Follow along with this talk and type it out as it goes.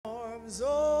storms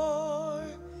o'er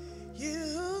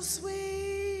you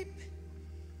sweep,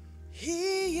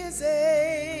 he is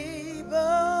able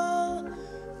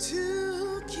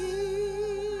to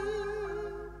keep.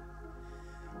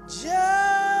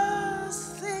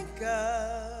 Just think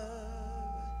of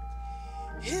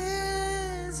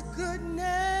his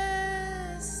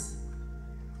goodness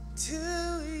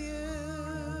to you.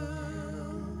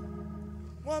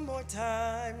 One more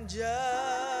time,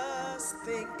 just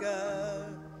think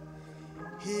of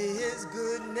his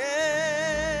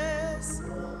goodness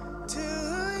to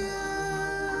you.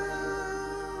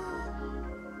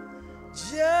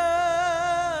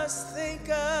 Just think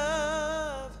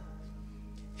of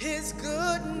his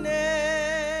goodness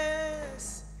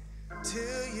to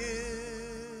you.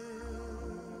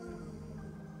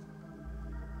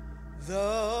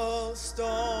 Though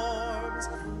storms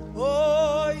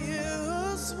o'er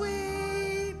you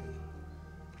sweep,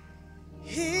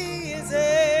 he is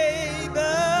able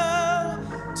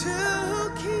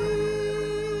to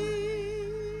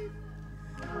keep.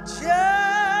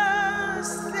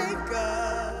 Just think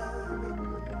of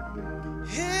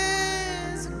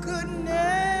his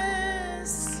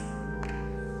goodness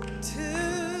to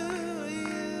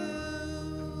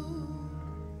you.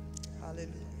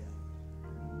 Hallelujah.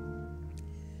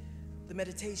 The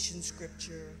meditation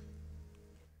scripture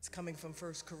is coming from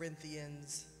 1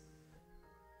 Corinthians,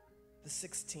 the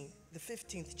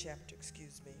 15th chapter,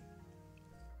 excuse me.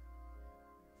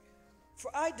 For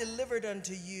I delivered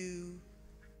unto you,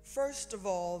 first of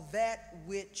all, that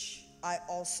which I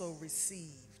also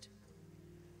received,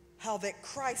 how that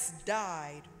Christ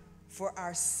died for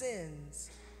our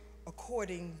sins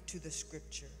according to the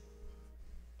scripture,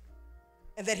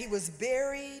 and that he was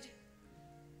buried,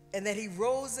 and that he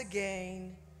rose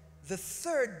again the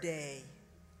third day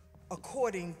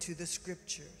according to the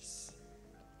scriptures.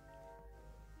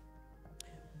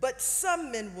 But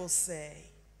some men will say,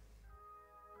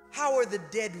 how are the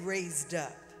dead raised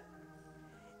up?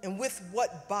 And with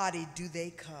what body do they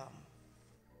come?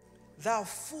 Thou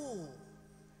fool,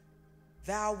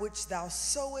 thou which thou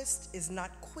sowest is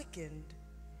not quickened,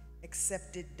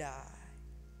 except it die.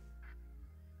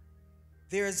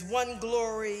 There is one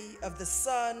glory of the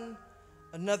sun,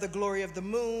 another glory of the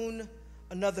moon,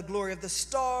 another glory of the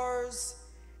stars,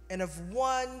 and of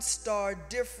one star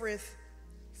differeth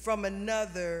from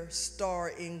another star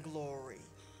in glory.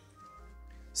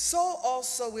 So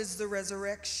also is the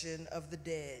resurrection of the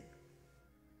dead.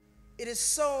 It is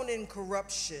sown in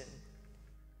corruption,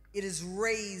 it is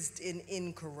raised in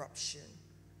incorruption.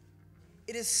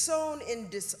 It is sown in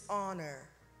dishonor,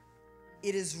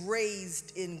 it is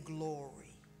raised in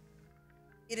glory.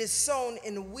 It is sown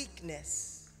in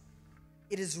weakness,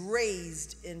 it is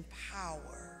raised in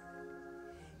power.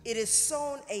 It is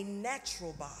sown a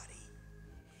natural body,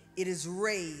 it is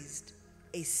raised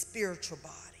a spiritual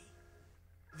body.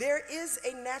 There is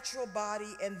a natural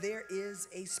body and there is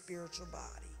a spiritual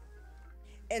body.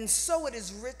 And so it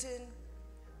is written,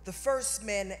 the first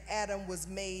man, Adam, was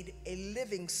made a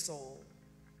living soul.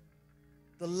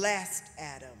 The last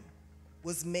Adam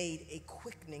was made a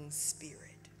quickening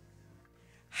spirit.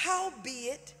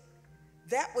 Howbeit,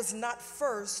 that was not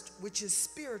first which is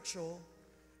spiritual,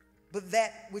 but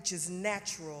that which is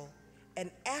natural,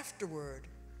 and afterward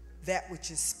that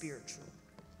which is spiritual.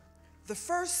 The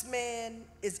first man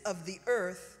is of the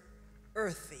earth,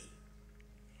 earthy,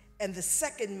 and the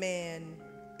second man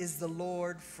is the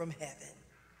Lord from heaven.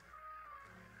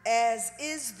 As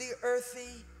is the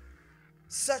earthy,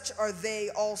 such are they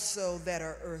also that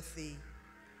are earthy,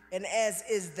 and as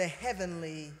is the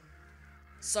heavenly,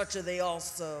 such are they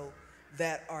also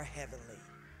that are heavenly.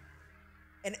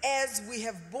 And as we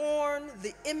have borne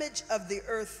the image of the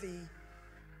earthy,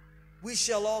 we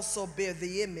shall also bear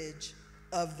the image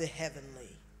of the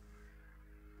heavenly.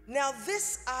 Now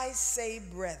this I say,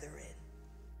 brethren,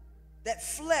 that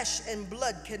flesh and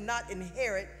blood cannot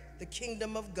inherit the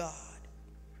kingdom of God,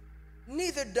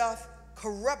 neither doth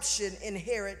corruption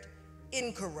inherit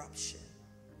incorruption.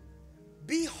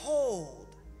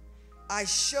 Behold, I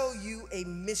show you a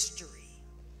mystery.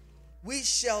 We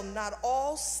shall not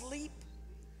all sleep,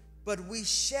 but we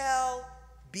shall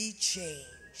be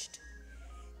changed.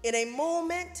 In a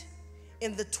moment,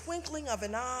 in the twinkling of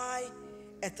an eye,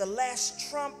 at the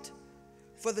last trump,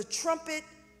 for the trumpet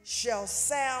shall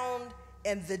sound,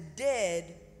 and the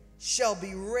dead shall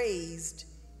be raised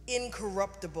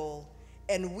incorruptible,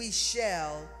 and we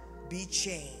shall be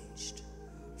changed.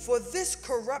 For this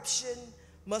corruption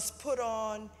must put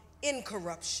on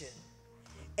incorruption,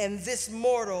 and this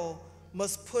mortal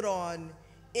must put on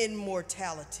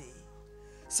immortality.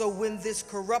 So when this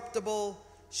corruptible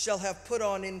shall have put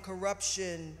on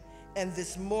incorruption, and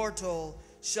this mortal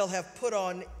shall have put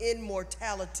on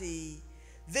immortality.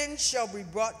 Then shall be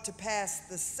brought to pass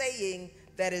the saying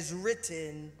that is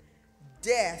written,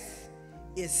 death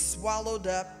is swallowed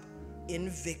up in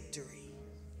victory.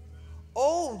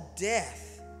 O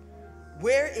death,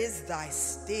 where is thy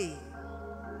sting?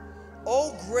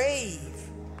 O grave,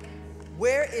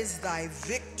 where is thy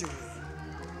victory?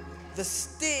 The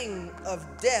sting of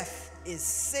death is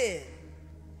sin,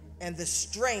 and the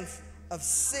strength of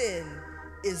sin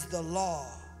is the law.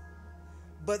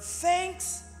 But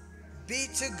thanks be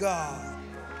to God,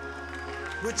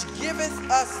 which giveth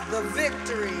us the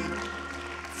victory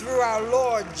through our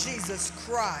Lord Jesus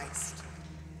Christ.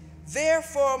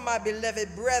 Therefore, my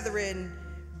beloved brethren,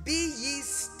 be ye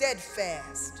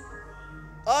steadfast,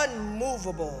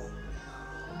 unmovable,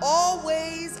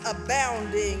 always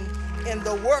abounding in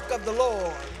the work of the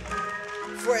Lord,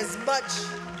 for as much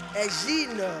as ye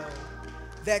know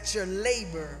that your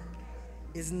labor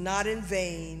is not in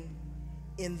vain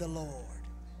in the Lord.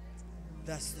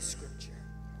 Thus the scripture.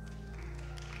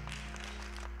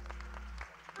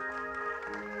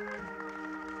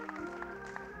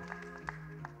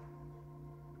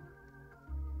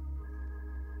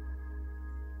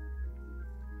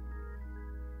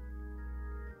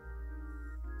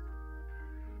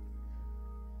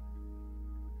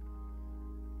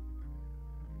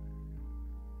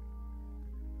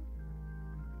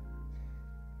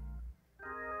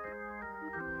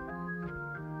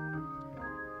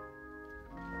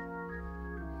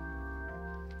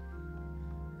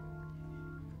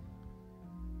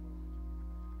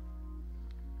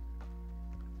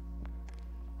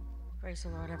 Praise the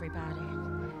Lord, everybody.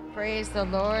 Praise the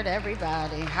Lord,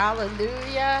 everybody.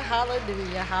 Hallelujah,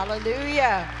 hallelujah,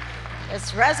 hallelujah.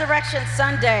 It's Resurrection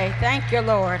Sunday. Thank you,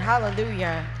 Lord.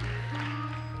 Hallelujah.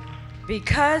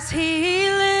 Because he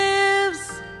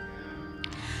lives,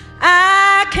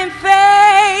 I can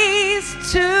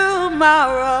face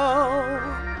tomorrow.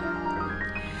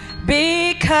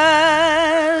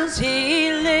 Because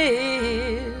he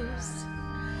lives,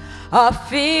 our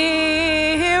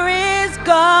fear is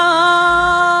gone.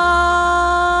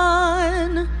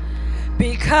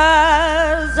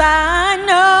 Because I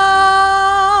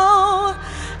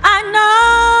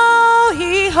know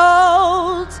he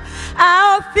holds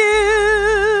our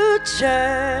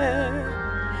future,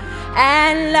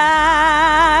 and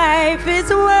life is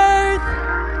worth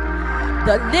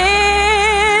the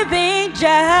living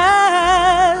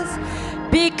just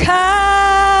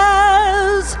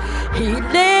because he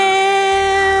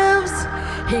lives,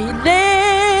 he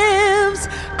lives.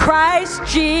 Christ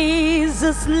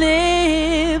Jesus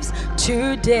lives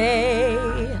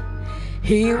today.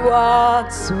 He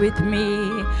walks with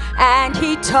me and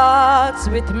he talks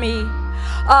with me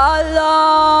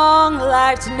along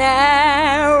life's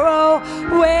narrow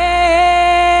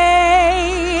way.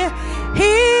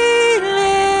 He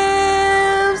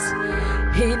lives,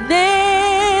 he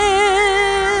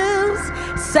lives,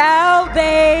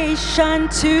 salvation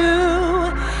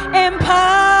to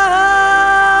impart.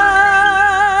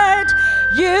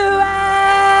 You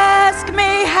ask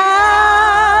me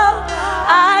how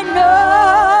I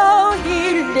know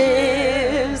he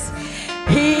lives.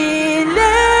 He lives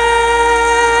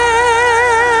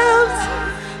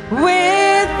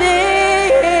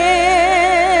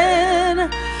within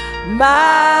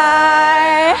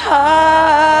my heart.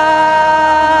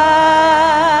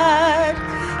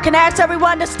 Can I ask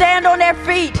everyone to stand on their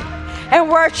feet and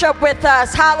worship with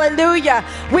us? Hallelujah.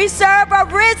 We serve a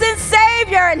risen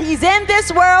Savior, and he's in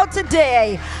this world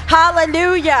today.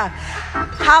 Hallelujah.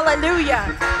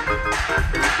 Hallelujah.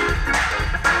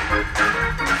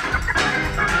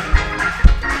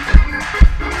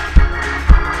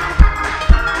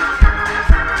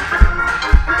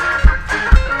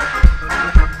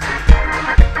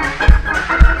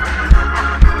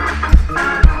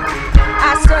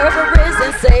 I serve a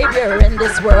risen Savior in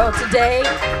this world today.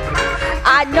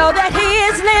 I know that he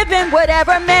is living,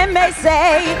 whatever men may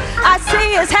say. I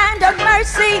see his hand of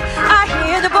mercy, I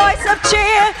hear the voice of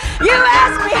cheer. You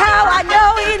ask me how I know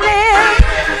he lives.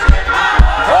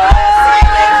 Oh,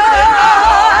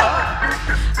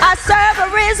 I serve a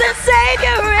risen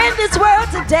Savior in this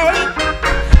world today.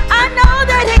 I know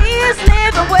that he is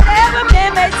living, whatever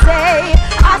men may say.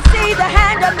 I see the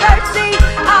hand of mercy,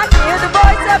 I hear the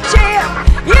voice of cheer.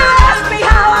 You ask me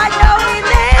how I know he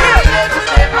lives.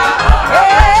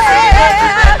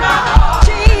 Yeah.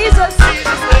 Jesus,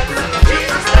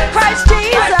 Christ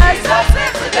Jesus,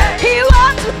 he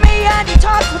walks with me and he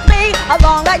talks with me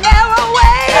along that narrow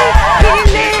way. He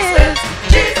lives,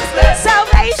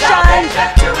 salvation.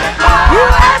 You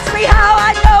ask me how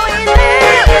I know he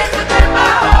lives.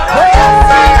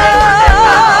 Oh,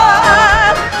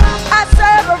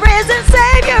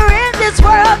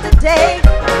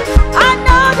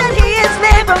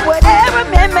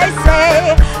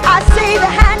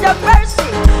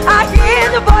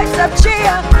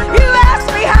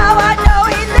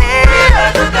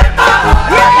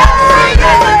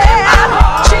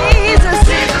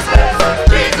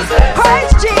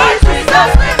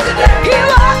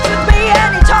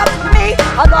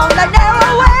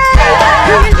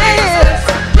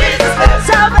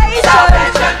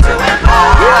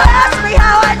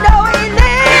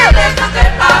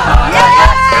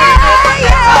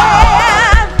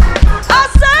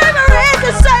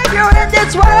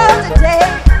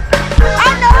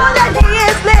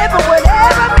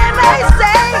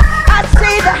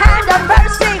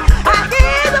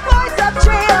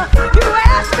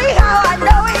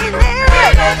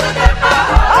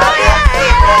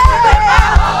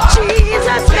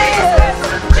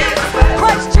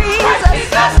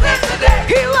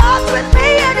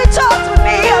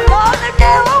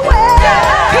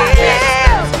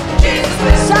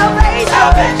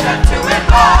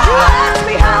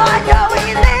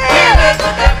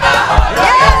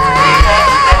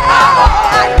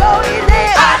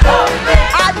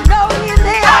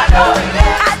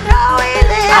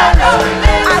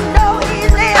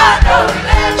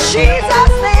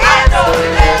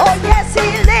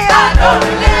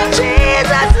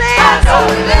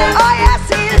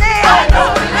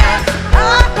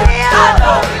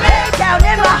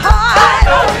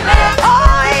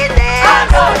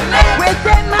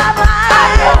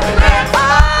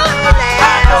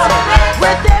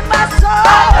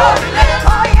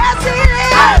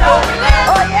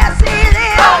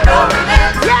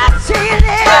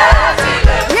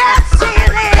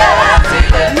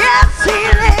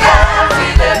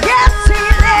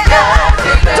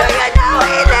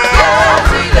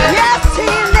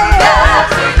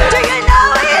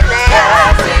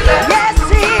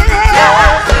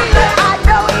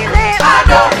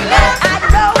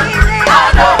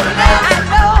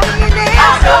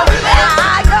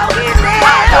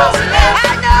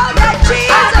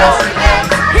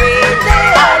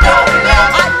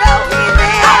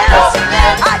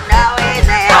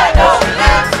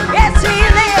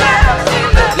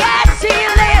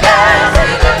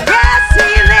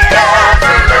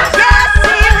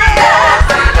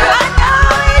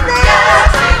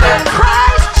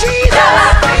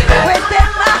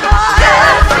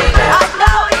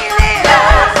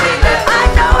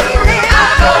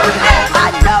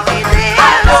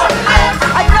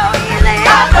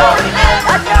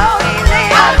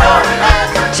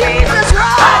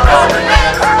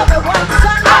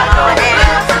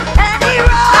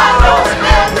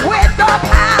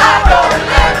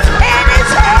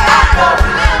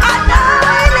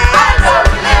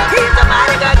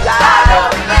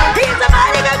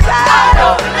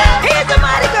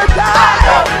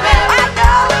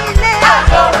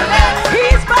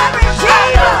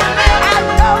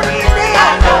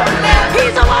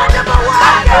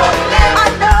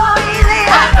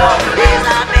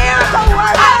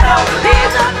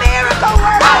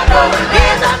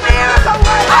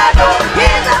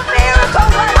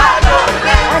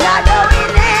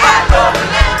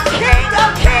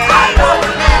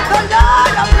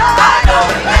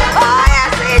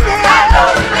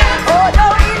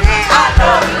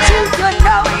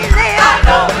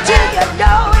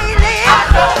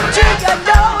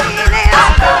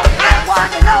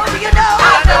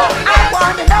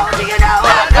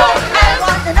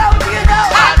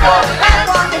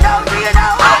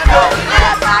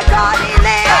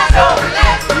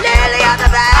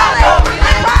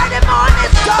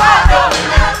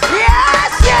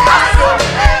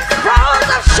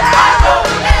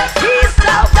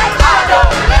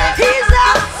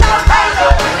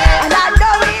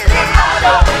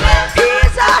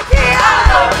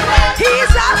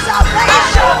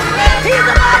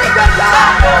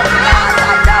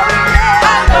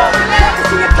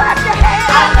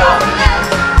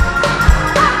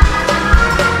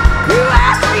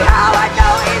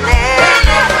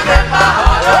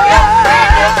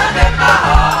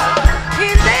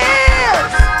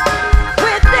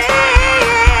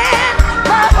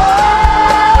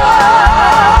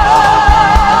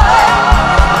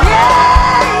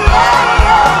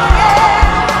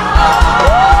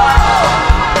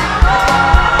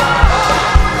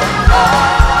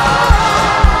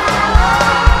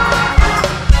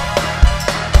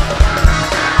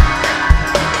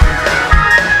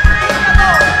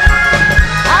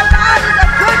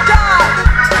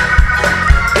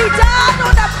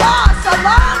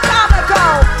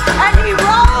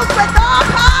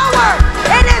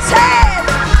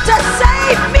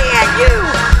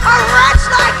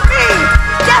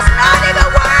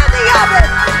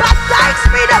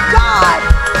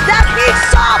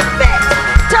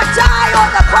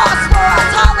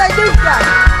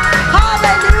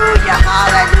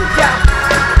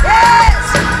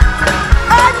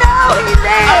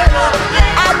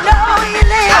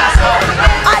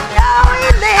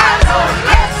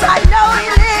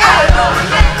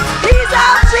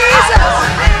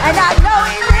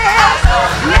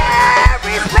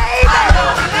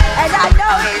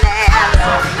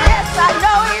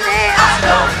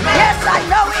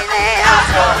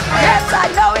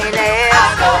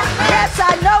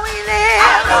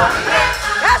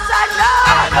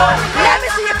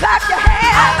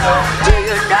 Do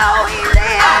you know He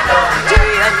lives? Do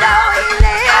you know He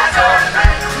lives?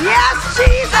 Yes,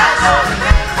 Jesus,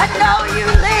 I know You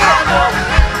live.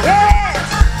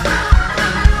 Yes.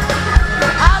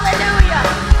 Hallelujah.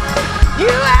 You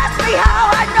ask me how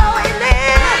I know He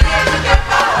lives.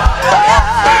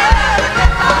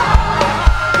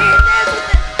 He lives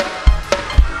within.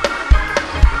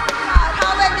 God,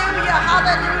 hallelujah,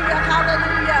 hallelujah,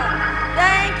 hallelujah.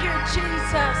 Thank You,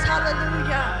 Jesus.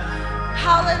 Hallelujah.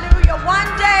 Hallelujah. One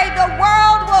day the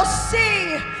world will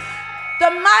see the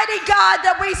mighty God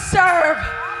that we serve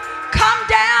come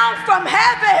down from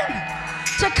heaven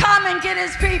to come and get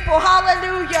His people.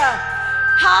 Hallelujah.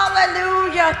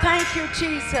 Hallelujah. Thank You,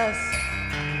 Jesus.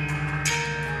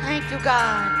 Thank You,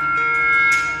 God.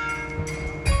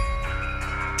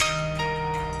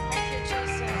 Thank You,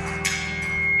 Jesus.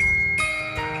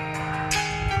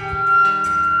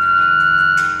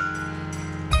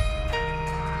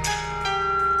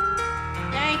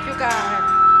 Thank You,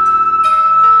 God.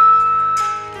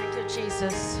 Thank You,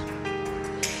 Jesus.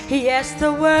 Yes,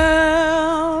 the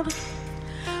world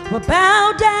will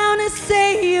bow down and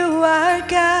say You are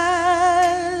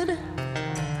God.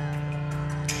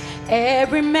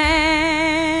 Every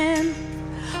man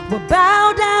will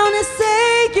bow down and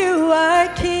say You are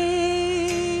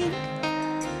King.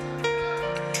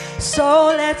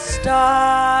 So let's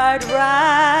start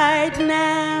right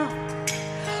now.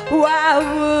 Why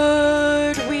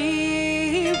would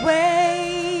we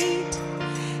wait?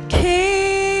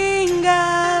 King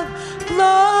of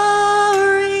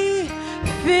glory,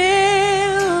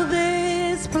 fill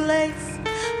this place.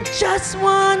 I just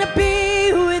want to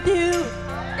be with You.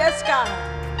 Yes, God.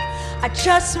 I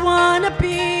just want to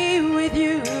be with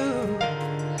You.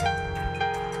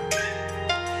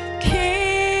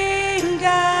 King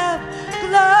of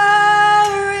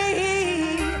glory,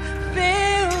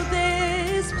 fill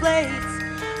this place.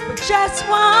 We just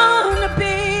want to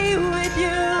be with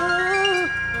You.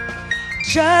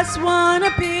 Just want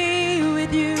to be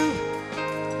with You.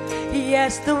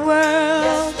 Yes, the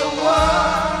world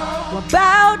will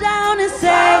bow down and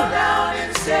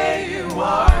say You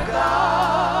are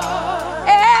God.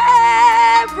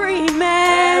 Every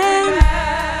man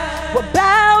will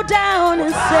bow down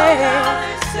and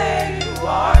say You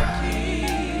are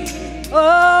King.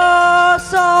 Oh,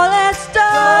 so let's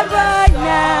start right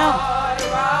now.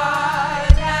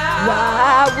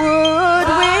 Why would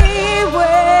we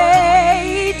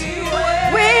wait?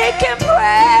 We can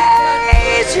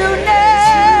praise You now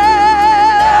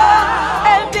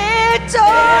and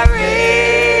victory.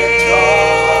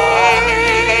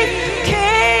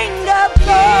 King of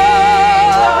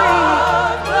glory,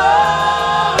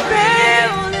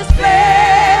 fill this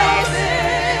place.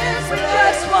 We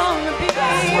just want to be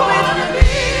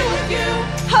with You.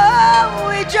 Oh,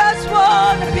 we just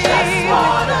want to be with You.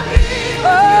 Oh,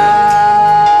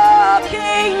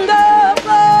 King of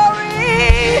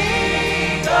glory,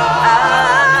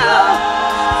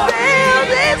 fill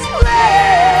this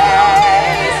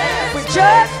place. We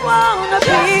just want to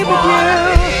be with You.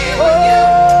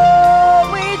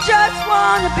 Oh, we just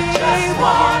want to be with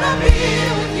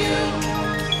You.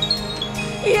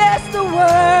 Yes, the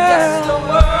world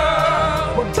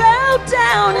will bow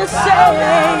down and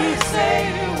say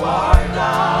You are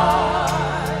God.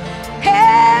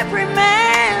 Every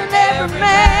man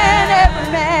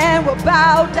will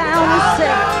bow down and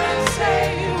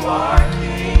say You are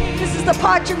King. This is the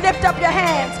part you lift up your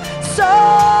hands. So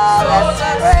let's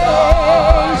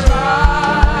praise You.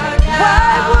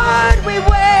 Why would we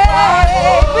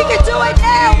wait? We can do it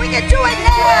now. We can do it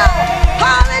now.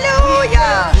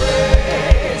 Hallelujah.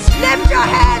 Lift your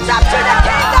hands up to the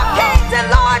King of Kings and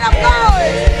Lord of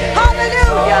Lords.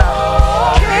 Hallelujah.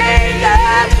 King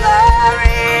of glory.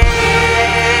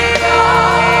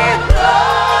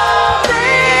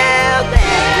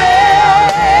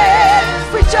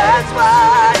 Just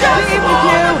want to be with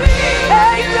You.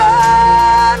 Hey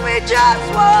God, we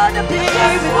just want to be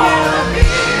with You.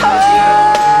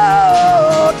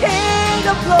 Oh, King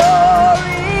of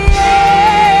glory,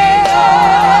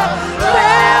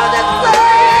 fill this place.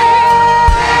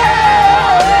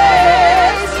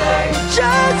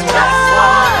 Just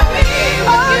want to be with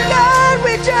You. Oh God,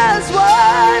 we just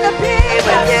want to be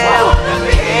with You.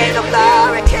 King of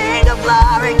glory, King of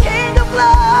glory, King of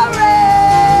glory.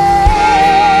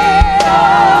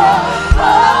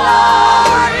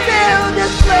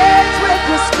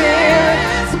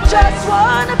 Just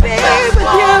wanna be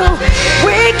with You.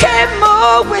 We can't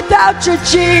move without You,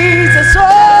 Jesus.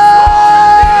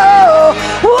 Oh,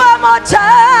 one more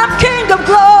time, King of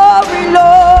glory,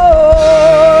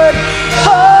 Lord.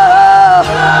 Oh,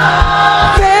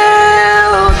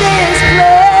 fill this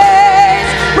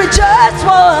place.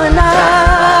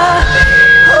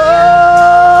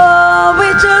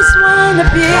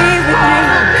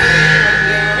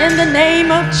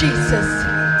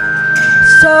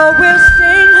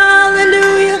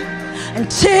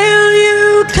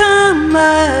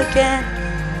 again.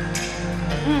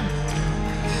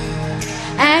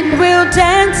 And we'll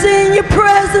dance in your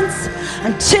presence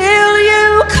until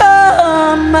you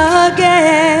come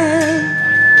again.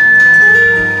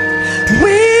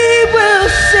 We will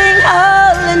sing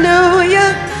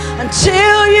hallelujah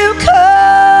until you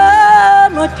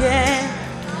come again.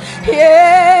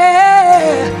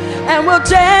 Yeah, and we'll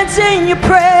dance in your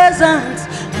presence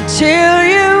until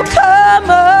you come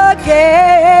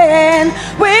again.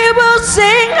 We will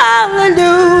sing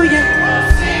hallelujah.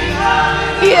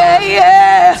 Yeah,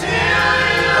 yeah.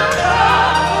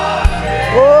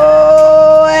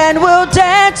 Oh, and we'll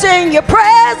dance in your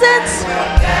presence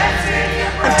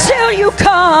until you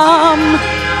come.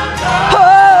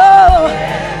 Oh,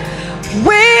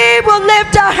 we will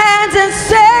lift our hands and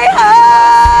say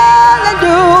hallelujah.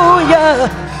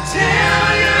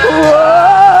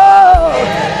 Oh,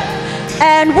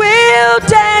 and we'll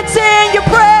dance in your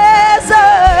presence.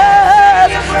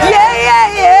 Yeah, yeah,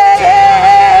 yeah,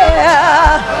 yeah.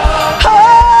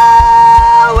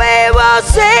 Oh, we will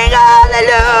sing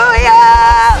hallelujah.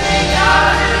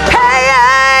 Hey,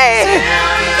 hey.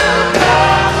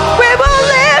 We will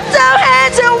lift our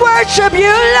hands and worship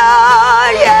you,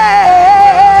 Lord. Yeah.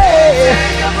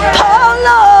 Oh,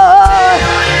 Lord.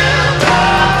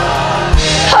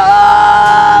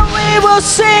 Oh, we will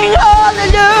sing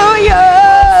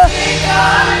hallelujah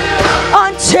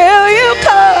until you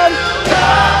come.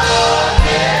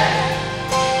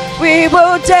 We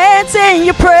will dance in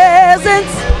your presence.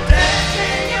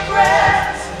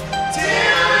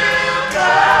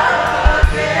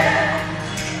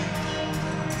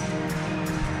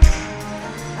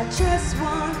 I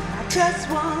just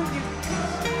want you.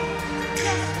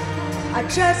 I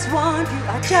just want you.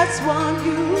 I just want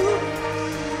you.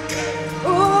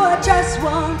 Oh, I just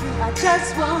want you. I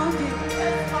just want you.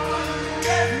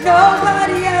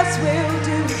 Nobody else will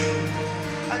do.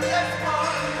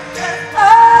 Oh,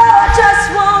 I just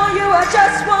want you. I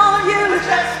just want you.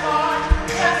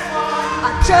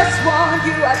 I just want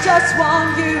you. I just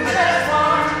want you.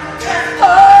 Oh,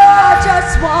 I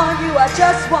just want you. I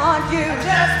just want you.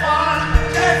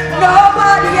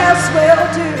 Nobody else will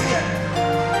do.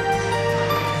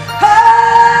 Oh,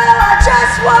 I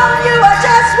just want you. I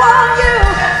just want you.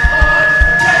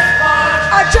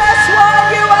 I just want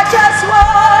you. I just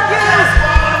want you.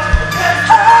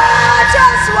 Oh, I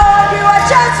just want you. I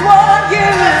just want you.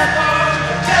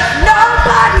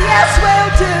 Nobody else will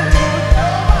do.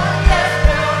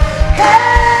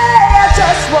 Hey, I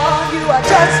just want you. I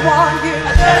just want you.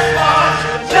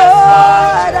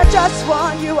 Lord, I just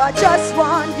want you. I just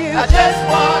want you.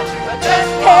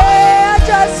 Hey, I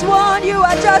just want you.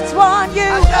 I just want you.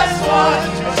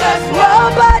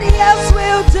 Nobody else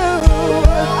will do.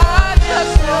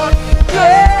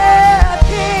 Yeah,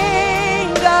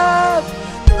 King of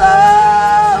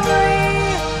glory,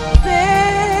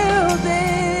 fill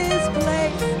this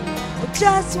place. I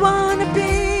just want to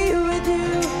be with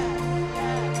you.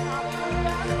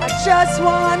 I just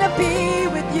want to be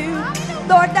with you.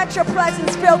 Lord, let your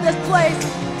presence fill this place.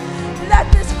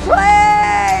 Let this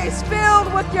place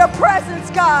filled with your presence,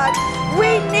 God.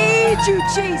 We need you,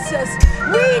 Jesus.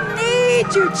 We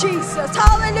need you, Jesus.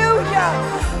 Hallelujah.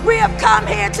 We have come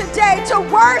here today to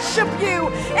worship you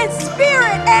in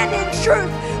spirit and in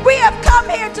truth. We have come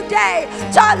here today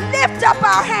to lift up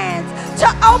our hands, to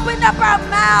open up our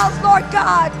mouths, Lord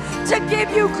God, to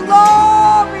give you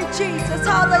glory, Jesus.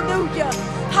 Hallelujah.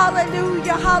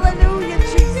 Hallelujah. Hallelujah,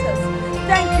 Jesus.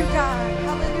 Thank you, God.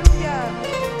 Hallelujah.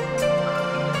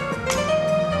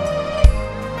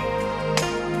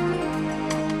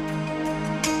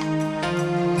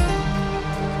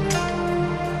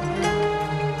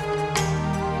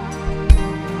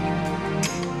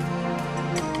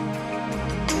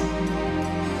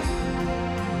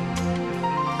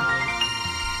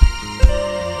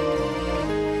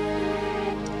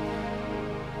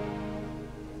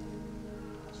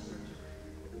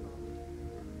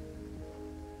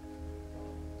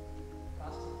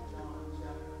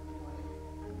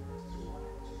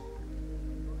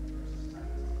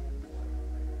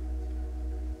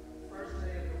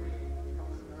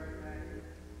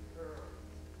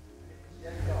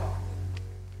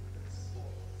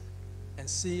 And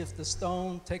seeth the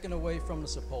stone taken away from the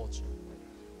sepulchre.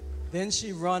 Then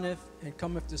she runneth and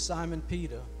cometh to Simon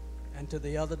Peter and to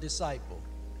the other disciple,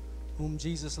 whom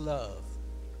Jesus loved,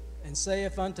 and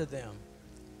saith unto them,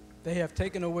 They have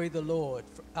taken away the Lord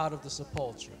out of the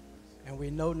sepulchre, and we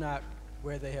know not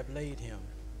where they have laid him.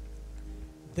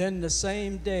 Then the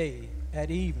same day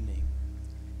at evening,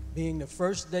 being the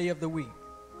first day of the week,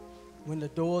 when the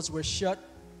doors were shut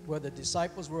where the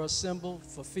disciples were assembled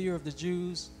for fear of the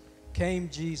Jews, came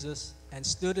Jesus and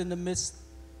stood in the midst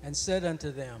and said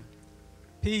unto them,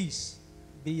 Peace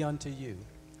be unto you.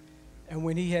 And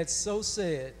when he had so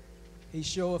said, he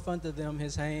showeth unto them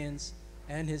his hands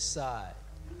and his side.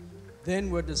 Then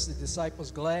were the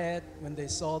disciples glad when they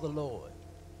saw the Lord.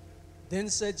 Then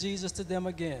said Jesus to them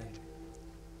again,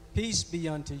 Peace be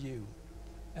unto you.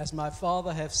 As my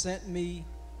Father hath sent me,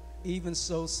 even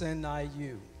so send I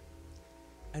you.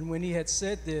 And when he had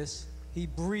said this, he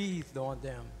breathed on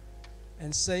them,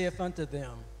 and saith unto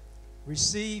them,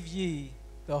 Receive ye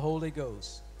the Holy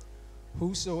Ghost.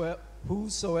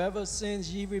 Whosoever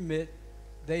sins ye remit,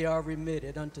 they are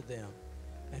remitted unto them.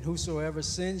 And whosoever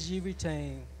sins ye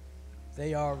retain,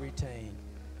 they are retained.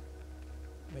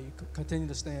 May you continue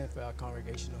to stand for our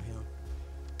congregational hymn.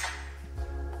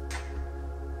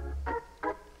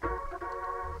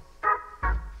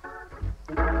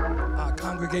 Our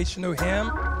congregational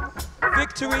hymn,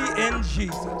 Victory in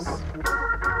Jesus.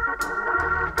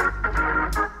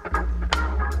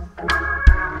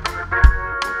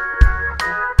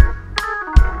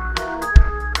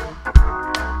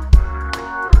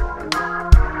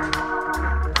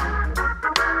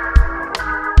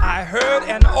 I heard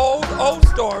an old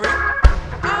story.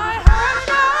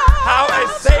 How a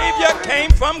Savior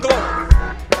came from glory.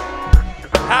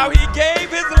 How he gave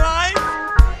his life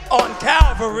on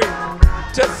Calvary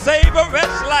to save a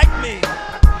wretch like me.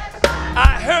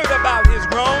 I heard about his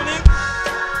groaning.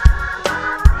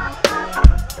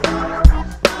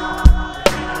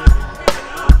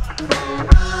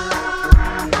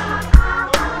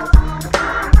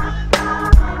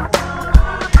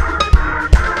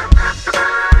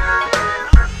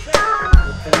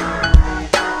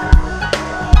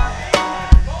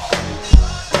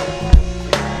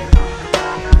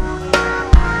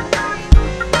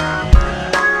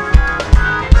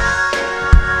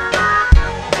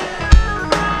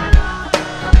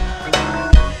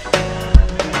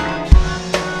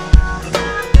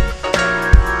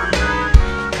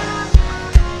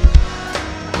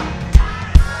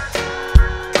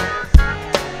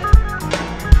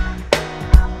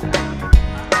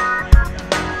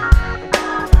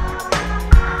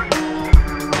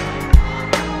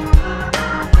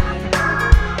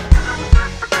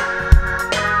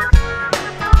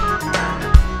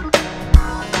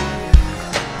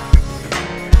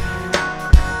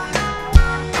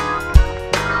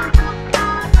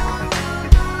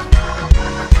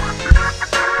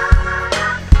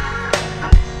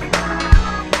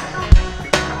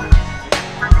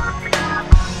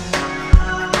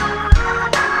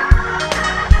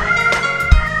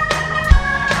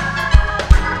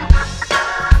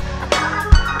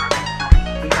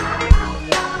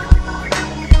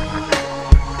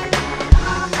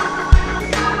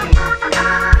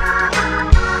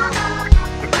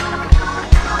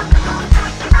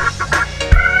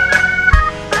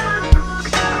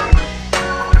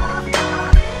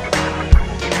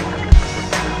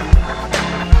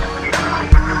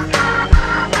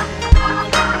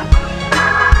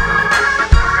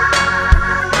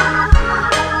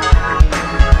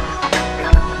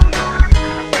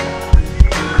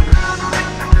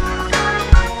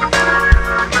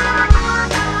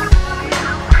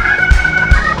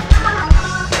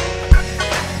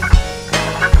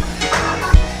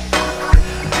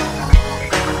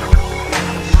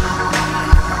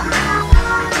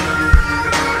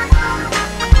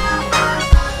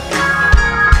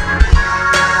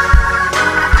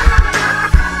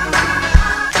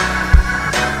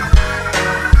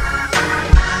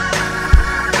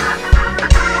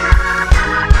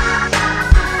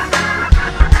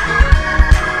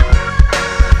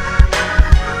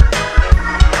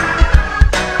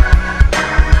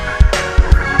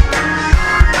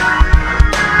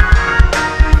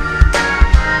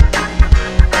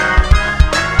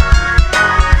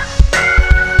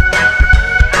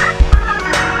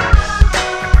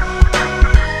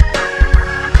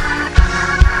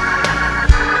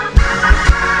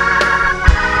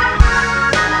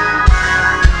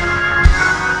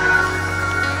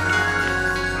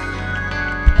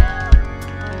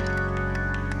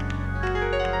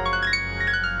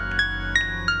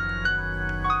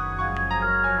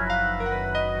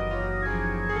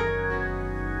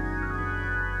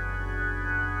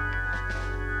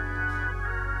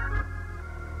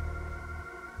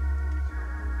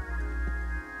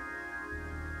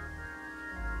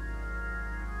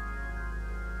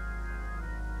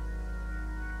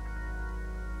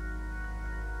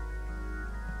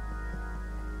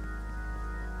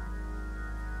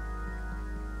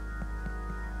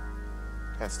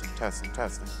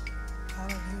 Testing.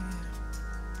 Hallelujah.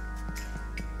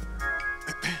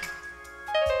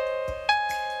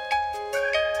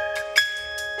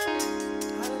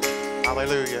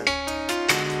 Hallelujah.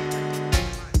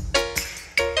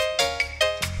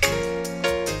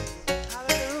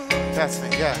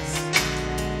 Testament, yes.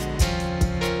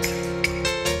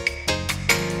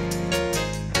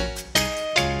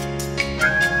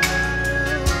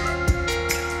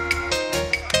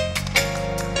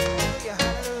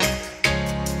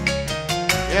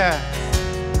 Yeah.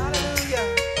 Hallelujah.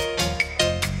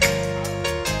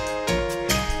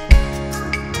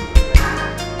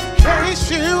 In case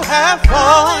you have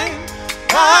fallen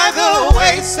by the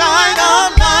wayside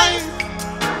of life,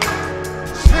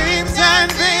 dreams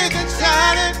and visions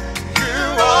shattered, you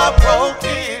are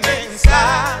broken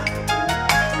inside.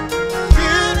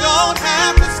 You don't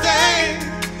have to stay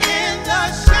in the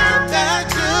shape that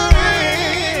you're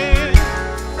in.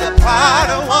 The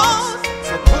potter wants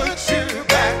to put you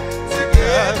back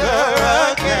together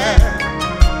again.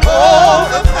 Oh,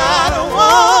 the potter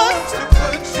wants to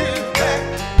put you back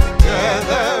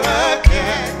together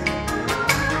again.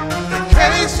 In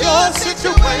case your situation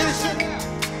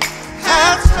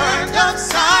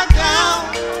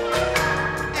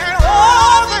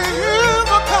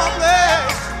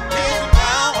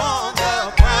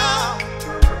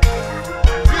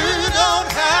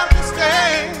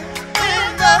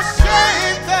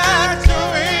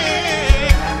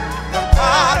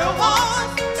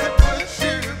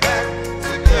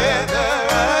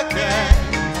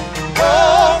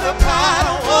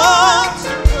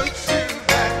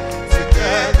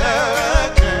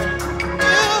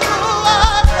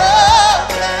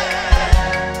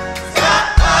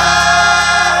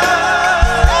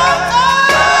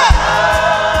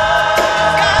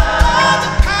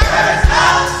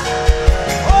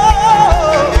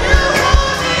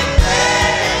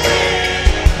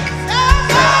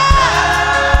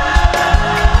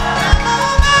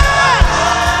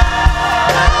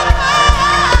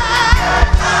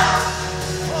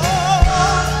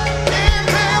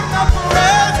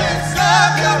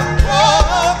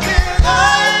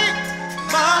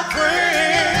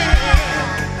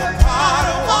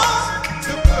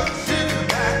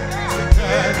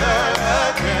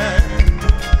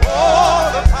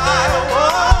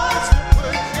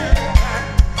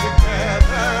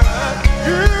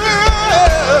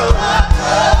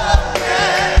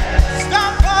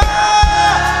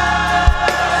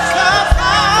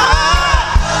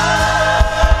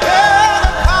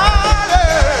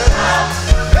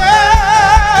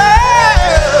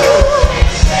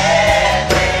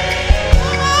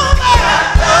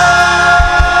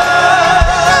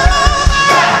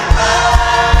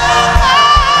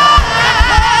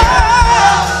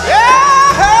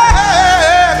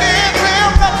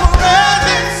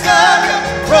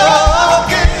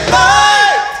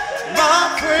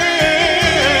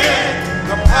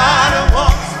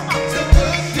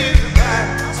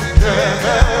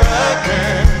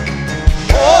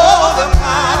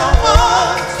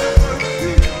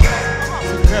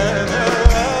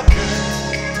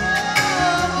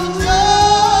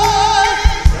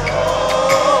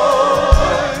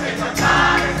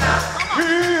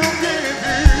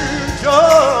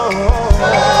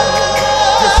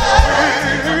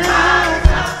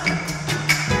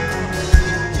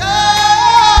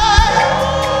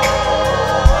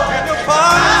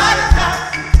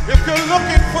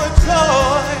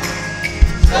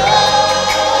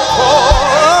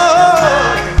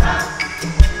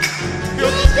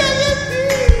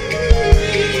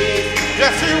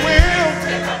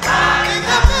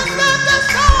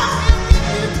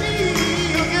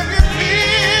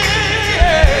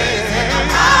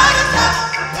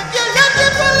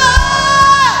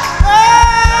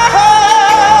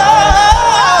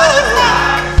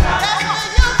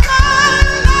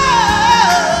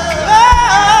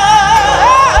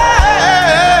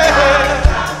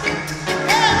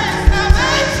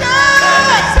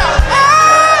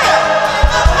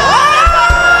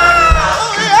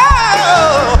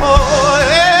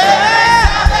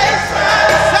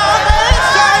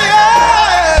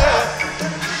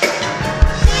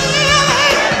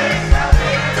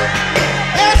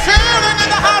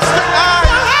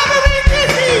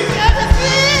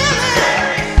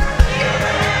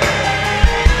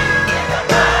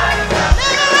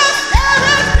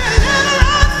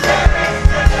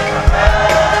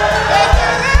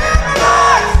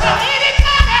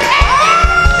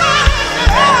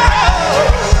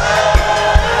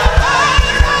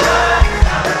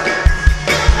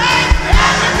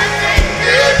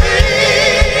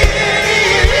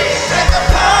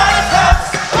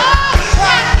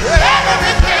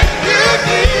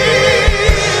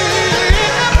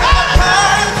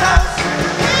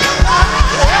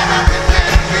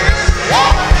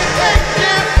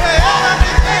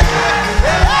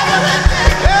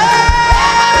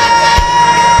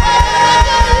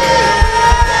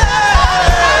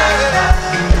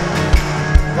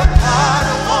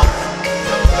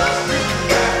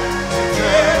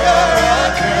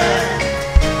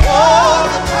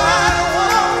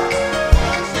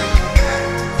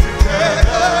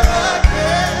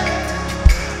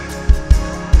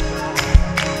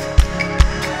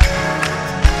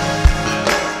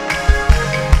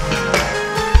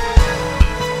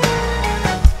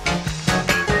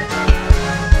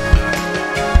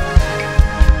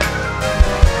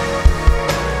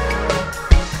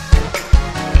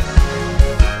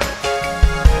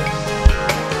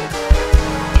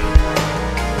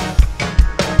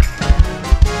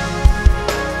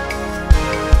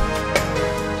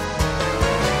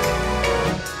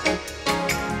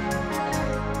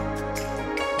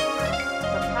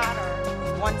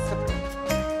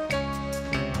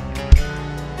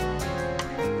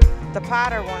The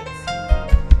potter wants.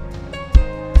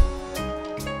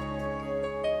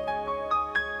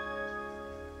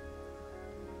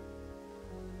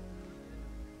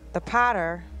 The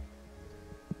potter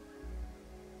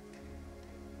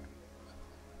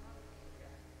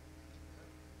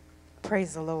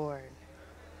praise the Lord.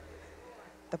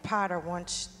 The potter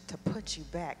wants to put you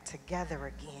back together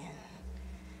again.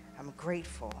 I'm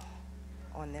grateful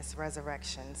on this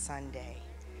Resurrection Sunday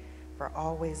for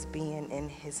always being in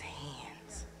his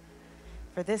hands.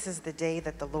 For this is the day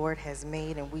that the Lord has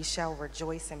made, and we shall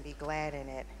rejoice and be glad in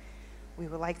it. We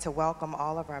would like to welcome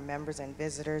all of our members and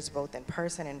visitors, both in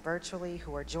person and virtually,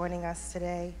 who are joining us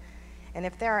today. And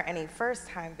if there are any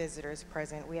first-time visitors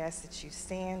present, we ask that you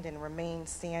stand and remain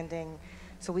standing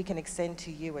so we can extend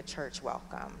to you a church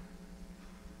welcome.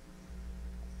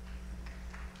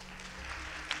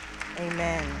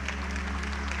 Amen.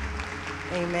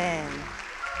 Amen.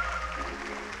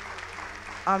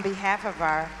 On behalf of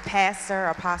our pastor,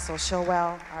 Apostle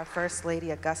Showell, our First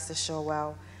Lady, Augusta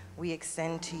Showell, we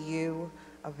extend to you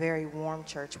a very warm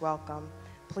church welcome.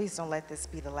 Please don't let this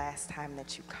be the last time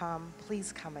that you come.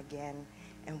 Please come again,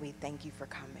 and we thank you for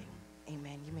coming.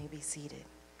 Amen. You may be seated.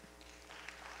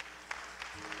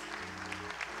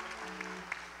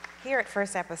 Here at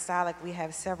First Apostolic, we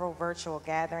have several virtual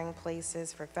gathering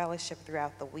places for fellowship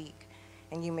throughout the week,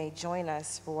 and you may join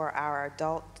us for our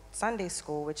adult Sunday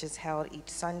school, which is held each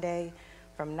Sunday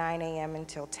from 9 a.m.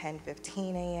 until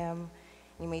 10:15 a.m.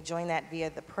 You may join that via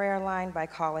the prayer line by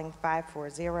calling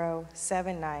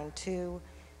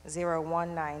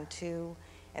 540-792-0192,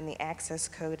 and the access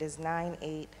code is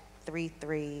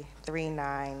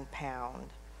 983339#.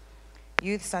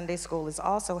 Youth Sunday School is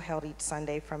also held each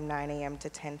Sunday from 9 a.m. to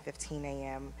 10:15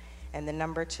 a.m., and the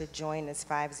number to join is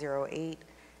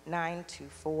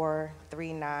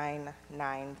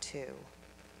 508-924-3992.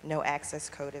 No access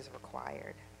code is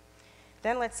required.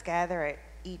 Then let's gather at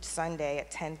each Sunday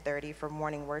at 10:30 for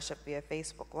morning worship via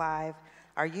Facebook Live,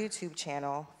 our YouTube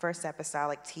channel, First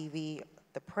Apostolic TV,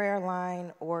 the prayer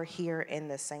line, or here in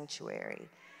the sanctuary.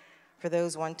 For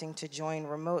those wanting to join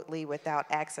remotely without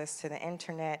access to the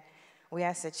internet, we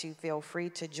ask that you feel free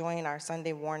to join our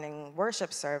Sunday morning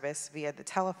worship service via the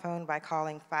telephone by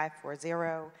calling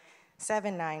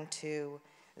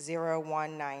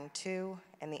 540-792-0192,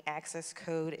 and the access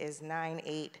code is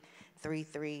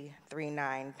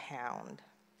 983339#.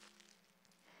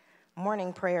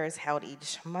 Morning prayer is held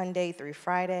each Monday through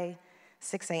Friday,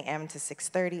 6 a.m. to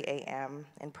 6:30 a.m.,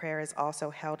 and prayer is also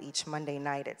held each Monday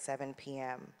night at 7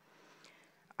 p.m.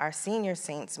 Our senior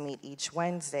saints meet each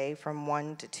Wednesday from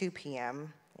 1 to 2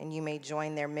 p.m., and you may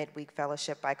join their midweek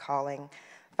fellowship by calling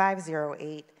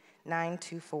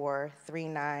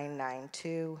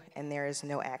 508-924-3992, and there is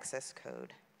no access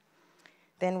code.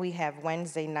 Then we have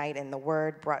Wednesday Night in the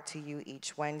Word, brought to you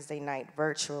each Wednesday night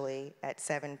virtually at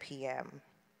 7 p.m.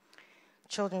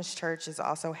 Children's Church is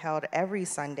also held every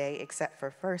Sunday except for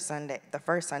the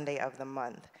first Sunday of the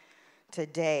month.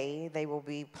 Today, they will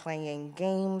be playing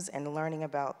games and learning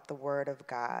about the Word of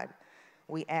God.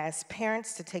 We ask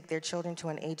parents to take their children to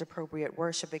an age-appropriate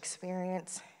worship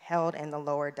experience held in the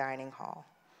lower dining hall.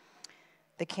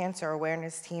 The Cancer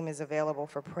Awareness Team is available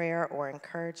for prayer or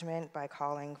encouragement by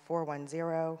calling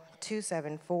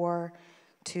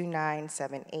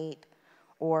 410-274-2978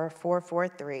 or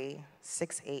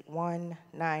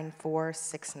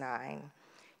 443-681-9469.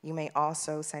 You may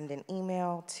also send an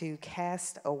email to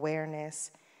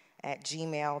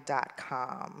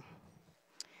castawareness@gmail.com.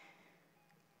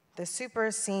 The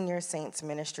Super Senior Saints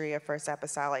Ministry of First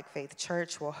Apostolic Faith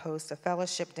Church will host a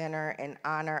fellowship dinner in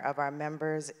honor of our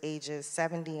members ages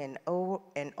 70 and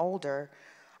older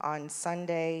on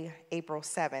Sunday, April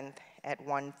 7th at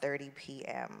 1:30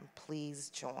 p.m.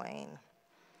 Please join.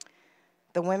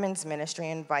 The Women's Ministry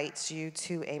invites you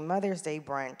to a Mother's Day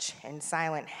brunch and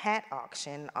silent hat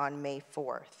auction on May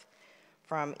 4th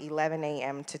from 11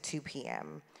 a.m. to 2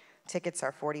 p.m. Tickets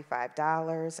are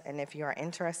 $45, and if you are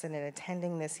interested in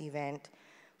attending this event,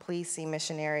 please see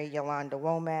missionary Yolanda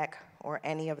Womack or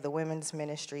any of the Women's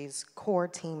Ministry's core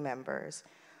team members.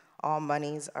 All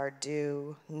monies are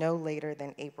due no later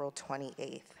than April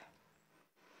 28th.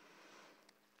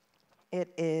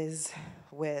 It is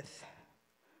with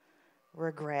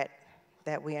regret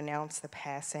that we announce the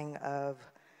passing of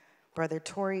Brother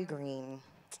Torrey Green,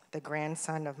 the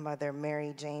grandson of Mother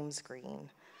Mary James Green.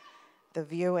 The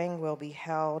viewing will be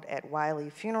held at Wiley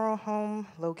Funeral Home,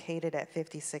 located at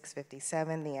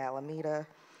 5657 The Alameda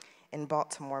in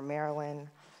Baltimore, Maryland,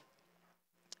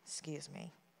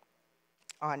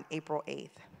 on April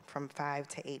 8th from 5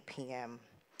 to 8 p.m.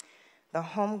 The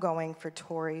homegoing for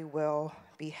Torrey will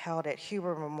be held at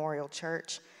Huber Memorial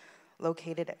Church,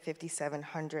 located at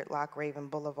 5700 Loch Raven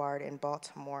Boulevard in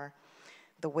Baltimore.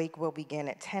 The wake will begin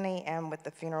at 10 a.m. with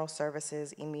the funeral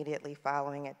services immediately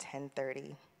following at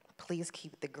 10:30. Please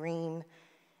keep the Green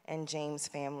and James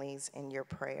families in your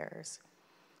prayers.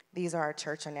 These are our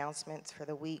church announcements for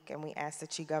the week, and we ask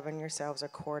that you govern yourselves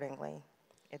accordingly.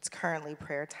 It's currently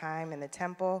prayer time in the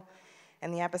temple,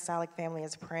 and the Apostolic family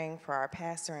is praying for our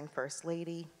pastor and First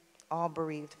Lady, all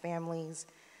bereaved families,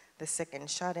 the sick and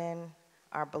shut-in,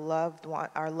 our loved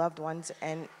ones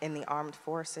in the armed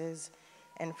forces,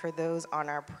 and for those on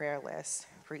our prayer list.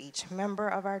 For each member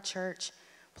of our church,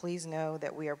 please know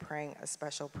that we are praying a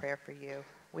special prayer for you.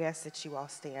 We ask that you all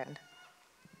stand.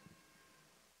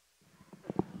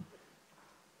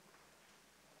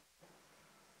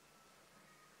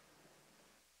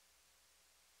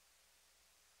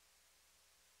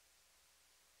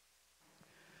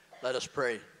 Let us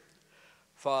pray.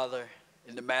 Father,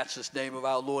 in the matchless name of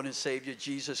our Lord and Savior,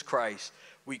 Jesus Christ,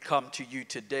 we come to you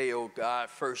today, oh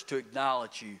God, first to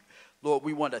acknowledge you. Lord,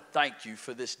 we want to thank you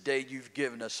for this day you've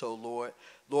given us, oh Lord.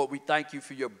 Lord, we thank you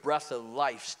for your breath of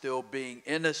life still being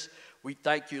in us. We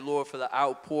thank you, Lord, for the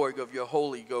outpouring of your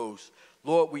Holy Ghost.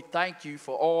 Lord, we thank you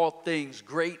for all things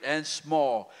great and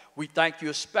small. We thank you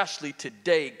especially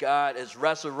today, God, as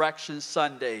Resurrection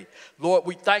Sunday. Lord,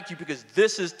 we thank you because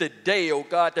this is the day, oh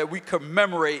God, that we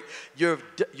commemorate your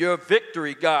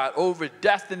victory, God, over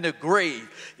death and the grave.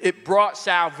 It brought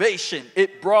salvation.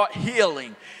 It brought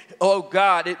healing. Oh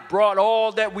God, it brought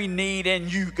all that we need in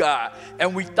you, God.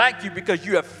 And we thank you because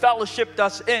you have fellowshipped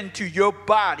us into your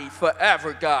body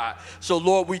forever, God. So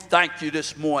Lord, we thank you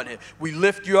this morning. We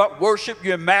lift you up, worship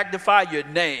you, and magnify your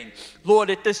name.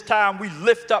 Lord, at this time, we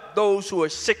lift up those who are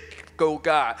sick, oh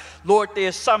God. Lord,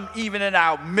 there's some even in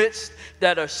our midst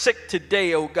that are sick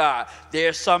today, oh God.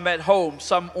 There's some at home,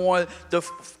 some on the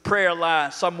prayer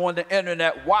line, some on the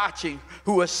internet watching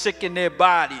who are sick in their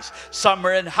bodies. Some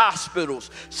are in hospitals.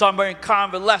 Some are in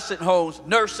convalescent homes,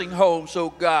 nursing homes, oh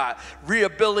God.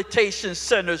 Rehabilitation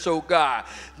centers, oh God.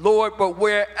 Lord, but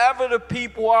wherever the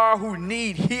people are who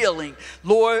need healing,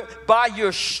 Lord, by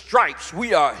your stripes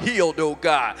we are healed, oh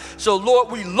God. So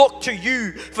Lord, we look to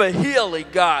you for healing,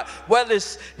 God. Whether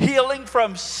it's healing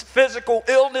from physical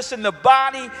illness in the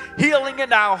body, healing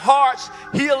in our hearts,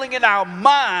 healing in our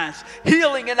minds,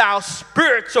 healing in our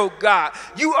spirits, oh God.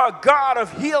 You are God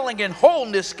of healing and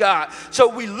wholeness, God. So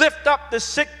we lift up the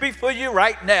sick before you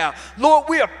right now. Lord,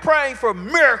 we are praying for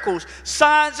miracles,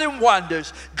 signs, and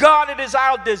wonders. God, it is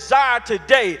our desire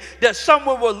today that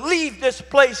someone will leave this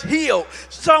place healed.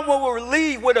 Someone will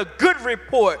leave with a good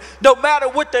report. No matter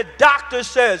what the doctor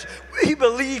says, we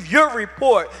believe your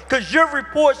report, because your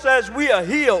report says we are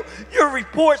healed. Your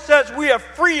report says we are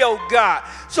free, oh God.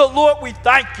 So Lord, we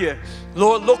thank you.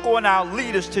 Lord, look on our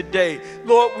leaders today.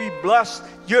 Lord, we bless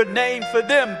your name for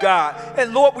them, God.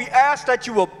 And Lord, we ask that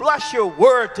you will bless your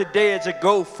word today as it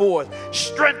go forth.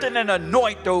 Strengthen and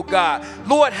anoint, oh God.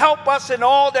 Lord, help us in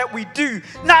all that we do.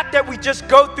 Not that we just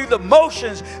go through the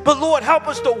motions, but Lord, help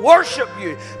us to worship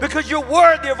you, because you're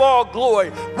worthy of all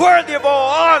glory, worthy of all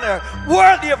honor,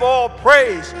 worthy of all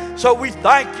praise. So we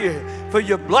thank you for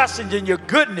your blessings and your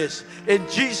goodness. In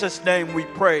Jesus' name we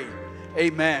pray.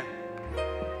 Amen.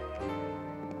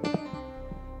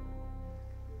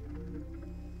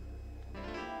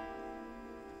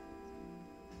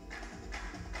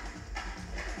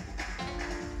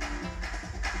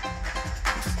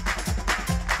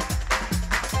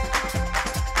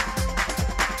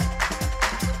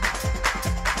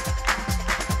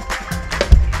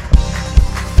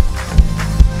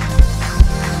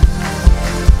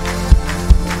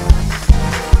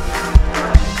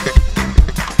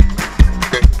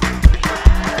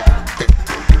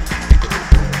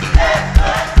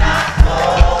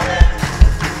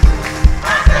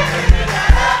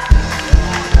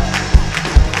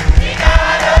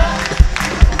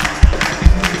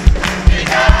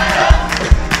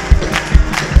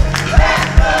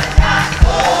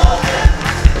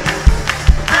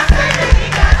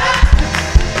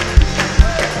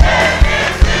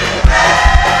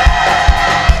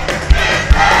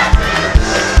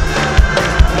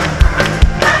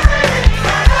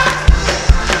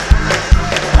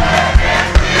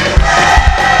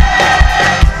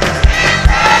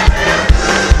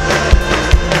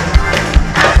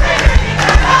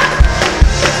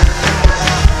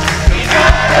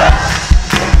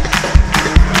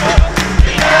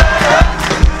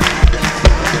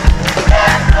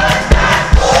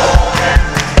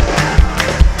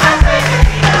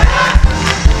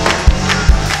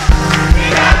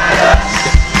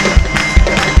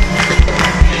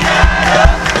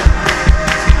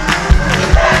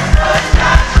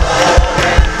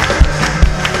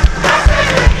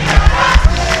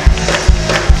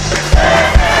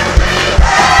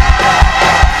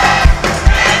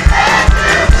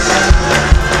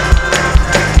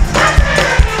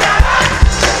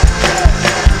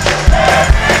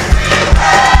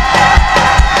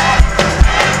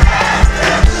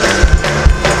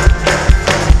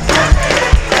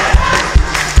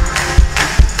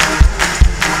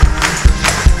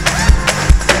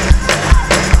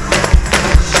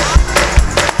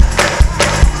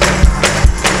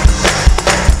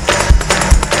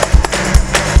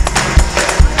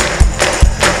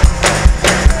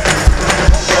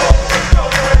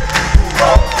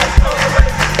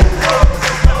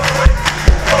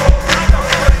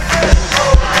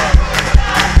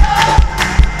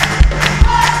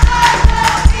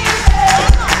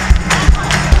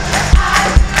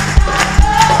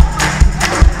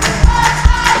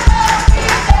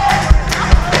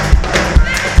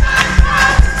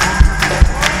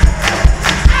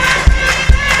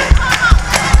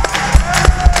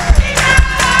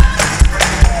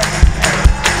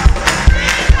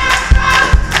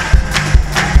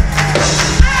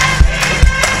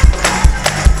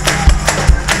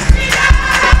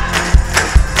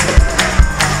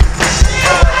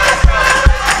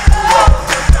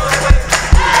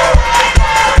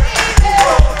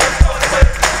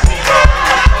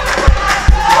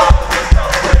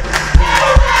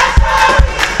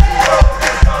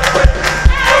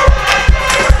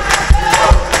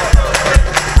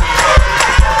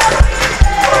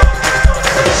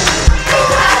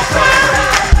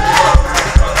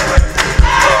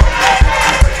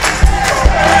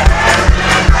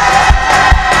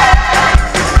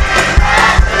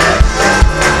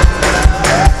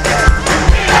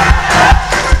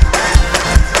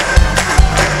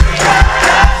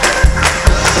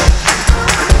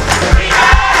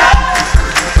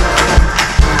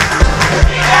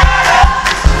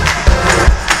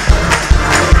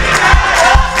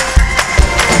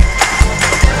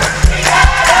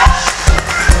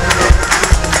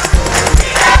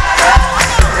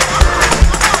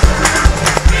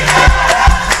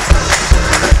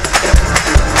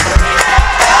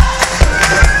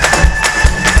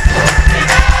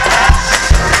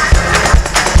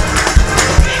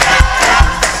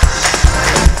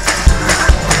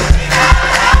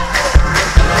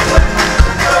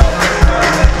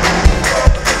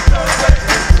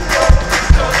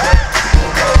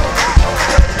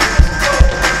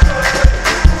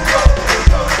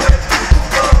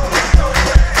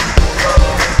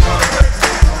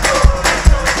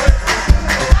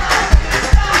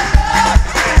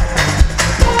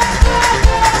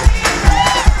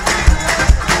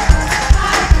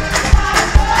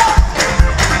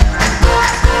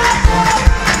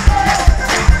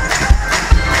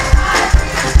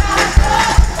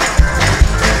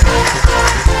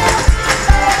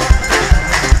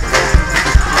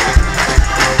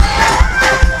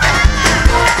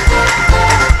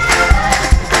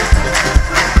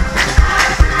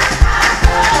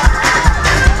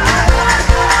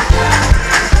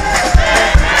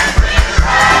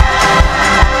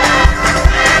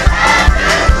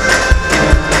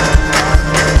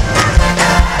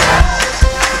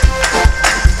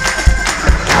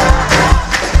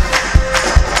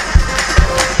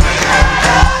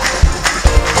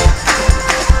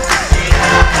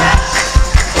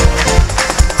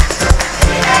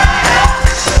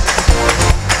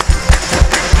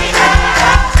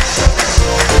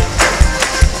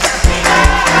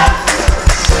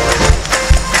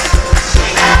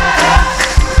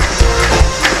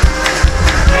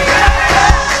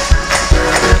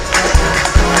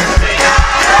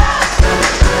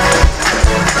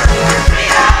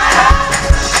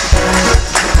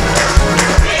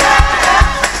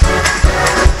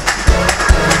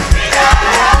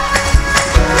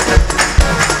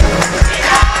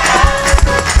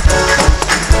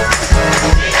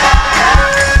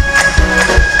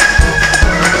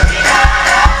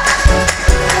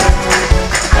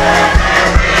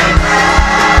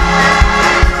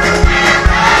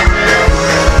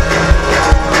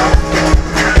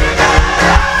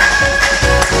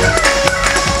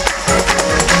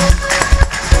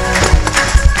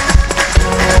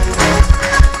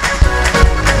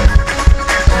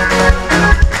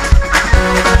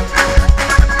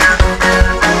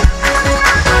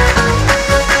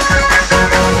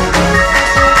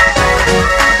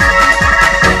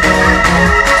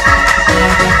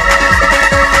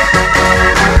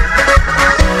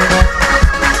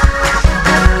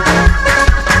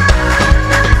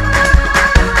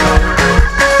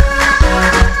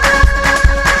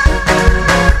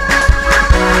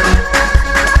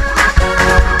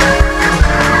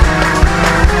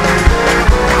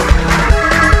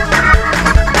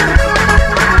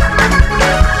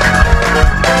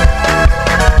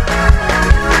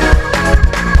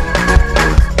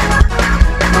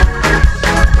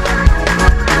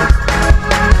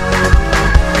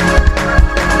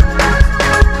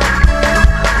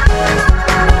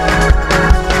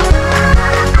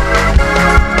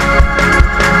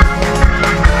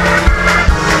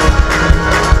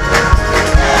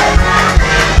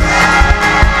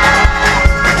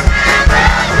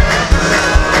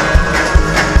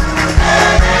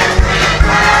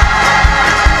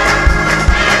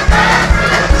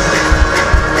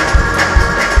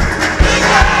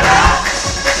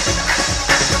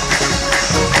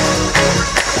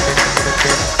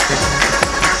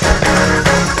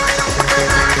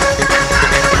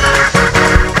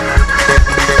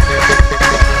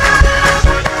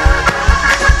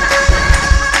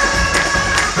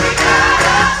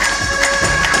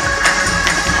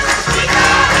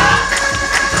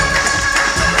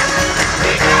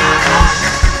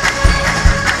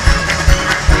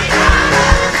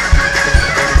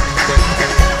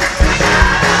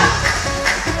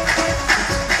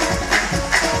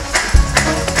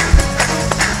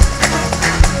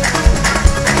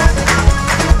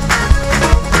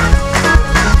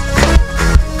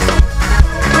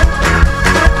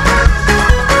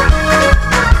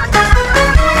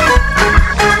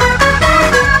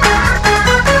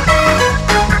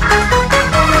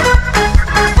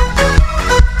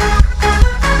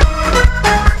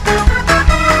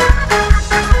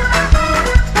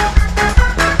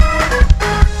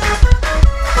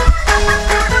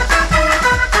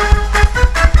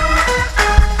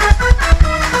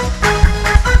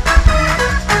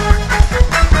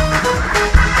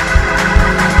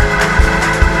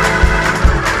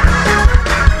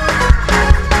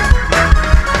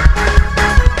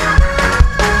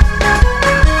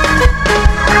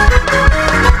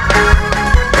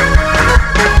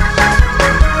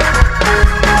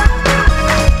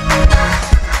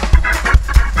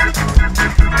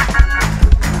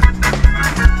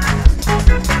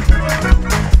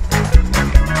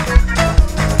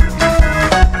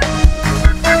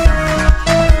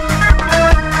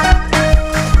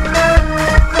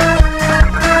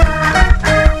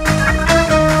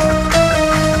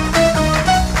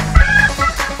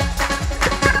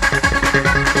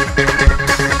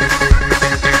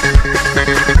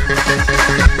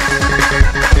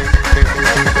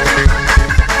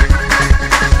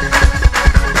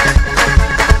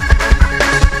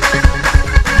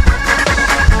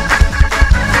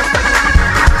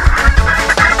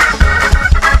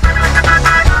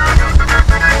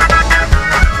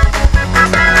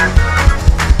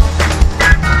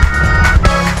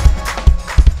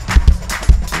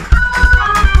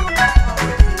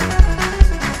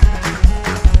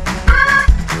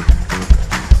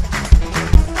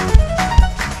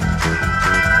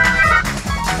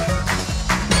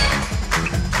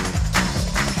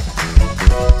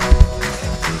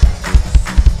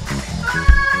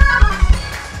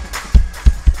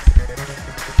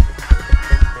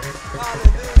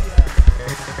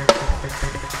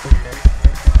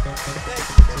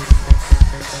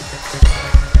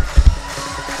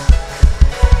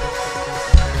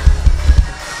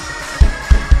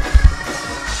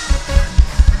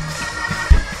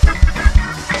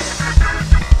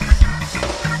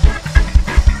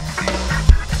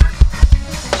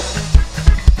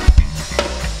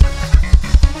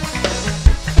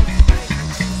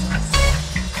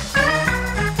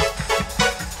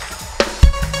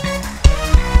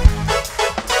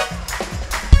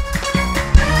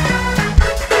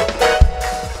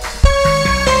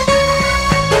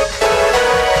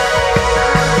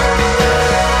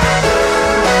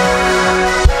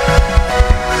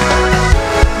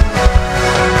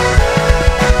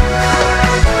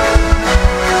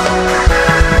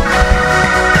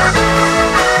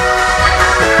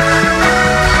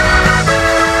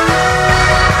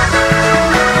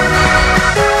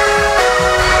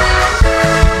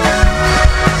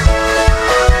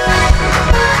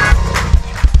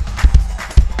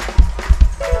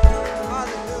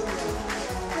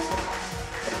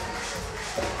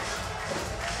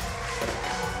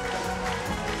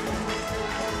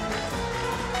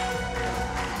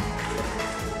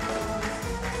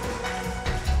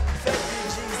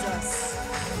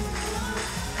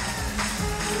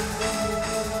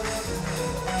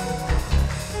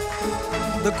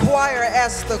 the choir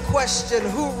asked the question,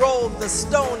 who rolled the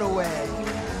stone away?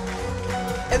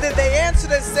 And then they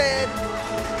answered and said,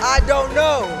 I don't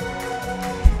know.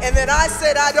 And then I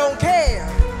said, I don't care.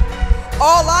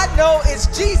 All I know is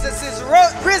Jesus is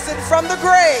risen from the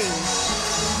grave,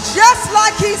 just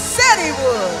like he said he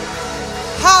would.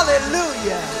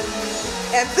 Hallelujah.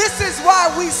 And this is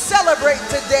why we celebrate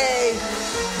today,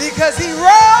 because he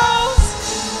rose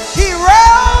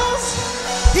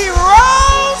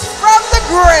from the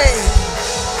grave.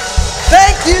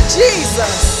 Thank you,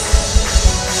 Jesus.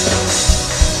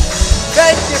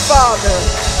 Thank you, Father.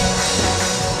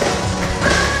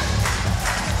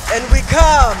 And we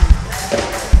come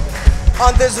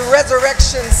on this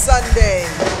Resurrection Sunday.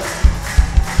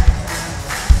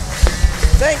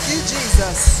 Thank you,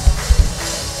 Jesus.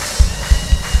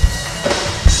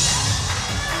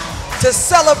 To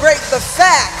celebrate the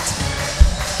fact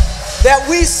that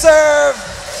we serve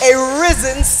a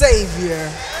risen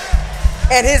Savior,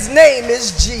 and his name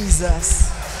is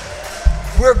Jesus.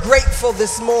 We're grateful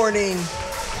this morning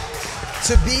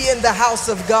to be in the house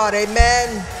of God.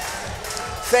 Amen.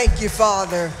 Thank you,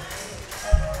 Father.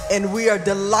 And we are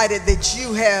delighted that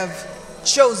you have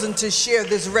chosen to share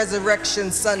this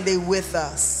Resurrection Sunday with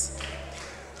us.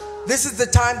 This is the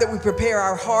time that we prepare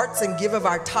our hearts and give of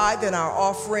our tithe and our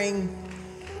offering.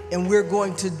 And we're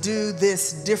going to do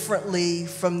this differently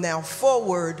from now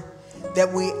forward,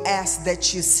 that we ask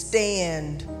that you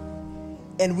stand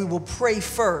and we will pray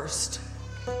first,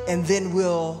 and then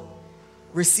we'll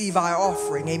receive our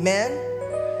offering. Amen.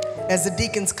 As the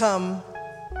deacons come,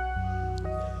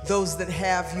 those that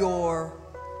have your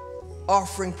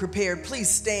offering prepared, please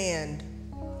stand.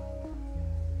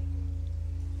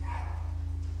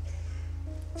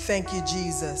 Thank you,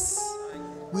 Jesus.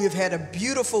 We have had a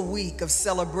beautiful week of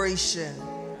celebration.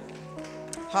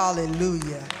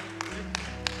 Hallelujah.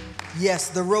 Yes,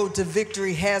 the road to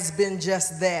victory has been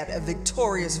just that, a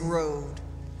victorious road.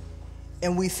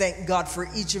 And we thank God for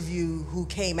each of you who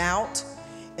came out,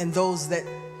 and those that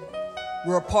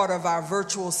were a part of our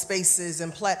virtual spaces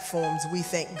and platforms. We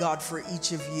thank God for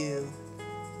each of you.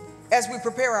 As we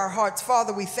prepare our hearts,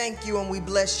 Father, we thank you and we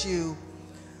bless you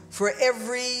for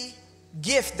every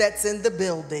gift that's in the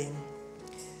building.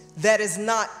 That is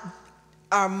not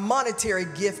our monetary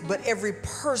gift, but every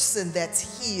person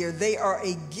that's here, they are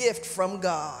a gift from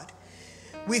God.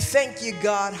 We thank you,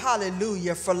 God,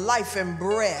 hallelujah, for life and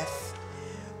breath.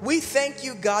 We thank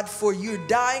you, God, for you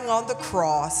dying on the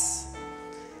cross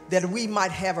that we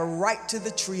might have a right to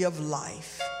the tree of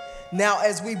life. Now,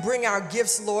 as we bring our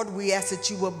gifts, Lord, we ask that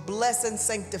you will bless and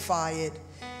sanctify it,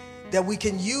 that we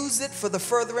can use it for the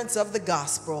furtherance of the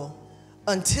gospel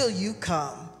until you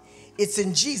come. It's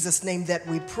in Jesus' name that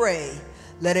we pray.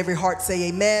 Let every heart say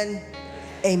amen.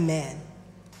 Amen.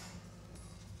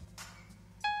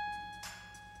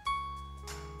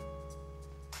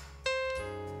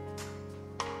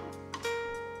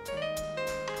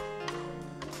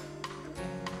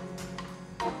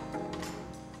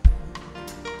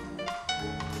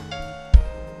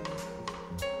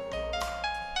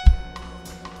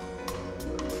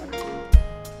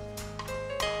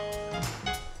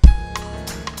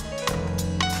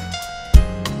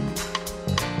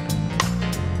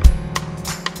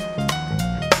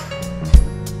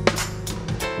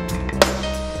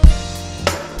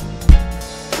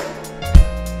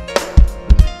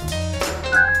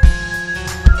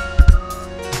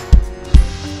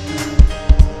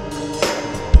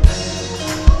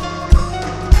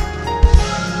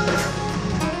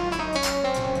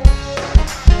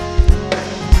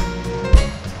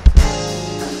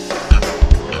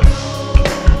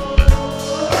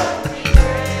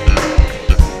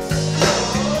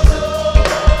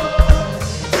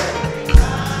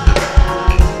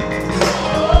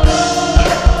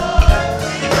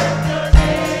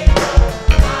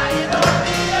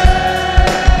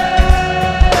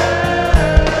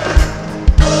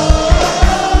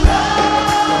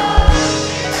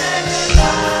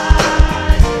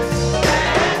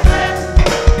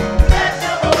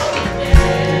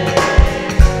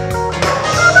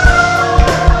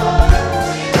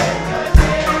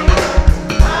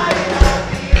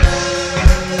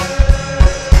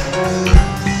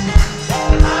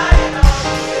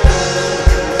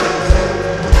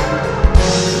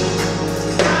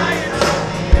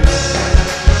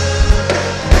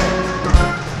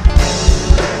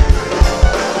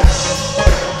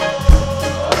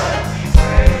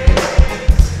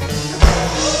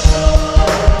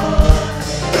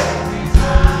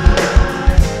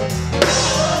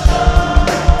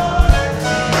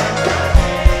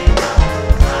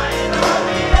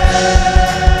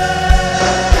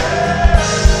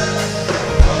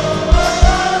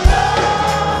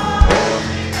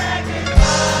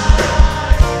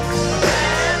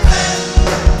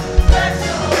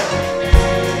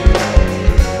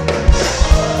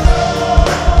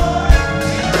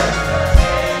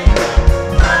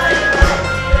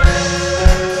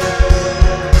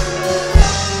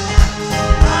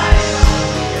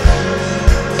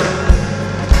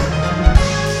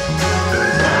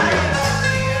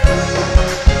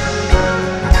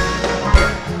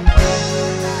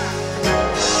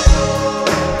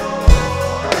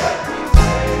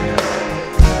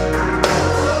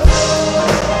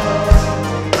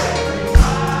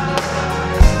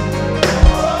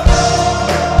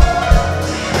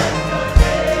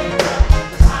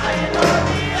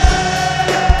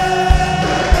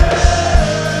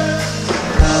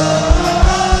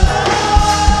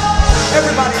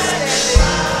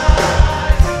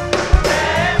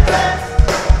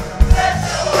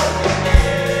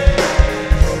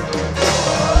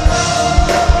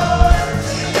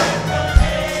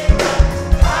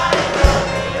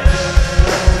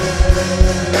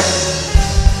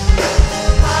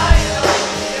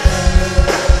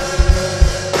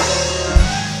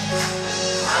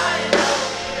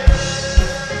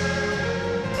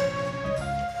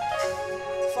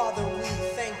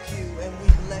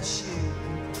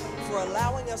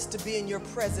 to be in your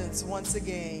presence once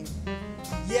again.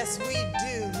 Yes, we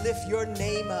do lift your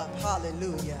name up.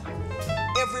 Hallelujah.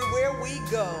 Everywhere we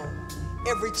go,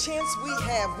 every chance we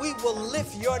have, we will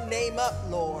lift your name up,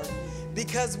 Lord.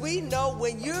 Because we know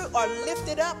when you are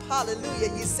lifted up,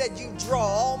 hallelujah, you said you draw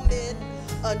all men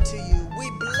unto you. We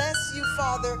bless you,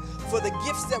 Father, for the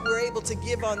gifts that we're able to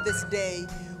give on this day.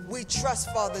 We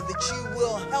trust, Father, that you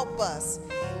will help us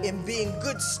in being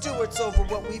good stewards over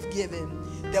what we've given,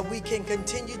 that we can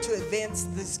continue to advance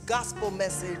this gospel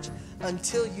message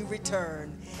until you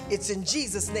return. It's in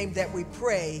Jesus' name that we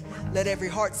pray. Let every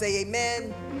heart say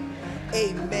amen.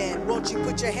 Amen. Won't you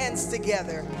put your hands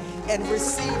together and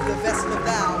receive the vessel of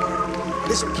the hour,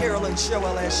 Bishop Carolyn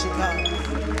Showell, as she comes.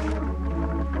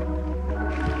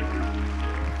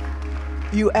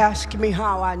 You ask me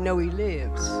how I know he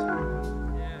lives.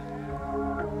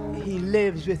 He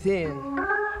lives within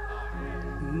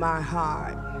my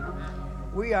heart.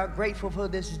 We are grateful for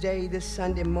this day, this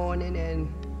Sunday morning,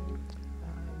 and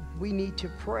we need to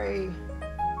pray.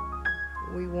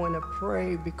 We want to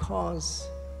pray because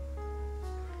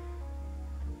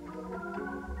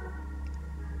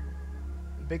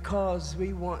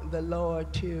we want the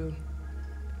Lord to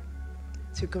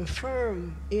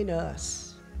confirm in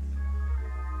us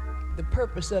the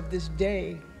purpose of this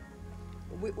day.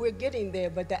 We're getting there,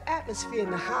 but the atmosphere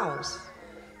in the house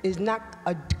is not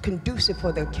conducive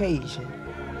for the occasion.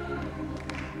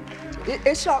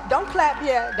 It's all, don't clap,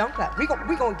 yeah, don't clap. We're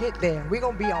gonna get there. We're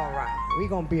gonna be all right. We're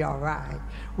gonna be all right.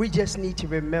 We just need to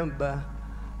remember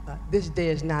this day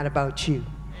is not about you.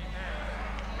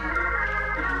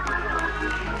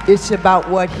 It's about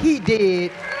what he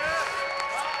did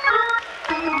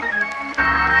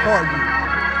for you.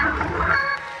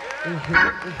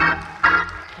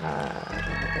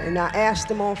 And I asked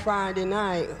him on Friday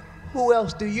night, who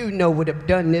else do you know would have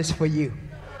done this for you?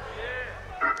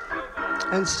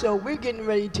 And so we're getting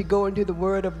ready to go into the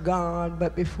Word of God,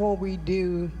 but before we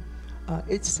do,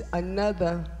 it's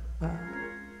another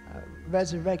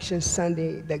Resurrection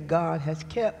Sunday that God has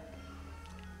kept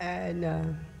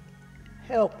and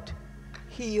helped,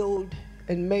 healed,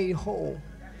 and made whole.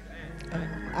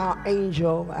 Our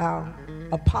angel, our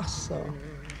apostle,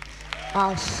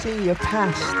 our senior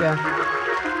pastor.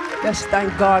 Let's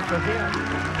thank God for him.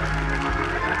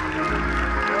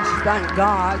 Let's thank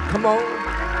God. Come on.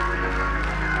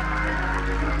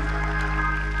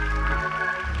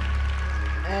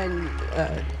 And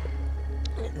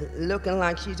looking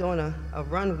like she's on a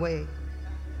runway.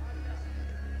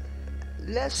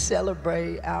 Let's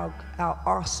celebrate our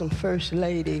awesome First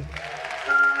Lady,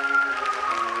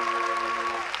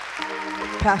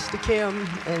 Pastor Kim,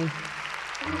 and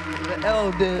the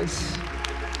elders.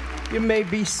 You may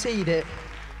be seated.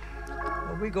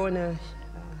 But we're going to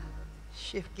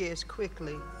shift gears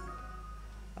quickly.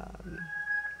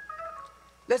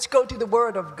 Let's go to the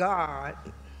Word of God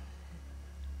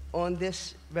on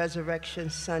this Resurrection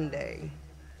Sunday,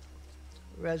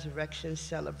 Resurrection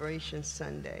Celebration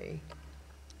Sunday.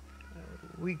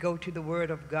 We go to the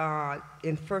Word of God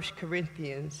in 1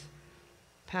 Corinthians.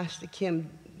 Pastor Kim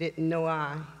didn't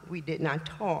know we did not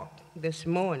talk this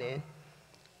morning,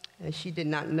 and she did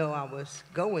not know I was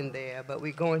going there, but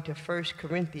we're going to 1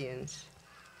 Corinthians,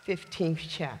 15th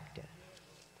chapter.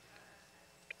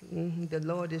 The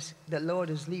Lord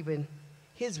is leaving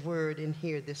his word in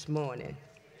here this morning.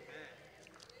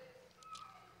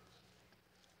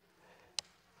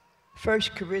 1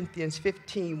 Corinthians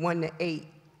 15, 1-8,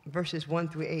 verses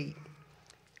 1-8.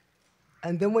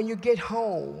 And then when you get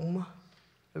home,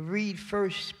 read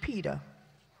 1 Peter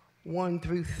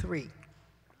 1-3.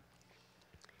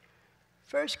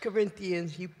 1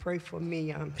 Corinthians, you pray for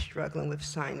me. I'm struggling with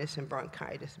sinus and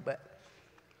bronchitis, but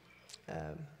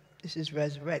this is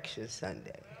Resurrection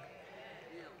Sunday.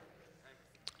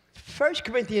 1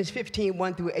 Corinthians 15,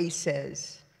 1-8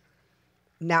 says,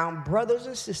 now, brothers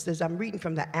and sisters, I'm reading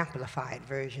from the Amplified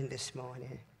Version this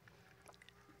morning.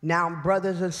 Now,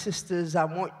 brothers and sisters, I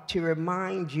want to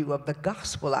remind you of the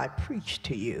gospel I preached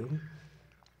to you,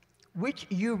 which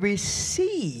you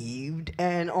received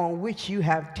and on which you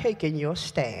have taken your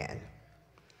stand.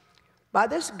 By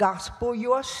this gospel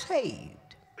you are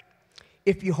saved,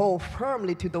 if you hold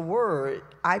firmly to the word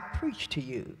I preached to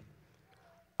you.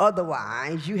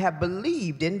 Otherwise, you have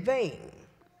believed in vain.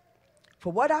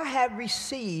 For what I have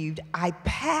received, I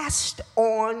passed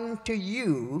on to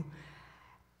you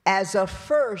as of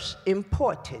first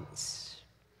importance,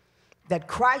 that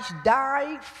Christ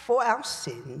died for our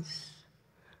sins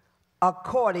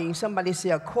according, somebody say,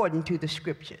 according to the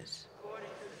scriptures.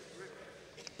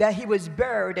 That he was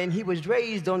buried and he was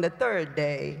raised on the third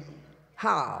day.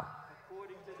 How?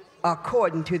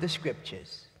 According to the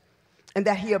scriptures. and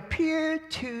that he appeared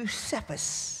to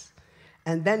Cephas,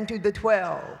 and then to the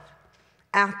 12.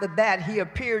 After that, he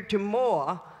appeared to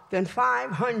more than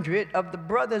 500 of the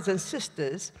brothers and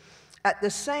sisters at the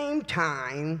same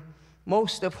time,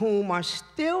 most of whom are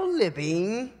still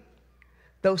living,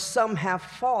 though some have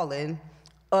fallen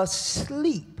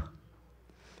asleep.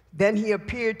 Then he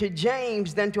appeared to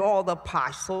James, then to all the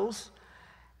apostles,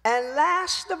 and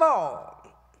last of all,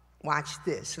 watch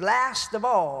this, last of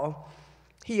all,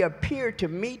 he appeared to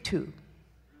me too,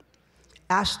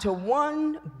 as to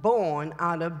one born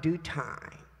out of due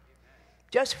time.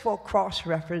 Just for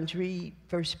cross-reference, read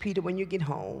 1 Peter when you get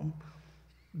home.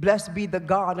 Blessed be the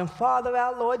God and Father of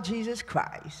our Lord Jesus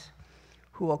Christ,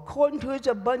 who according to his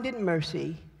abundant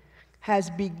mercy has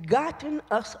begotten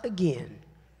us again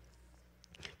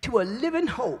to a living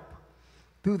hope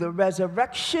through the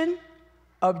resurrection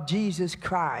of Jesus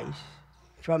Christ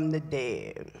from the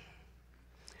dead.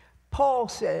 Paul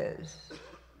says,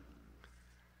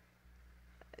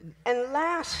 and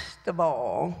last of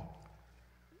all,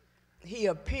 he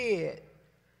appeared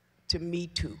to me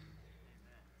too,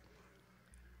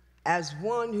 as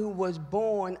one who was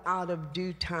born out of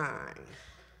due time.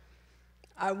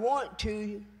 I want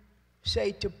to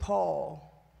say to Paul,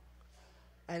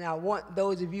 and I want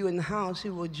those of you in the house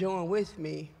who will join with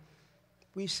me,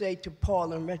 we say to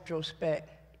Paul in retrospect,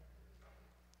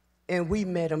 and we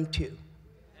met him too.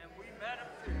 And we met him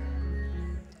too.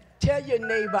 Tell your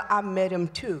neighbor, I met him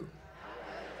too.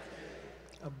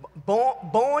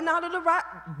 Born out of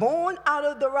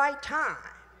the right time,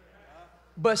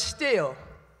 but still,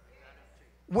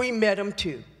 we met him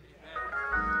too.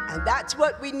 And that's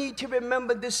what we need to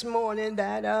remember this morning,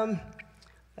 that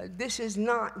this is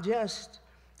not just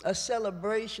a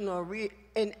celebration or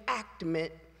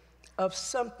reenactment of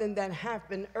something that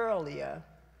happened earlier.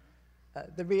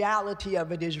 The reality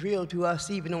of it is real to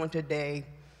us even on today.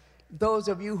 Those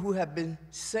of you who have been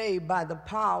saved by the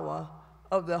power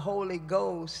of the Holy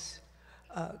Ghost,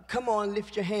 come on,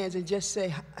 lift your hands and just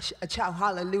say, shout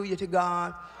hallelujah to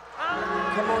God.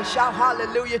 Come on, shout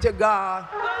hallelujah to God.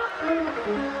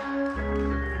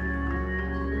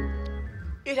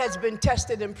 It has been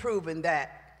tested and proven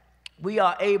that we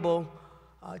are able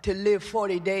to live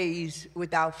 40 days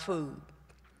without food,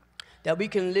 that we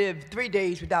can live 3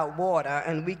 days without water,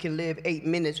 and we can live 8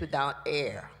 minutes without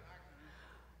air.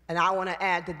 And I want to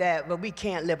add to that, but we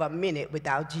can't live a minute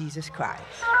without Jesus Christ.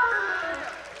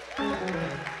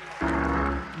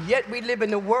 Yet we live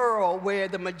in a world where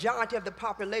the majority of the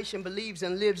population believes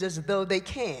and lives as though they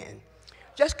can.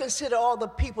 Just consider all the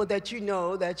people that you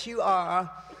know that you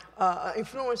are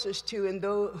influencers to and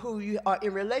those who you are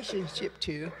in relationship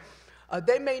to.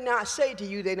 They may not say to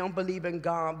you they don't believe in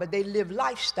God, but they live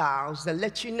lifestyles that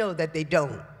let you know that they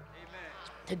don't. Amen.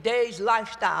 Today's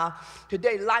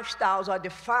lifestyles are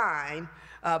defined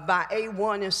by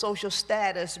A1 and social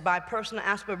status, by personal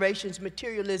aspirations,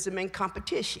 materialism, and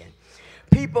competition.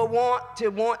 People want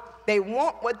what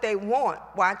they want.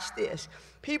 Watch this.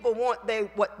 People want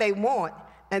what they want,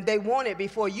 and they want it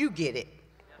before you get it.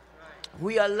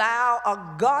 We allow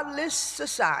a godless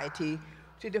society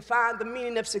to define the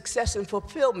meaning of success and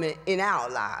fulfillment in our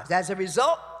lives. As a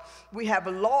result, we have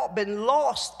been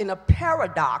lost in a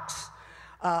paradox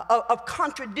of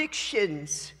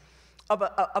contradictions, of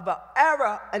an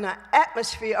era and an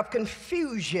atmosphere of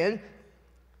confusion.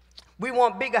 We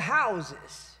want bigger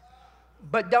houses,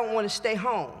 but don't want to stay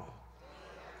home.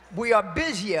 We are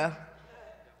busier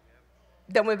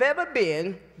than we've ever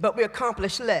been, but we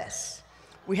accomplish less.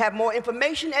 We have more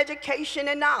information, education,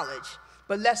 and knowledge,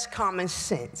 but less common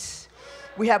sense.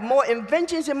 We have more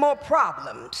inventions and more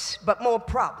problems, but more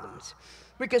problems.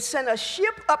 We can send a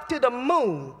ship up to the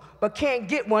moon, but can't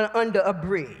get one under a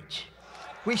bridge.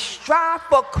 We strive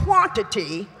for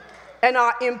quantity and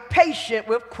are impatient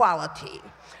with quality.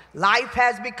 Life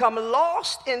has become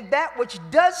lost in that which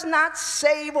does not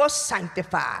save or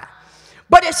sanctify.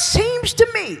 But it seems to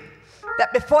me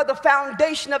that before the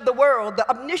foundation of the world, the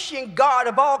omniscient God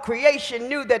of all creation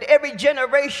knew that every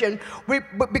generation,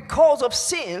 because of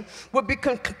sin, would be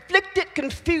conflicted,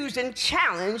 confused, and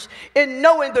challenged in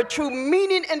knowing the true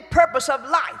meaning and purpose of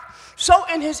life. So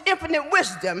in his infinite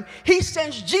wisdom, he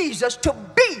sends Jesus to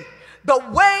be the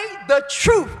way, the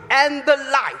truth, and the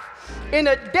life. In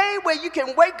a day where you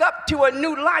can wake up to a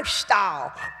new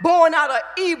lifestyle, born out of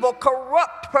evil,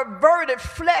 corrupt, perverted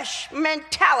flesh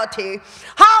mentality,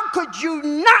 how could you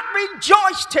not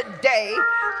rejoice today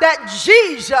that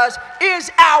Jesus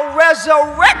is our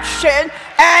resurrection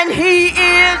and he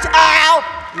is our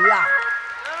life?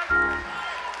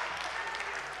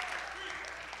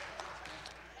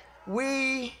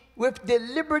 We, with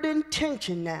deliberate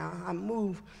intention now,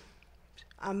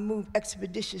 I move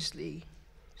expeditiously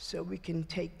so we can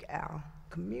take our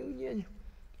communion,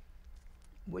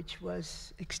 which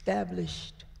was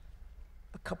established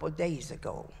a couple days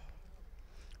ago.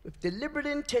 With deliberate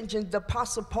intention, the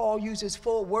Apostle Paul uses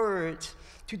 4 words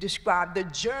to describe the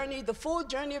journey, the full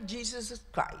journey of Jesus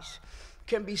Christ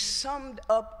can be summed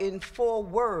up in 4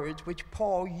 words which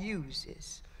Paul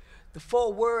uses. The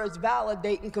 4 words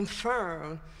validate and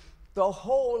confirm the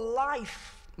whole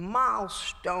life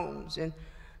milestones and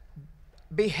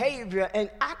behavior and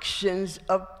actions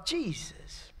of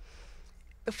Jesus.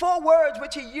 The 4 words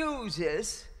which he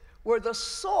uses were the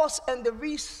source and the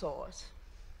resource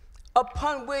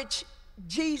upon which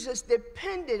Jesus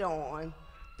depended on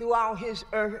throughout his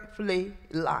earthly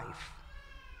life.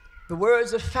 The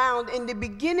words are found in the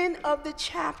beginning of the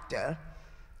chapter,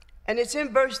 and it's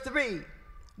in verse 3.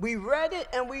 We read it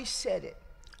and we said it,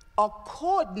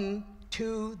 according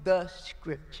to the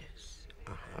scriptures.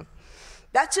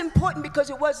 That's important because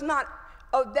it was not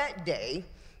of that day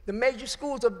the major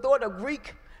schools of thought of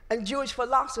Greek and Jewish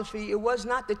philosophy. It was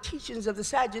not the teachings of the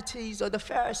Sadducees or the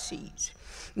Pharisees.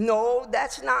 No,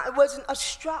 it wasn't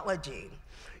astrology.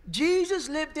 Jesus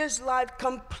lived his life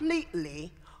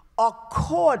completely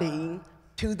according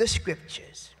to the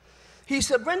scriptures. He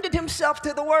surrendered himself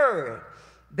to the word.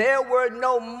 There were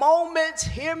no moments,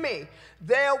 hear me,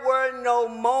 there were no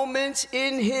moments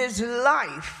in his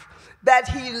life that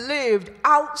he lived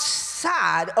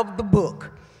outside of the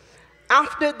book.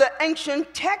 After the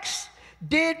ancient text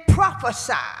did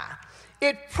prophesy,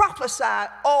 it prophesied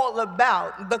all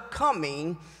about the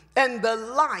coming and the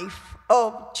life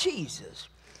of Jesus.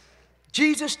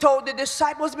 Jesus told the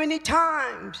disciples many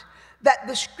times that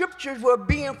the scriptures were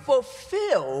being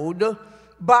fulfilled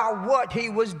by what he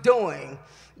was doing.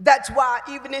 That's why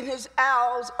even in his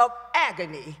hours of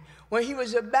agony, when he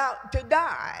was about to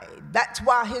die, that's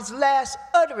why his last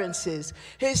utterances,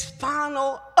 his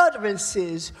final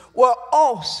utterances, were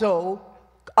also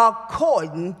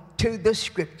according to the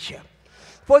scripture.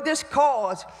 For this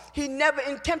cause, he never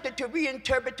attempted to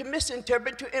reinterpret, to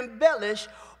misinterpret, to embellish,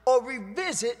 or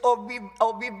revisit, or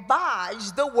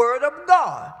revise the word of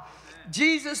God.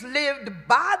 Jesus lived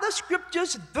by the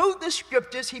scriptures, through the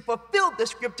scriptures, he fulfilled the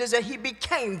scriptures, and he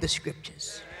became the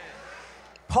scriptures.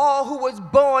 Paul, who was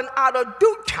born out of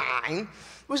due time,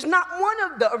 was not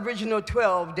one of the original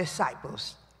 12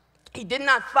 disciples. He did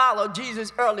not follow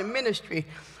Jesus' early ministry,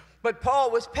 but Paul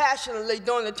was passionately,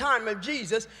 during the time of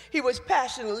Jesus, he was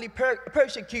passionately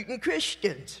persecuting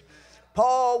Christians.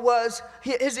 Paul was,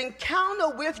 his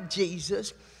encounter with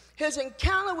Jesus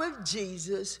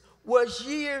was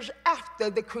years after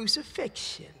the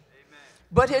crucifixion. Amen.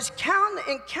 But his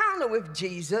encounter with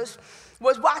Jesus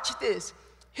was, watch this,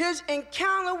 his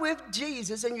encounter with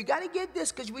Jesus, and you got to get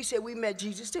this because we said we met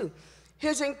Jesus too.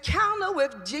 His encounter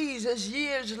with Jesus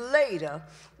years later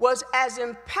was as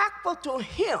impactful to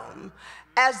him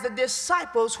as the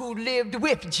disciples who lived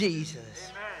with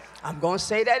Jesus. Amen. I'm going to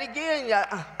say that again.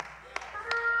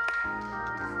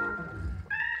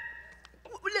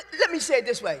 Let me say it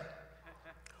this way.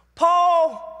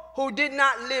 Paul, who did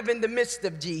not live in the midst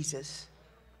of Jesus,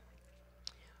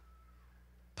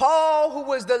 Paul, who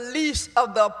was the least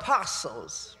of the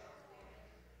apostles,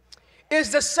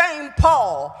 is the same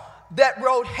Paul that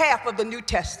wrote half of the New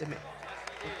Testament.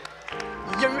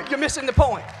 You're missing the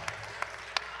point.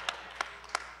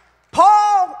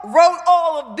 Paul wrote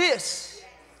all of this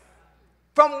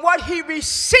from what he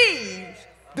received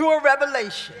through a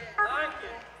revelation.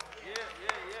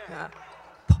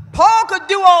 Paul could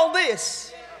do all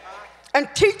this and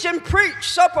teach and preach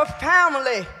so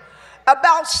profoundly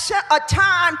about a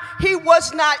time he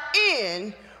was not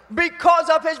in because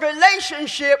of his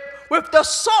relationship with the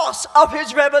source of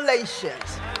his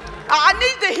revelations. I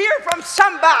need to hear from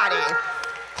somebody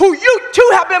who you too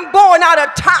have been born out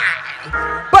of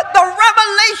time, but the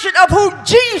revelation of who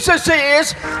Jesus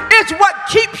is what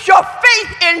keeps your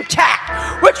faith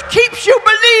intact, which keeps you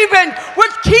believing,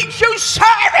 which keeps you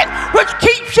serving, which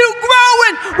keeps you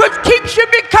growing, which keeps you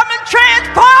becoming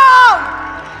transformed.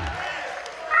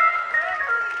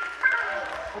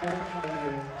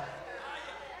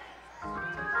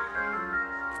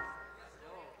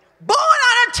 Born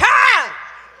out of time,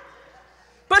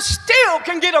 but still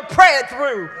can get a prayer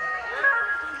through.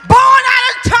 Born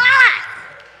out of time,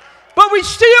 but we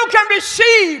still can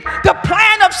receive the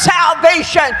plan of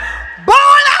salvation. Born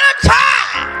out of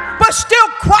time, but still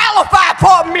qualify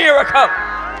for a miracle.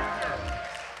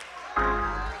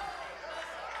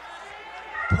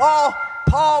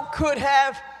 Paul could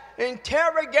have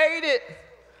interrogated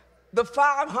the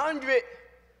 500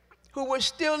 who were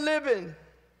still living.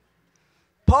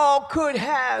 Paul could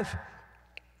have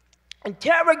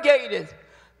interrogated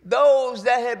those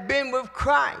that had been with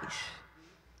Christ.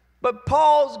 But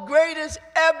Paul's greatest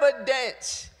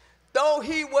evidence, though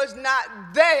he was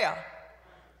not there,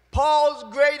 Paul's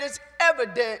greatest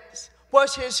evidence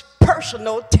was his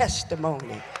personal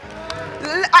testimony.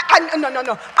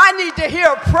 No. I need to hear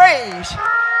a praise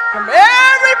from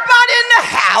everybody in the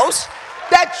house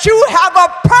that you have a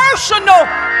personal.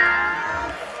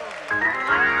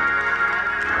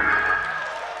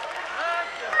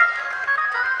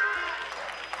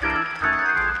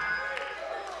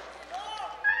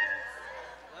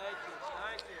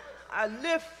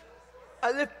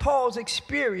 I lift Paul's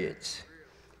experience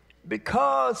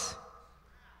because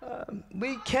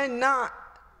we cannot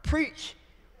preach.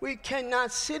 We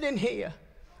cannot sit in here.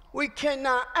 We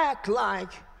cannot act like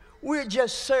we're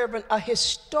just serving a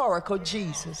historical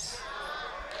Jesus.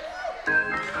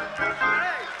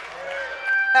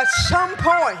 At some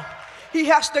point, he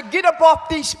has to get up off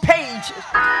these pages.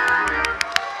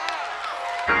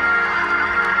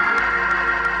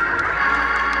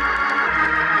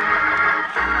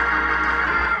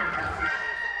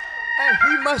 And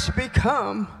he must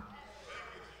become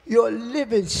your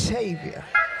living Savior.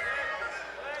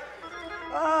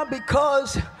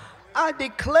 Because I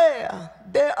declare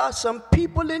there are some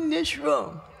people in this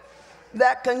room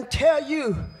that can tell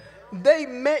you they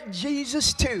met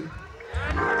Jesus too.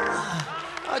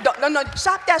 No,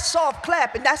 stop that soft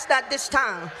clapping. That's not this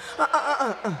time.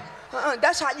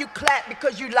 That's how you clap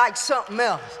because you like something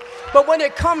else. But when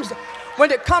it comes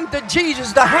to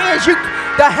Jesus, the hands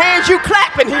you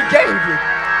clapping, he gave you.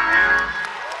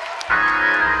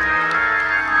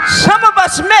 Some of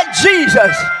us met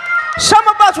Jesus. Some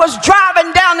of us was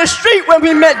driving down the street when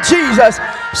we met Jesus.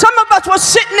 Some of us was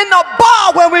sitting in a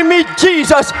bar when we met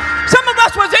Jesus. Some of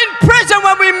us was in prison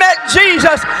when we met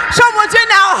Jesus. Some was in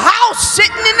our house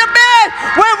sitting in the bed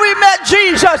when we met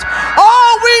Jesus.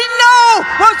 All we know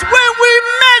was when we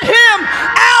met him,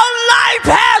 our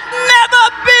life has never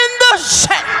been the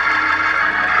same.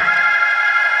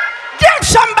 Give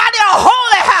somebody a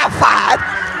holy high five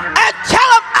and tell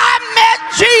them I met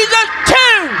Jesus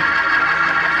too.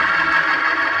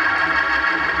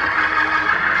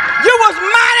 You was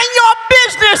minding your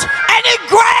business and he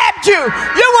grabbed you.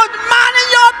 You was minding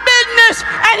your business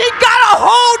and he got a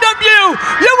hold of you.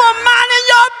 You were minding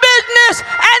your business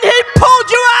and he pulled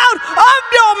you out of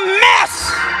your mess.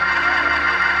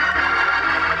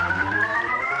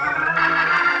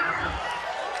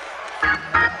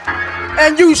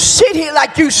 And you sit here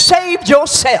like you saved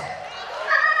yourself.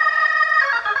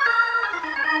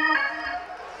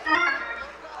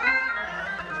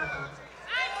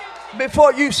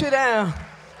 Before you sit down,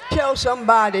 tell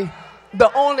somebody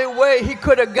the only way he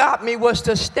could have got me was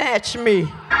to snatch me.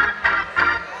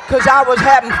 Because I was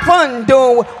having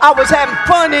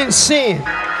fun in sin.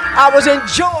 I was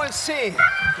enjoying sin.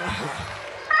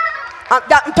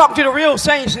 I'm talking to the real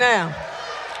saints now.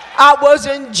 I was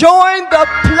enjoying the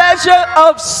pleasure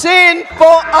of sin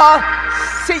for a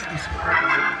season.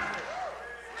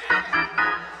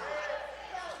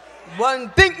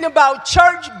 Wasn't thinking about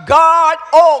church, God,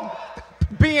 or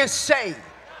being saved.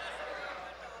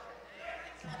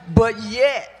 But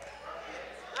yet,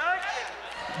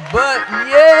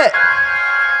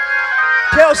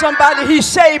 tell somebody he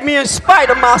saved me in spite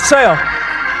of myself.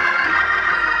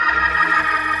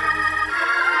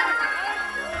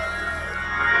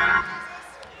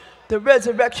 The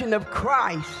resurrection of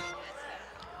Christ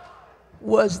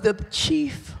was the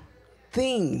chief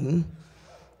theme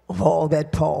of all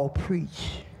that Paul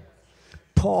preached.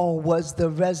 Paul was the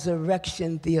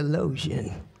resurrection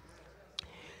theologian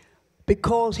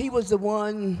because he was the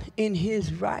one in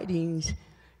his writings,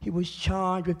 he was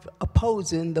charged with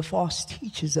opposing the false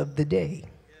teachers of the day.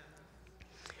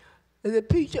 The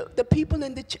people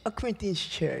in the Corinthian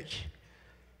church,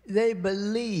 they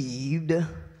believed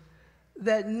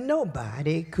that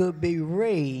nobody could be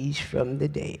raised from the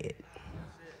dead.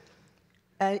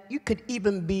 And you could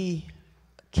even be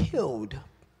killed,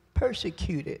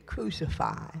 persecuted,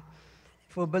 crucified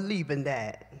for believing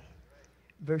that.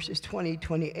 Verses 20,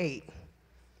 28.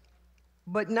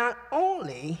 But not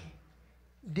only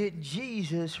did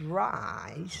Jesus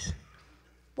rise,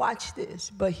 watch this,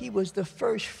 but he was the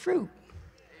first fruit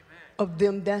of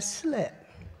them that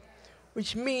slept.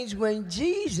 Which means when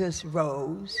Jesus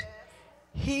rose,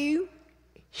 he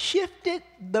shifted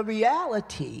the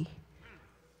reality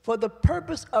for the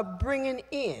purpose of bringing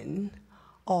in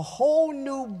a whole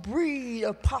new breed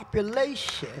of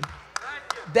population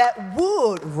that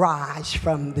would rise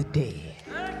from the dead.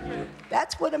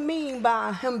 That's what I mean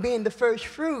by him being the first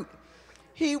fruit.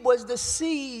 He was the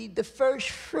seed, the first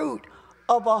fruit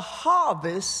of a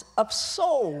harvest of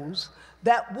souls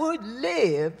that would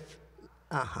live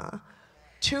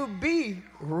to be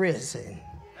risen.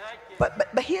 But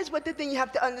here's what the thing you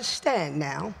have to understand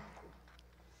now.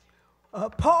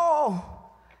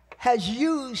 Paul has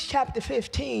used chapter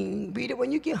 15. Read it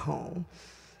when you get home.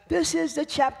 This is the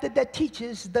chapter that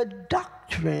teaches the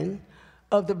doctrine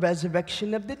of the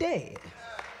resurrection of the dead.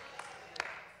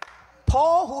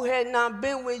 Paul, who had not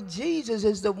been with Jesus,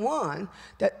 is the one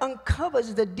that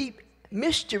uncovers the deep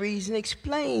mysteries and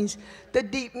explains the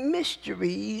deep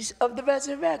mysteries of the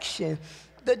resurrection.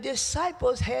 The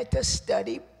disciples had to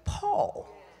study Paul.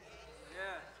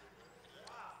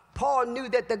 Paul knew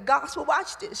that the gospel,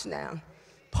 watch this now.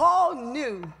 Paul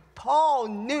knew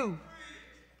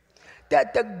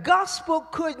that the gospel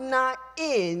could not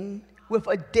end with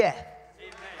a death.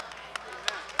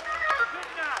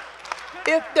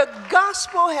 If the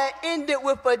gospel had ended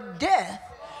with a death,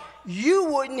 you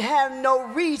wouldn't have no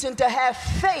reason to have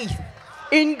faith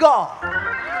in God.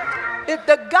 If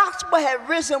the gospel had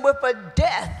risen with a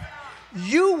death,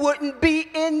 you wouldn't be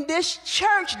in this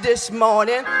church this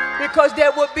morning because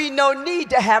there would be no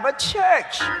need to have a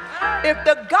church. If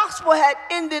the gospel had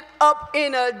ended up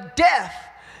in a death,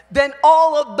 then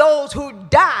all of those who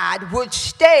died would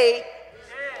stay.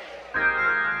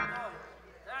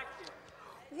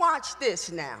 Watch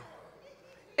this now.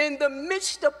 In the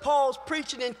midst of Paul's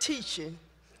preaching and teaching,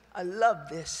 I love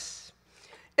this.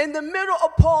 In the middle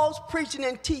of Paul's preaching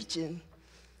and teaching,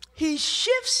 he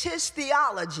shifts his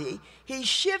theology, he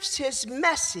shifts his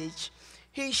message,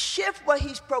 he shifts what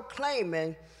he's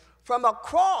proclaiming from a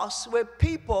cross where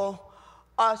people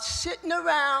are sitting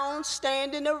around,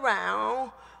 standing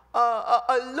around,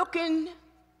 looking,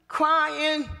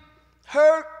 crying,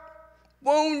 hurt,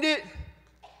 wounded,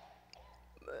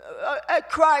 at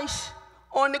Christ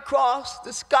on the cross,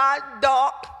 the sky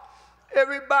dark,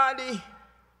 everybody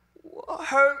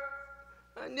hurt,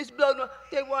 and this blood,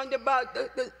 they wondered about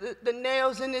the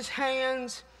nails in his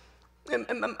hands. And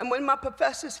when my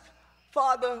professor's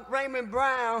father, Raymond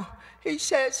Brown, he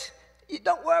says,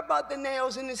 don't worry about the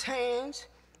nails in his hands.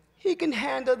 He can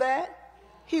handle that.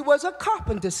 He was a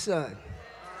carpenter's son.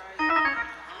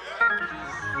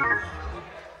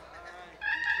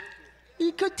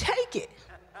 He could take it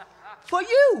for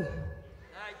you.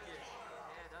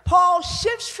 Paul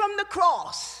shifts from the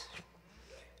cross,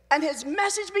 and his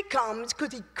message becomes,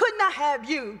 because he could not have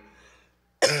you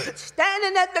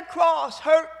standing at the cross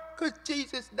hurt because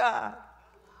Jesus died.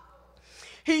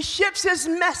 He shifts his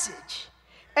message,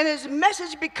 and his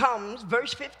message becomes,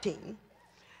 verse 15,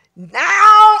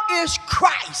 now is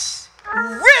Christ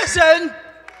risen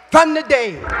from the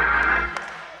dead.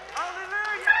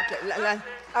 Okay,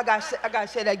 I gotta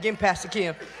say that again, Pastor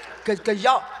Kim, because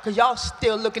y'all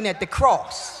still looking at the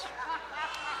cross.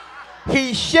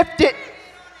 He shifted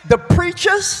the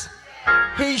preachers,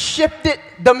 he shifted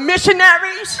the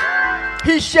missionaries,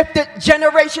 he shifted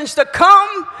generations to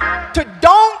come to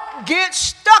don't get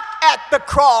stuck at the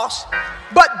cross,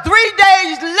 but 3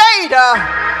 days later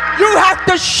you have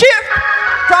to shift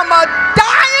from a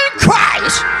dying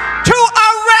Christ to a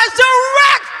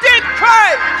resurrected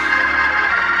Christ.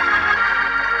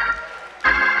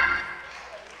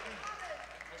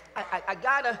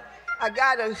 I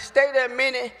gotta stay there a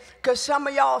minute, because some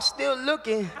of y'all still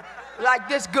looking like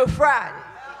this Good Friday.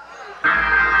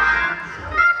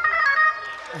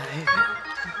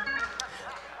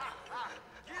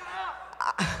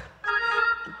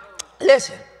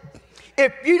 Listen,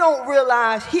 if you don't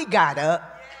realize he got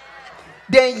up,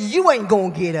 then you ain't gonna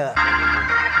get up.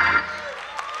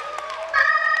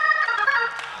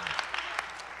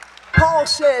 Paul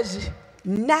says,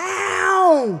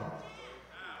 now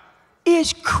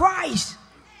is Christ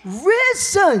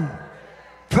risen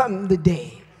from the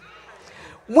dead.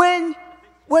 When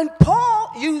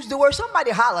Paul used the word,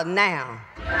 somebody holler now.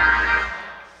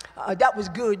 That was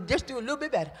good. Just do a little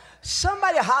bit better.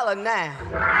 Somebody holler now.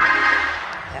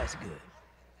 That's good.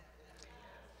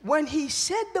 When he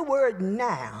said the word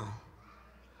now,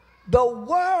 the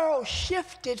world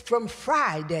shifted from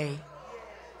Friday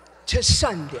to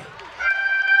Sunday.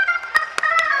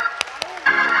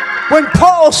 When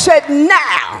Paul said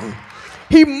now,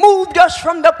 he moved us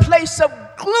from the place of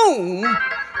gloom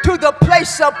to the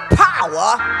place of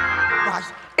power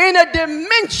in a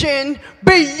dimension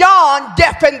beyond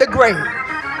death and the grave.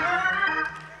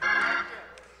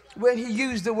 When he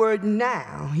used the word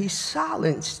now, he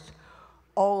silenced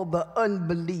all the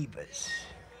unbelievers.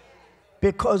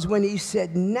 Because when he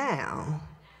said now,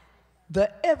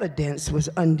 the evidence was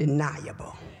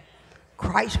undeniable.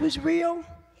 Christ was real,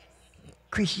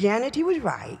 Christianity was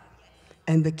right,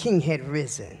 and the King had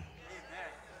risen.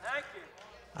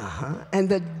 And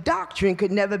the doctrine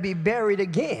could never be buried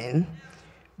again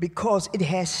because it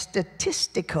has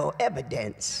statistical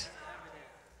evidence.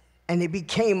 And it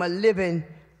became a living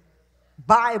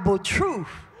Bible truth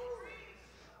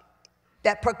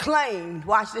that proclaimed,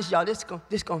 watch this, y'all,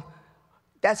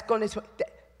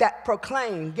 that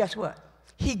proclaimed, guess what?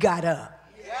 He got up.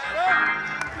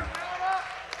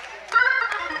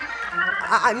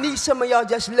 I need some of y'all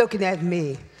just looking at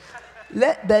me.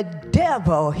 Let the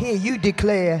devil hear you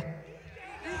declare.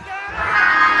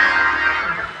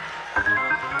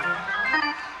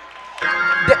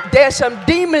 There's some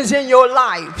demons in your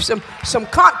life, some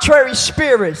contrary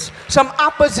spirits, some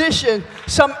opposition,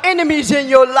 some enemies in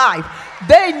your life.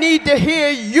 They need to hear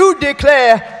you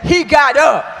declare, he got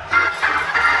up.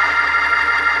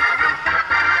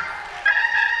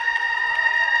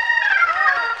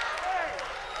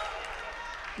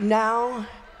 Now,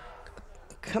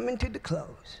 coming to the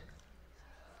close.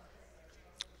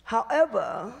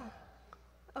 However,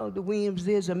 Elder Williams,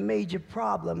 there's a major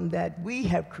problem that we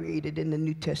have created in the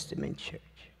New Testament church.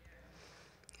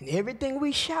 And everything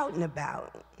we shouting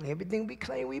about, everything we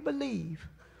claim we believe,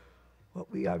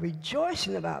 what we are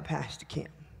rejoicing about, Pastor Kim,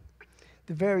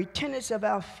 the very tenets of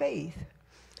our faith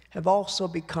have also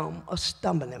become a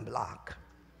stumbling block.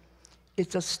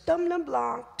 It's a stumbling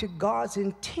block to God's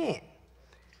intent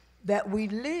that we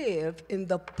live in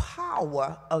the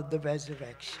power of the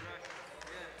resurrection.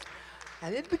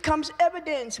 And it becomes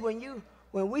evidence when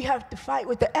we have to fight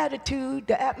with the attitude,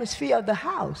 the atmosphere of the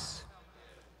house.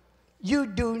 You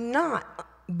do not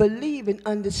believe and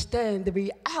understand the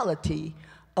reality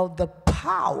of the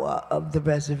power of the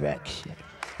resurrection.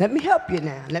 Let me help you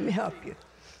now. Let me help you.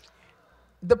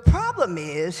 The problem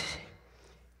is,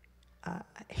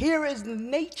 here is the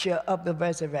nature of the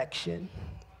resurrection.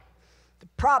 The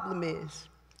problem is,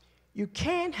 you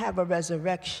can't have a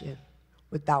resurrection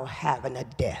without having a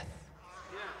death.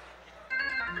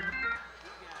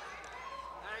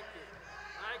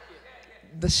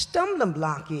 The stumbling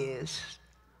block is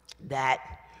that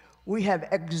we have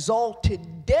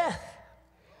exalted death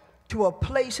to a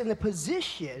place and a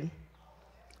position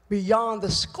beyond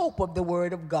the scope of the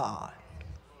Word of God.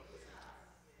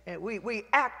 And we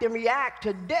act and react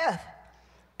to death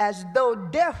as though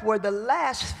death were the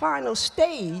last final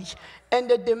stage and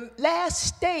the last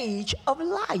stage of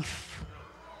life.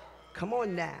 Come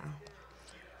on now.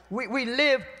 We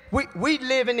live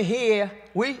in here,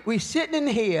 we sitting in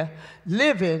here,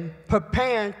 living,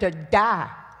 preparing to die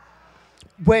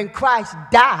when Christ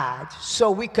died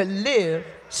so we could live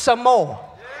some more.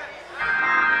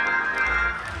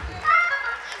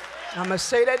 I'm going to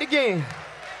say that again.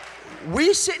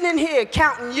 We sitting in here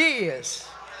counting years.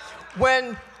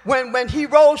 When he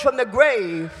rose from the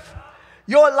grave,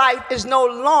 your life is no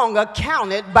longer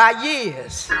counted by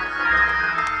years.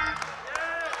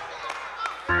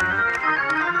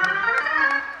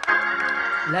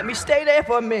 Let me stay there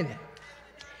for a minute.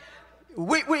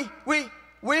 We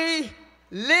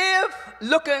live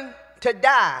looking to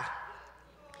die.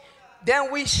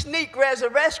 Then we sneak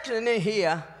resurrection in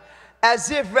here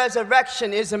as if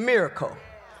resurrection is a miracle.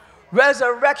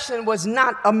 Resurrection was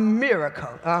not a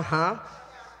miracle.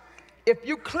 If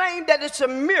you claim that it's a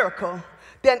miracle,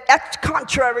 then that's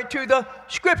contrary to the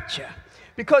scripture.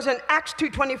 Because in Acts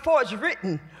 2:24 it's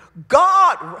written,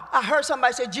 God, I heard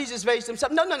somebody say Jesus raised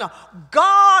himself. No.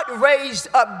 God raised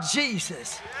up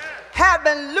Jesus,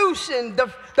 having loosened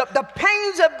the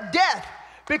pains of death.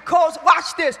 Because,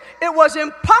 watch this, it was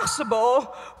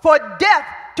impossible for death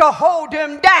to hold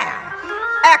him down.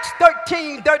 Acts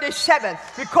 13:37.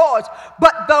 Because,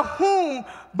 but the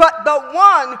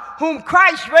one whom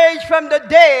Christ raised from the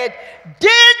dead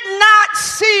did not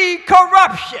see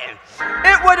corruption.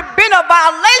 It would have been a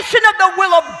violation of the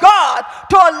will of God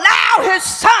to allow his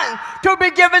son to be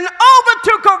given over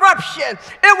to corruption.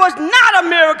 It was not a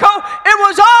miracle. It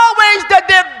was always the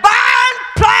divine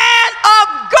plan of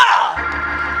God.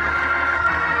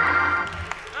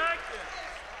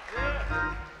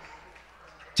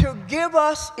 To give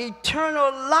us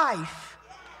eternal life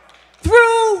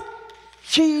through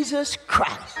Jesus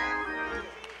Christ.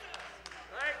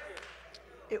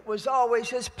 It was always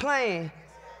his plan.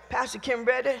 Pastor Kim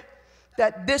read it,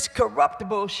 that this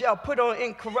corruptible shall put on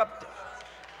incorruptible.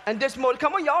 And this mortal,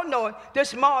 come on, y'all know it,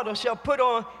 this mortal shall put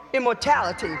on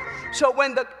immortality. So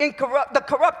when the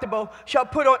corruptible shall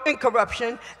put on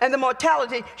incorruption, and the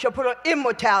mortality shall put on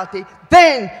immortality,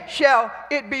 then shall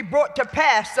it be brought to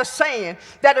pass the saying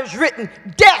that is written,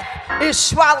 death is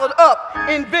swallowed up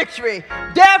in victory.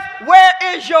 Death, where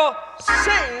is your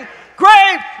sting?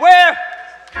 Grave, where?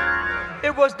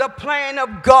 It was the plan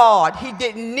of God. He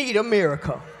didn't need a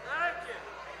miracle.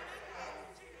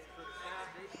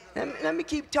 Let me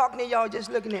keep talking to y'all just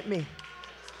looking at me.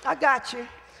 I got you.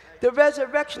 The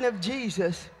resurrection of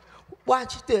Jesus,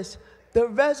 watch this. The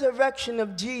resurrection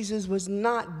of Jesus was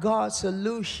not God's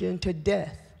solution to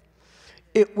death.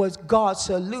 It was God's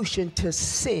solution to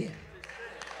sin.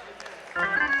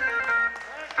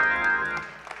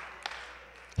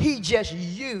 He just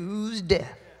used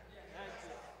death.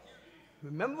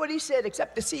 Remember what he said,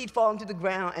 except the seed fall into the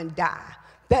ground and die.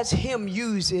 That's him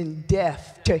using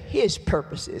death to his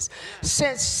purposes.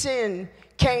 Since sin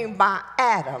came by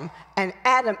Adam, and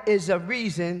Adam is a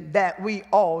reason that we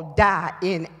all die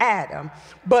in Adam,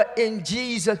 but in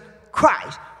Jesus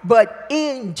Christ,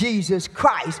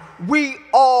 we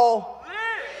all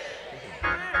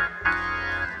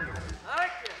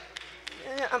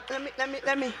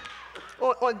let me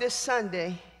on this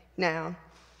Sunday now,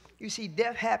 you see,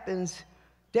 death happens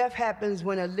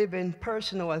when a living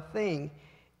person or a thing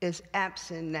is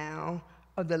absent now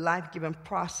of the life-giving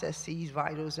processes,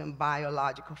 vitals, and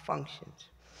biological functions.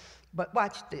 But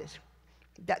watch this.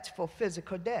 That's for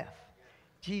physical death.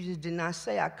 Jesus did not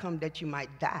say, I come that you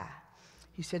might die.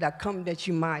 He said, I come that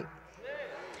you might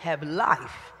have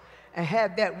life. And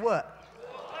have that what?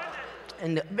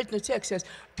 And the original text says,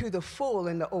 to the full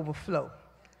and the overflow.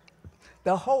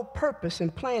 The whole purpose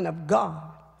and plan of God.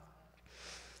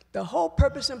 The whole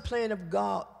purpose and plan of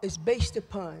God is based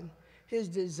upon his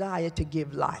desire to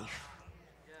give life.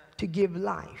 To give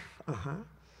life.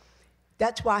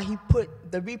 That's why he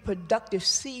put the reproductive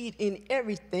seed in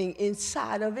everything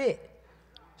inside of it,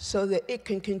 so that it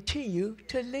can continue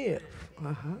to live.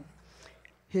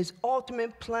 His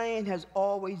ultimate plan has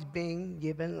always been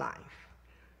giving life.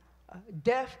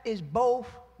 Death is both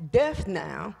death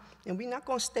now, and we're not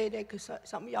going to stay there because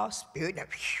some of y'all spirit, and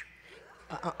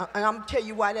I'm going to tell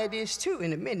you why that is too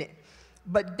in a minute.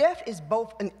 But death is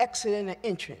both an exit and an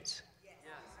entrance.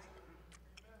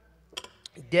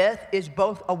 Death is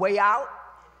both a way out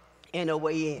and a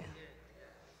way in.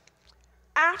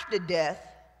 After death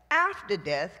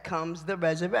comes the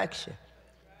resurrection.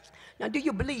 Now, do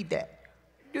you believe that?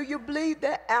 Do you believe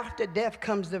that after death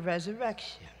comes the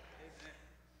resurrection?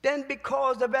 Then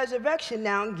because the resurrection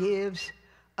now gives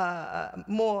not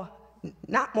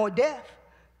more death,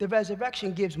 the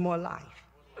resurrection gives more life.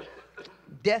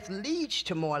 Death leads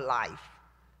to more life,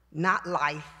 not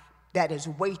life that is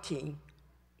waiting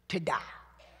to die.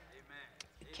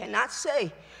 You cannot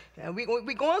say,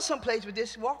 we're going someplace with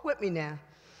this, walk with me now.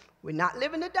 We're not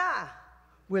living to die.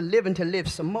 We're living to live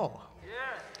some more.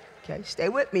 Okay, stay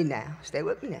with me now. Stay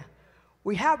with me now.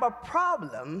 We have a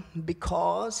problem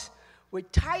because we're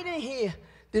tight in here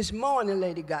this morning,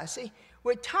 Lady God. See,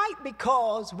 we're tight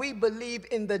because we believe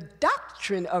in the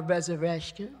doctrine of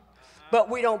resurrection, but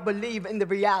we don't believe in the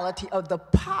reality of the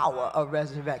power of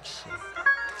resurrection.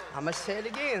 I'm going to say it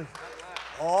again.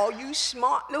 All you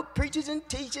smart little preachers and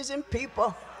teachers and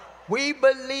people, we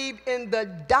believe in the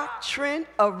doctrine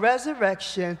of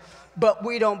resurrection, but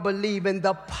we don't believe in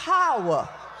the power.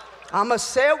 I'm going to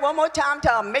say it one more time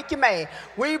till I make you mad.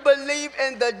 We believe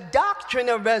in the doctrine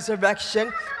of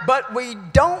resurrection, but we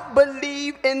don't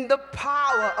believe in the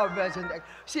power of resurrection.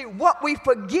 See, what we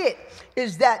forget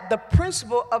is that the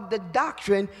principle of the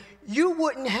doctrine, you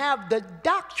wouldn't have the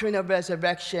doctrine of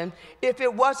resurrection if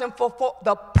it wasn't for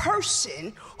the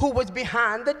person who was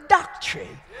behind the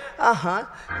doctrine.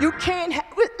 You can't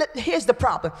here's the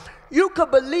problem. You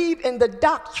could believe in the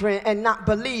doctrine and not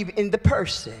believe in the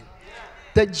person.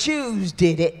 The Jews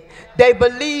did it. They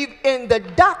believe in the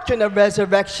doctrine of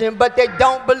resurrection, but they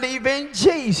don't believe in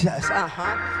Jesus.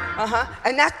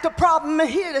 And that's the problem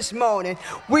here this morning.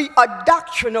 We are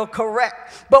doctrinal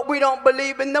correct, but we don't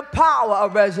believe in the power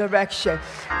of resurrection.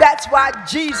 That's why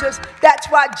Jesus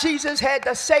had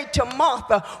to say to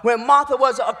Martha, when Martha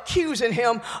was accusing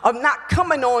him of not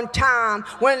coming on time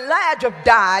when Lazarus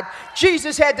died,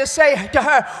 Jesus had to say to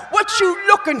her, what you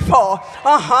looking for?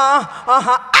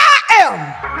 I am.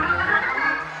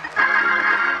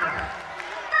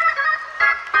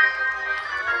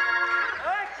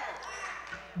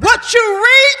 What you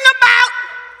reading about,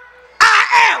 I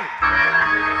am.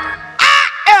 I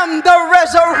am the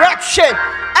resurrection,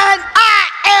 and I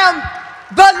am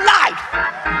the life.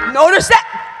 Notice that?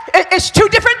 It's two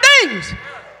different things.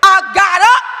 I got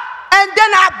up, and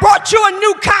then I brought you a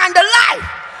new kind of life.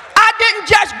 I didn't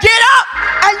just get up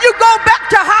and you go back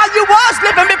to how you was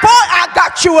living before. I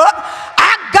got you up.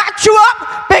 I got you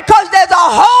up because there's a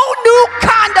whole new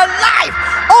kind of life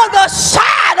on the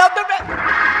side of the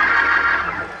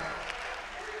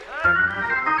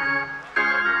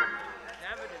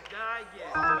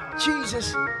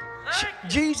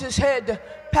Jesus had to,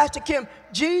 Pastor Kim,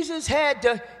 Jesus had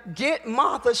to get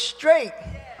Martha straight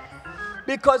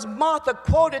because Martha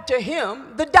quoted to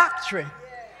him the doctrine.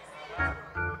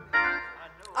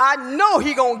 I know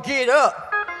he gonna get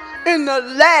up in the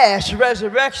last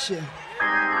resurrection.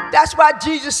 That's why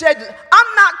Jesus said,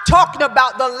 I'm not talking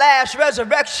about the last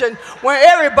resurrection when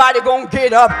everybody gonna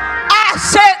get up. I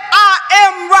said I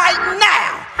am right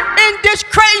now in this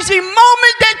crazy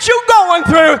moment that you're going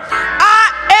through. I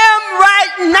am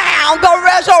right now the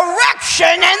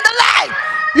resurrection and the life.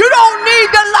 You don't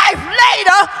need the life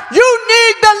later. You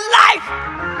need the life.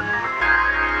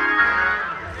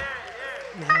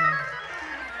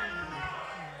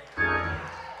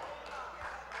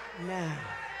 Now.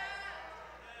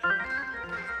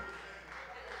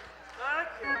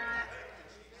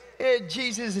 Here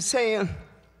Jesus is saying,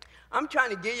 I'm trying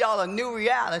to give y'all a new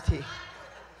reality.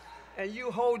 And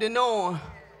you holding on.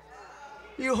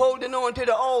 You holding on to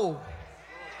the old.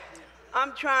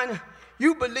 I'm trying to,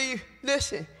 you believe,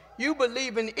 listen, you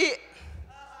believe in it.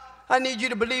 I need you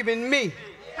to believe in me.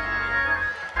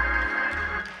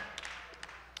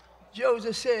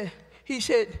 Joseph said, he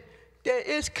said, there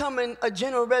is coming a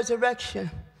general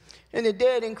resurrection, and the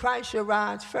dead in Christ shall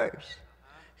rise first.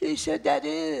 He said that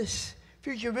is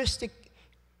futuristic,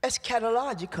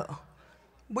 eschatological.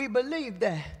 We believe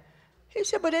that. He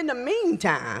said, but in the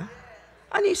meantime,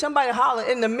 I need somebody to holler,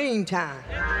 in the meantime.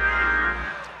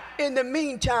 In the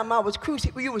meantime,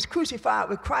 you was crucified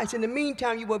with Christ. In the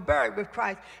meantime, you were buried with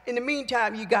Christ. In the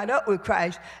meantime, you got up with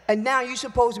Christ. And now you're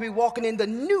supposed to be walking in the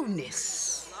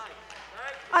newness.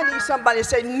 I need somebody to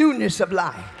say newness of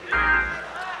life.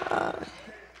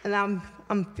 And I'm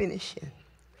finishing.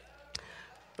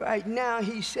 Right now,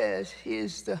 he says,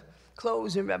 here's the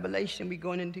closing revelation. We're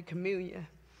going into communion.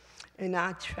 And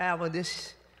I travel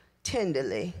this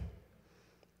tenderly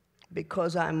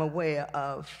because I'm aware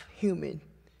of human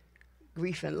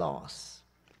grief and loss.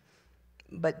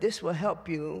 But this will help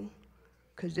you,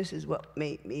 because this is what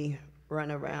made me run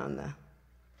around the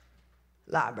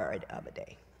library the other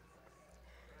day.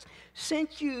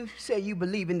 Since you say you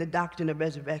believe in the doctrine of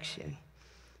resurrection,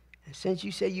 and since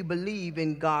you say you believe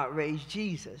in God raised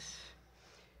Jesus,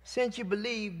 since you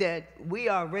believe that we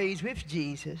are raised with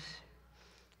Jesus,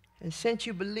 and since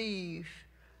you believe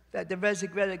that the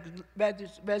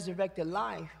resurrected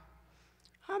life,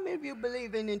 how many of you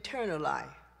believe in eternal life?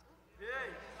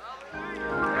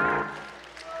 I'm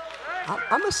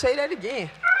going to say that again.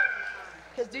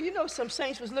 Because do you know some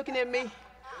saints was looking at me?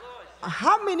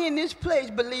 How many in this place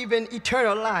believe in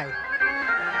eternal life?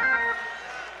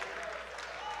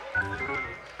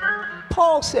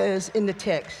 Paul says in the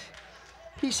text,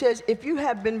 he says, if you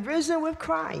have been risen with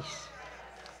Christ,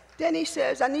 then he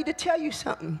says, I need to tell you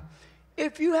something.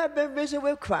 If you have been risen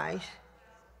with Christ,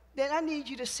 then I need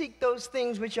you to seek those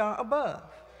things which are above.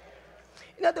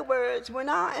 In other words, when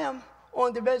I am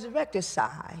on the resurrected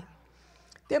side,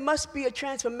 there must be a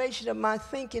transformation of my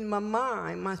thinking, my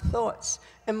mind, my thoughts,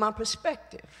 and my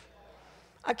perspective.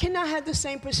 I cannot have the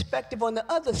same perspective on the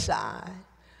other side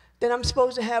that I'm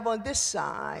supposed to have on this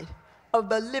side of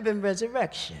the living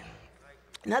resurrection.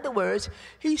 In other words,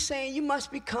 he's saying you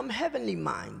must become heavenly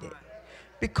minded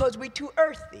because we're too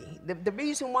earthy. The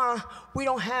reason why we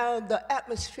don't have the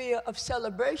atmosphere of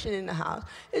celebration in the house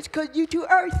is because you're too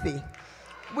earthy.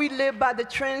 We live by the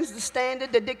trends, the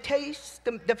standard, the dictates,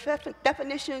 the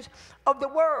definitions of the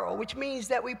world, which means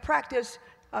that we practice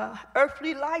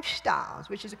earthly lifestyles,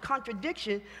 which is a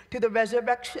contradiction to the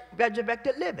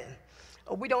resurrected living.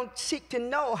 We don't seek to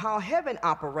know how heaven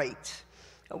operates.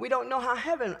 We don't know how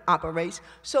heaven operates,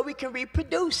 so we can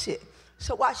reproduce it.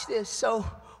 So watch this. So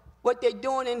what they're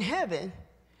doing in heaven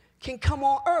can come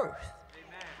on earth.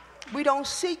 Amen. We don't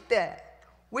seek that.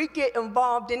 We get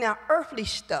involved in our earthly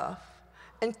stuff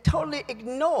and totally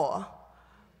ignore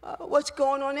what's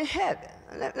going on in heaven.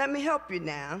 Let me help you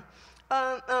now.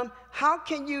 How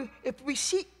can you, if we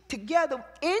seek together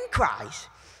in Christ,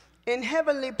 in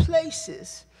heavenly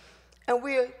places, and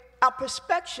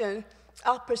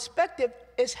our perspective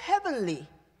is heavenly.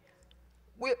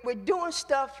 We're doing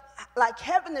stuff like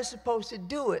heaven is supposed to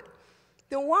do it.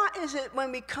 Then why is it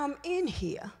when we come in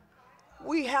here,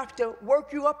 we have to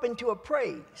work you up into a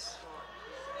praise?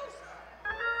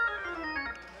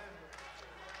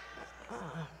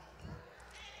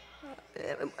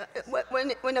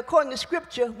 When according to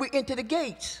Scripture, we enter the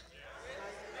gates.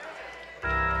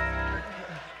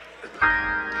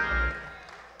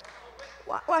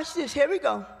 Watch this. Here we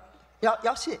go.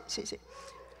 Y'all sit.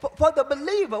 For the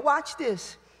believer, watch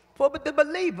this. For the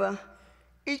believer,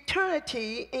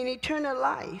 eternity and eternal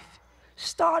life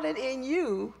started in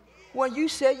you when you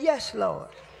said, yes, Lord.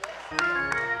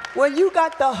 When you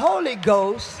got the Holy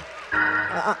Ghost,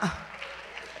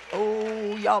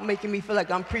 oh, y'all making me feel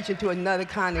like I'm preaching to another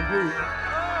kind of group.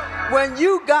 when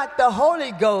you got the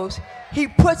Holy Ghost, he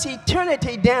puts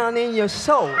eternity down in your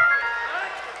soul.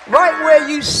 Right where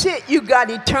you sit, you got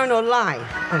eternal life.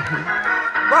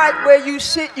 Right where you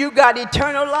sit, you got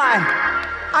eternal life.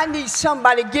 I need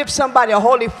somebody, give somebody a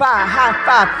holy fire, high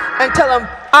five, and tell them,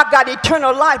 I got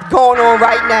eternal life going on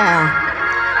right now.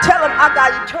 Tell them, I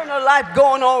got eternal life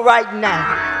going on right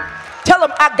now. Tell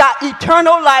them, I got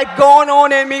eternal life going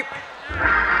on in me.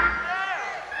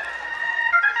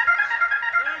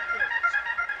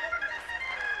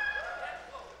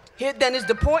 Here then is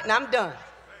the point, and I'm done.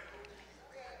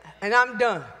 And I'm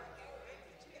done.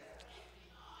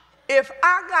 If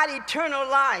I got eternal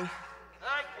life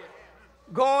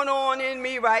going on in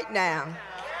me right now,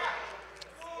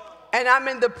 and I'm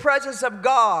in the presence of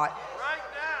God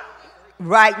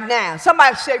right now.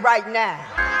 Somebody say right now.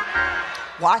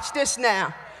 Watch this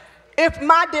now. If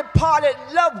my departed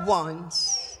loved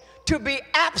ones, to be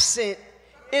absent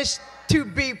is to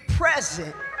be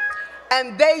present,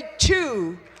 and they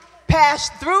too pass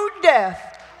through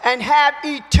death and have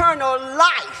eternal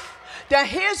life. Now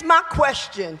here's my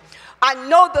question. I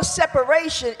know the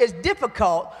separation is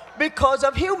difficult because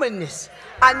of humanness.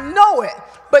 I know it.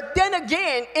 But then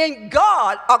again, in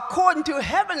God, according to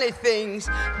heavenly things,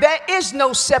 there is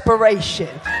no separation.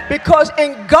 Because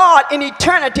in God, in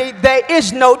eternity, there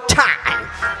is no time.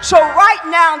 So right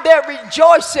now, they're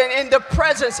rejoicing in the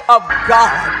presence of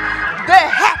God. They're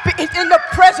happy in the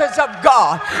presence of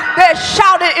God. They're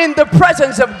shouting in the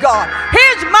presence of God.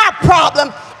 Here's my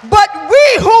problem. But we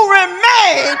who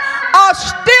remain are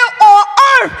still on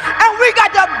earth, and we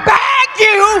got to beg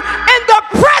you in the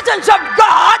presence of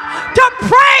God to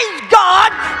praise God,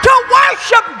 to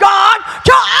worship God,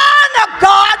 to honor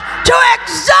God, to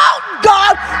exalt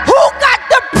God. Who got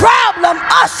the problem?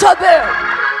 Us or them?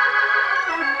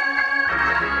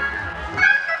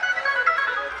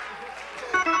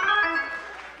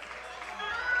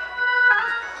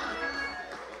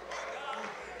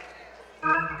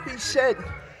 He said,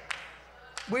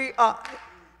 we are,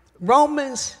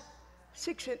 Romans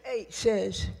 6 and 8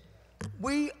 says,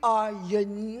 we are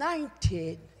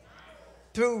united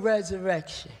through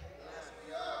resurrection.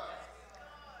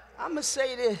 I'm going to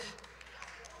say this,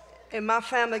 and my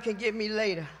family can get me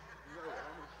later.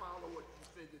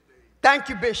 Thank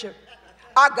you, Bishop.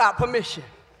 I got permission.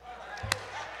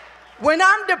 When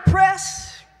I'm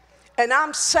depressed and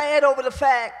I'm sad over the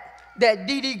fact that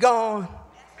Dee Dee gone,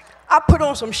 I put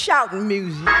on some shouting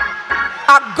music.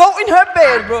 I go in her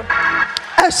bedroom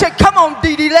and say, come on,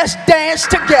 Dee Dee, let's dance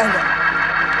together.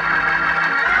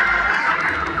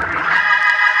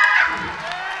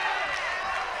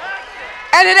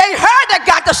 And it ain't her that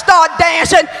got to start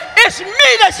dancing. It's me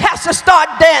that has to start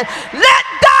dancing. Let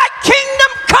thy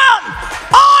kingdom come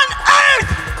on earth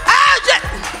as it...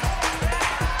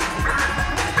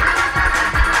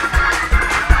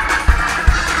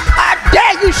 I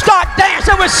dare you start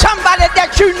dancing with somebody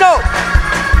that you know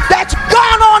that's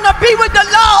gone on to be with the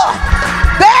Lord.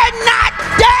 They're not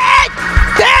dead.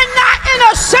 They're not in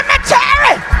a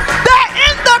cemetery. They're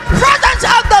in the presence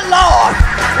of the Lord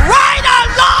right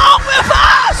along with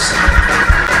us.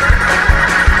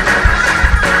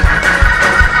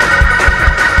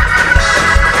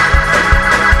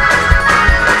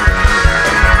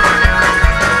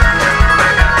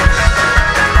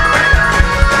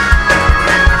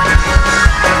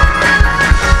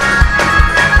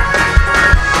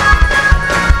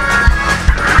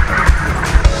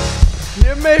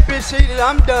 You may be seated.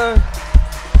 I'm done.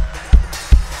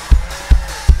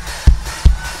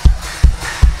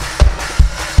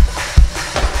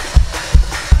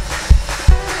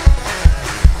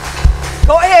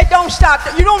 Go ahead, don't stop.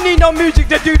 You don't need no music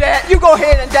to do that. You go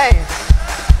ahead and dance.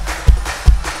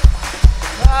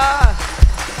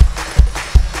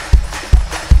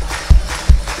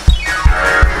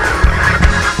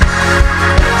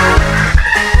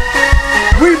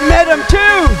 We met him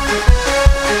too.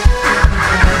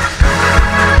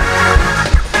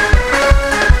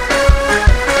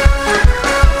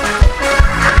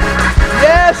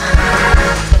 Yes.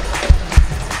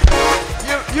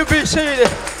 You be seated.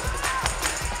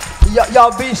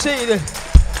 Y'all be seated.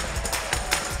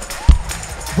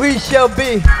 We shall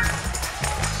be.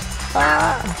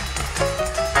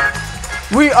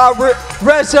 We are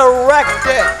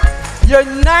resurrected,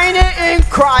 united in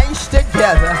Christ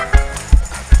together.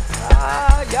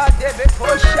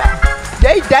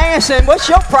 They dancing. What's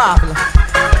your problem?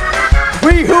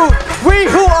 We who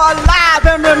are alive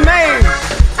and remain.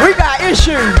 We got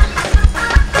issues.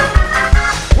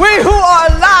 We who are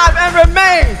alive and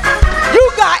remain.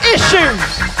 You got issues.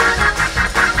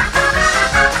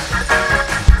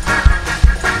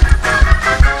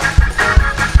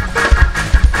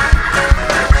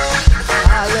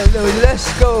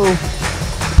 go.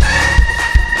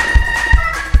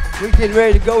 We getting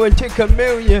ready to go into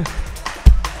communion.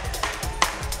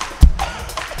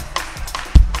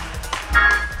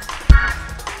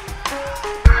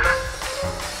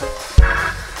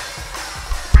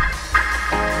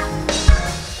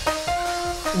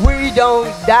 We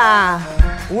don't die.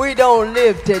 We don't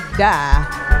live to die.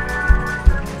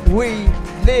 We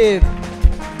live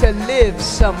to live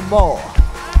some more.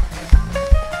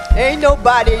 Ain't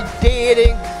nobody dead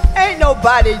in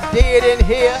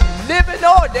here, living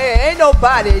or dead. Ain't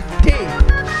nobody dead.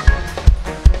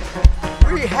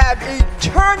 We have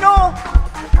eternal,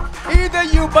 either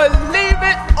you believe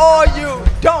it or you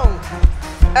don't.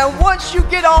 And once you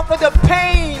get off of the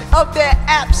pain of their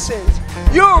absence,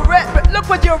 look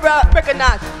what you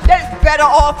recognize. They're better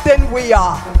off than we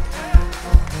are.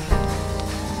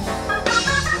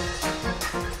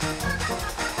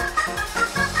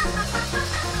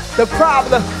 The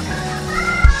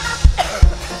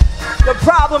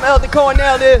problem, Elder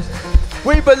Cornell, is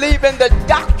we believe in the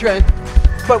doctrine,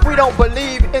 but we don't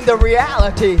believe in the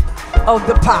reality of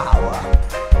the power.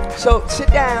 So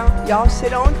sit down. Y'all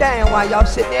sit on down while y'all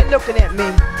sitting there looking at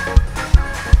me.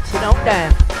 Sit on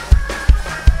down.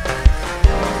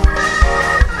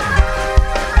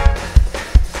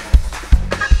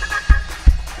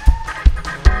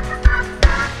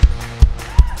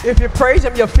 If you praise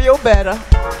him, you'll feel better.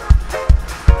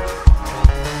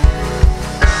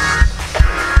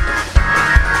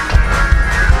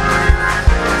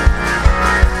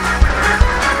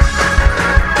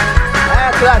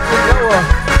 Act like you know her.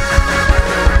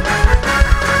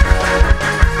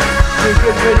 We're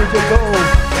getting ready to go.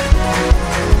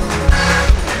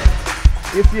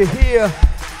 If you're here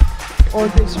on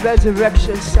this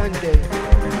Resurrection Sunday,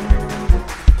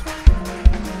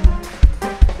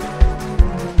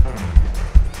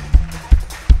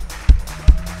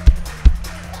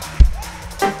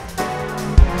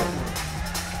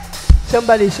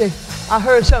 somebody say, I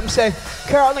heard something say,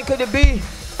 Carolyn, could it be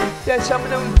that some of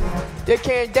them, they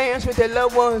can't dance with their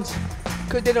loved ones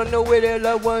because they don't know where their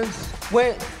loved ones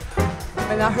went?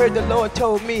 And I heard the Lord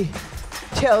told me,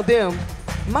 tell them,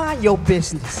 mind your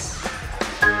business.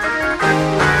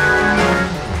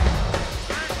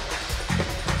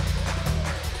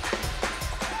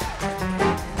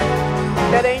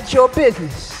 That ain't your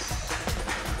business.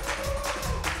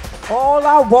 All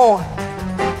I want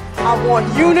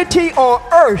unity on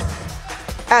earth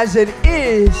as it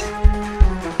is.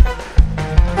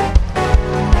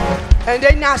 And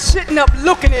they're not sitting up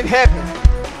looking in heaven.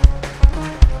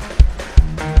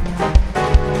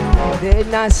 They're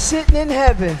not sitting in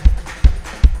heaven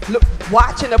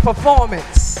watching a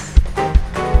performance.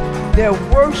 They're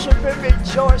worshiping,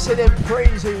 rejoicing, and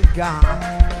praising God.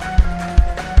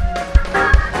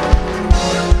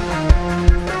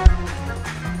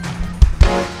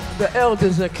 The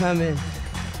elders are coming.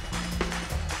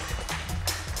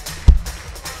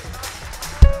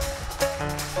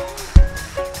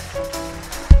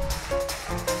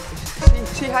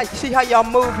 See how y'all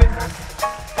moving?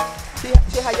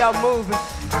 See how y'all moving?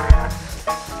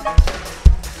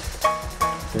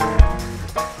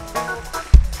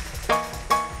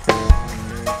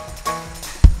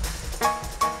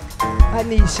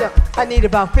 I need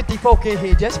about 50 folk in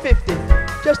here, just 50.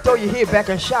 Just throw your head back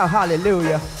and shout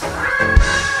hallelujah.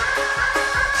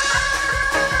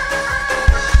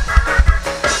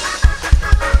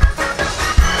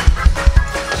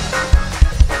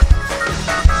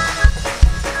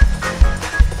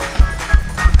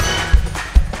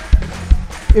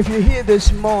 If you're here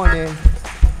this morning,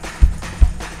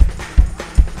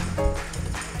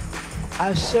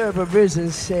 I serve a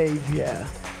risen Savior.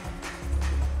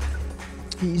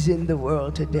 He's in the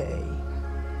world today.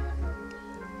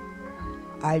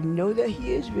 I know that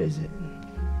he is risen.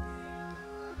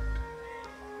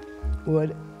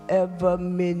 Whatever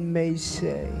men may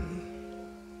say.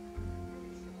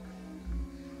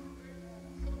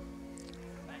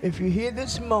 If you're here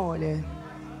this morning,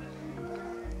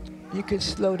 you can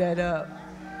slow that up.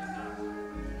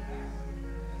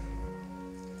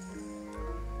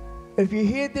 If you're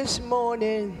here this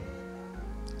morning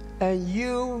and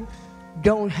you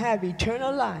don't have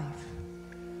eternal life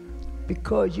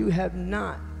because you have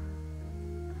not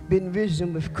been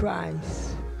risen with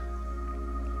Christ,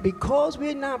 because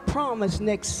we're not promised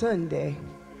next Sunday,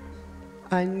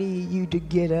 I need you to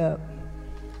get up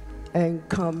and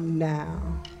come now.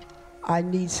 I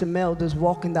need some elders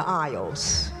walking the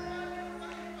aisles,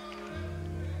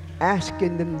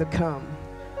 asking them to come,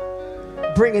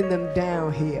 bringing them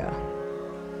down here.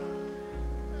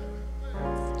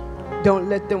 Don't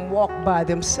let them walk by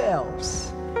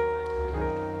themselves.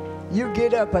 You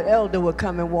get up, an elder will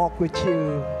come and walk with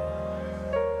you.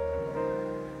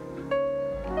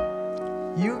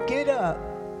 You get up,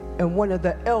 and one of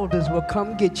the elders will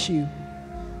come get you.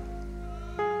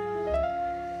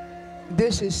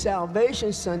 This is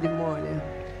Salvation Sunday morning.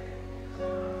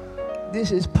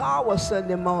 This is Power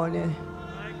Sunday morning.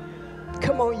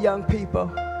 Come on, young people.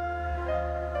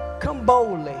 Come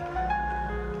boldly.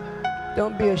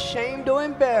 Don't be ashamed or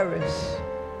embarrassed.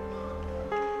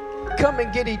 Come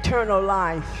and get eternal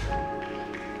life.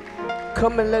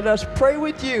 Come and let us pray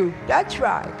with you. That's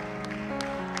right.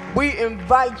 We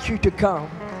invite you to come.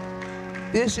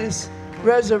 This is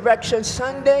Resurrection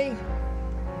Sunday,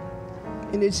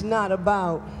 and it's not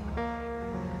about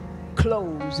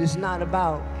clothes. It's not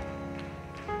about,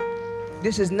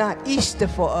 this is not Easter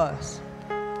for us.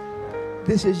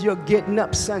 This is your getting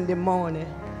up Sunday morning.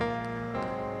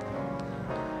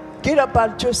 Get up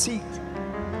out of your seat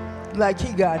like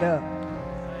he got up,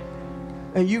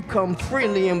 and you come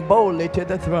freely and boldly to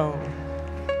the throne.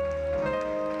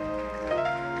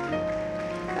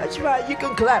 That's right, you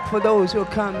can clap for those who are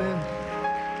coming.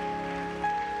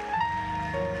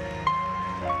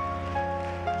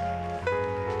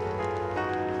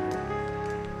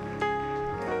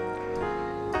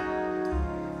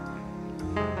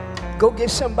 Go get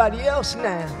somebody else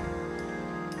now.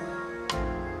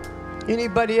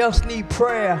 Anybody else need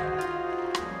prayer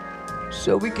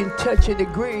so we can touch and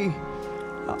agree?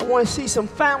 I want to see some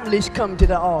families come to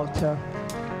the altar.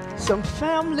 Some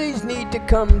families need to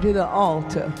come to the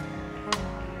altar.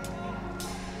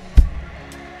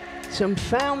 Some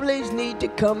families need to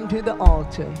come to the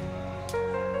altar.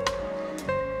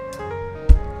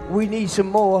 We need some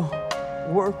more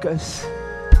workers.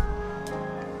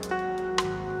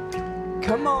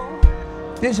 Come on.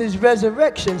 This is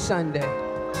Resurrection Sunday.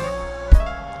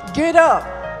 Get up.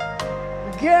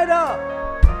 Get up.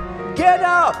 Get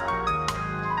up.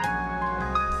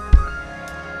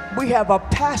 We have a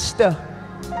pastor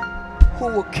who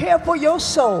will care for your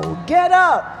soul. Get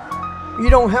up. You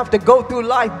don't have to go through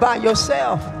life by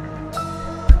yourself.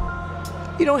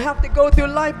 You don't have to go through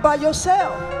life by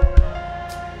yourself.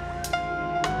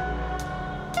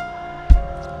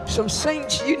 Some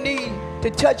saints, you need to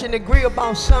touch and agree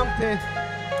about something.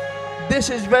 This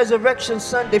is Resurrection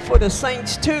Sunday for the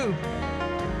saints too.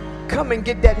 Come and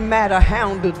get that matter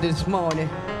handled this morning.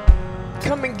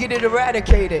 Come and get it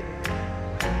eradicated.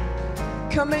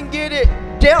 Come and get it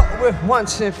dealt with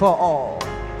once and for all.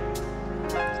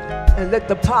 And let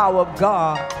the power of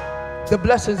God, the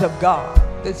blessings of God,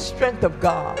 the strength of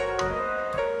God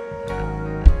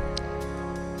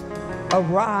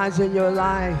arise in your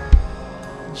life.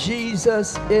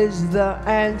 Jesus is the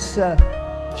answer.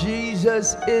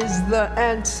 Jesus is the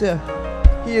answer.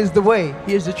 He is the way.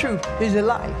 He is the truth. He is the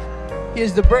life. He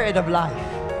is the bread of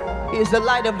life. He is the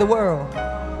light of the world.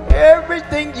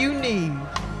 Everything you need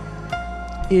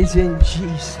is in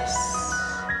Jesus.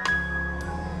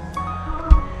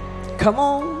 Come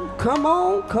on, come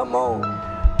on, come on.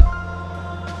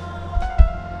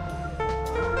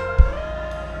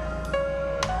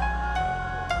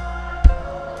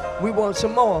 We want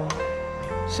some more.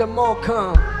 Some more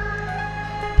come.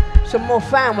 Some more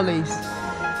families.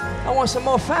 I want some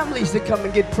more families to come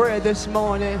and get prayer this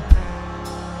morning.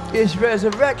 It's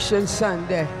Resurrection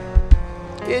Sunday.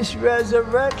 It's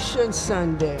Resurrection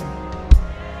Sunday.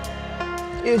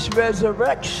 It's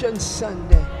Resurrection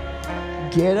Sunday.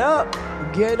 Get up.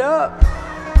 Get up.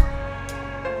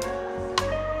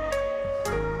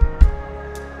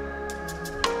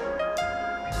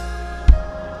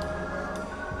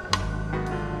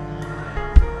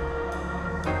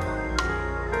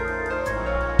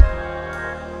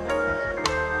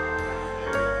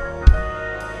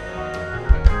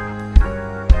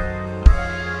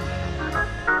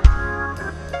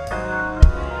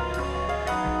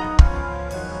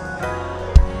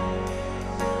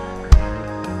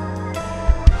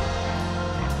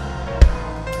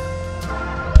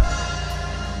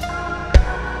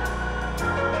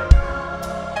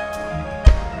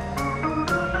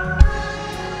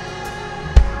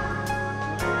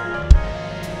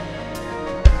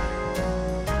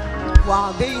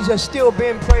 While these are still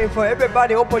being prayed for,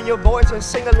 everybody open your voice and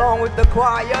sing along with the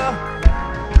choir.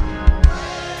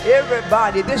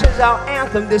 Everybody, this is our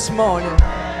anthem this morning.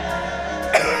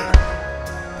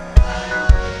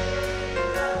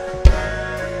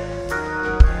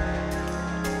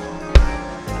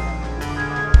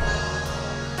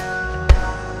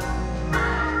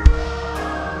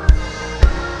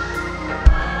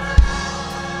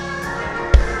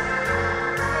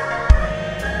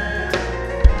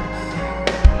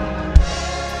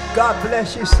 God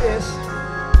bless you, sis.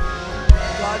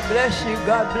 God bless you.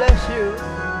 God bless you.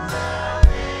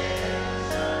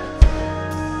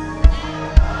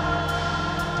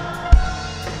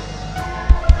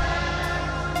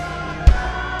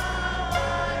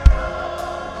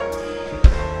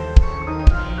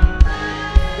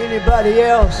 Anybody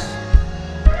else?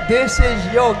 This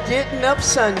is your getting up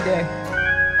Sunday.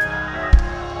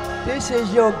 This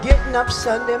is your getting up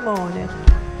Sunday morning.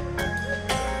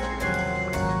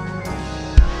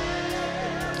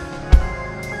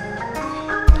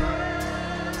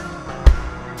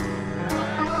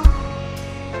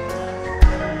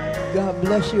 God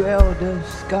bless you,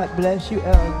 elders. God bless you,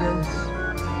 elders.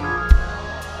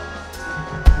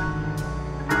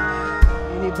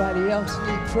 Anybody else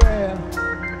need prayer?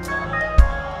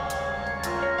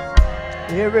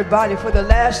 Everybody, for the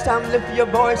last time, lift your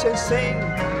voice and sing.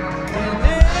 He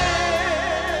lives.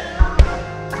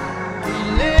 He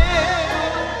lives.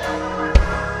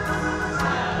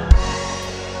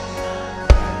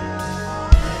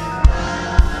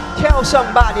 Tell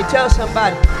somebody, tell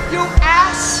somebody. You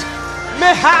ask me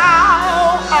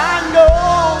how I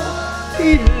know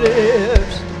he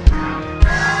lives.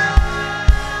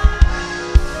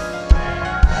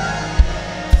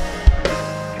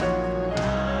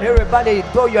 Everybody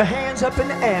throw your hands up in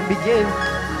the air and begin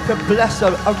to bless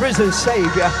a risen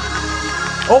Savior.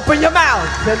 Open your mouth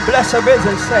and bless a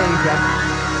risen Savior.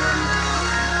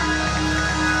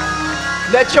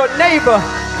 Let your neighbor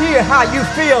hear how you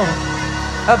feel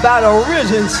about a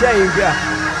risen Savior.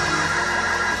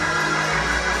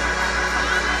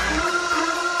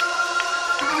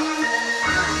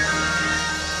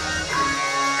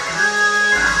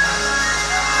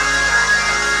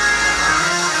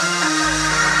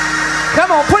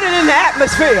 Come on, put it in the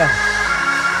atmosphere.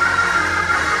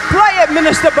 Play it,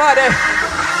 Minister Buddy,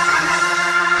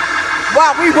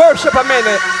 while we worship a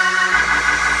minute.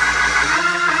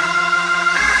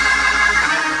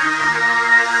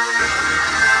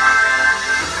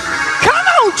 Come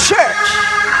on, church.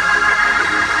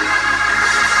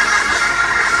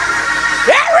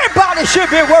 Everybody should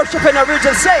be worshiping a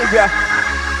risen Savior.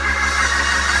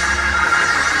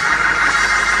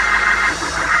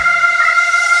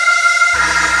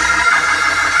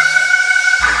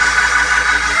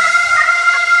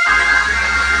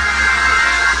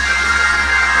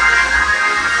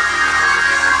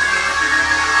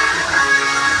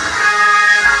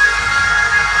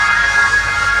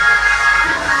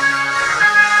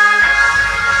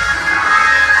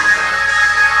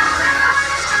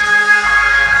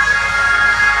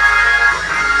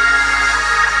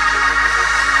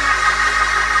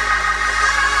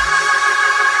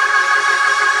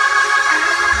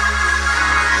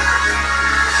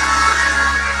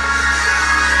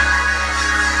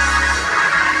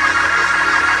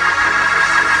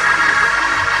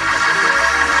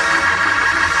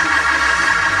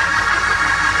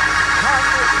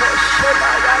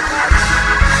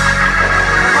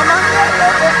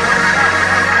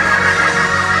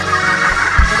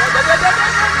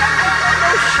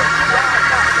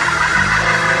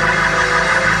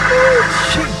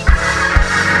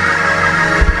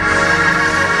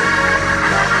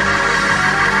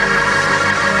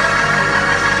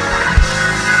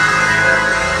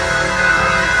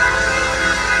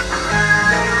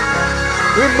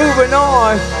 We're moving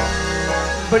on,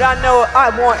 but I know I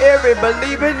want every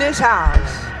believer in this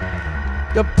house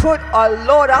to put a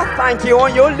Lord, I thank you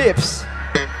on your lips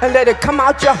and let it come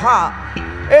out your heart.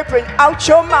 Open out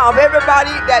your mouth.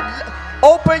 Everybody that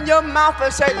open your mouth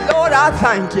and say, Lord, I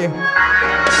thank you.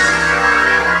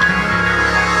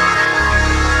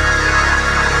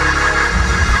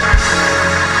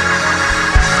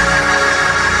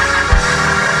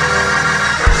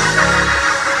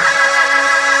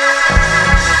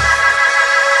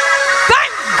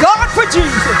 For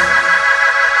Jesus.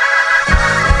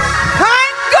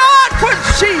 Thank God for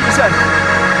Jesus.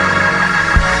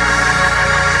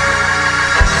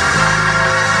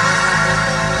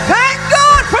 Thank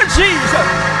God for Jesus.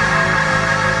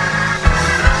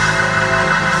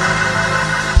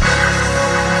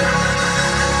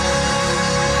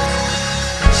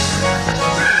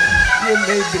 You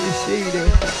may be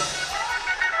seated.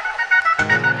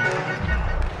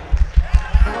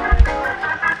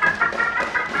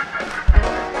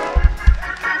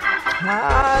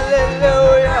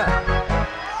 Hallelujah.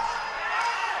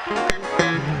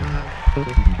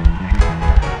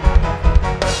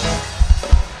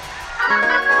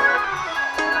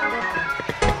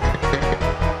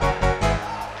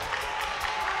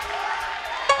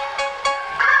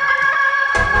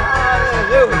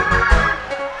 Hallelujah.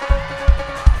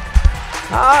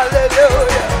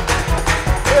 Hallelujah.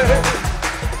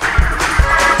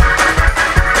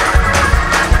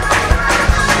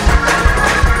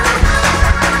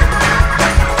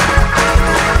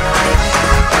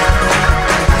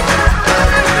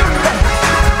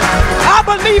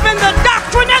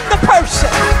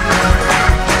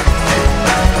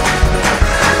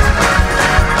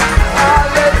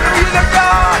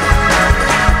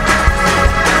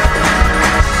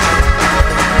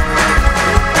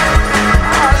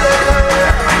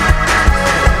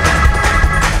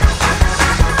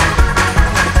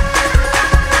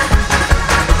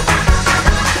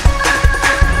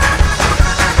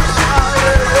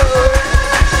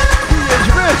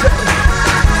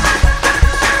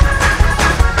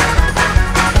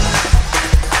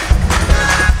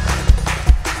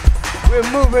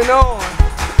 We're moving on.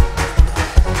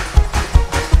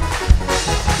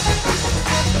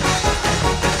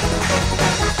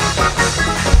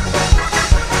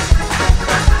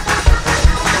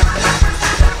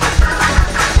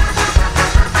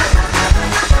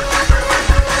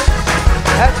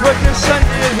 That's what this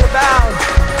Sunday is about.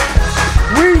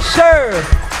 We serve.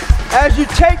 As you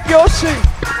take your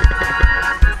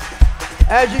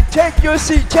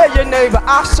seat, tell your neighbor,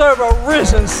 I serve a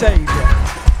risen Savior.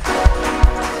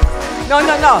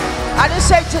 No. I didn't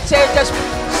say to say it, just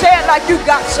say it like you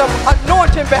got some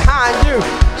anointing behind you.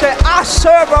 Say, I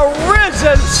serve a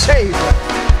risen Savior.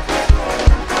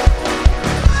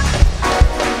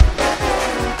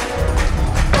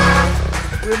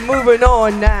 We're moving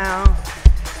on now.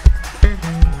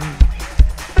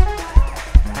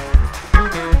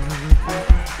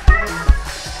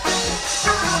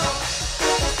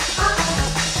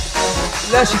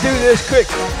 Let's do this quick.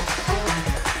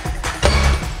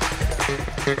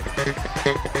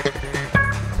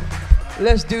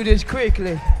 Let's do this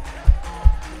quickly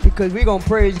because we're going to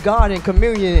praise God in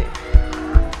communion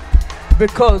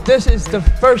because this is the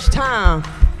first time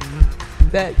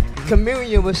that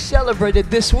communion was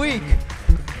celebrated this week.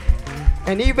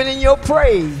 And even in your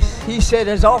praise, he said,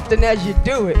 as often as you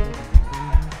do it,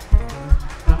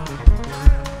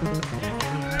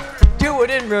 do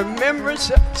it in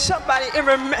remembrance. Somebody in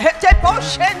remembrance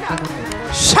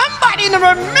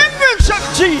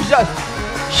of Jesus.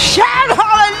 Shout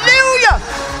hallelujah.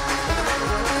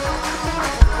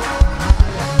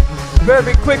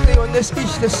 Very quickly on this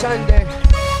Easter Sunday,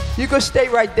 you can stay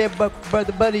right there, but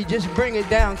Brother Buddy, just bring it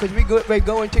down because we're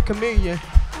going to communion.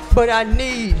 But I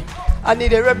need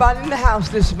everybody in the house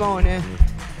this morning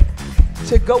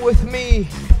to go with me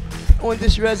on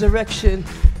this Resurrection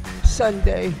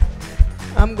Sunday.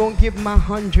 I'm going to give my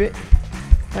 100.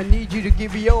 I need you to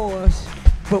give yours.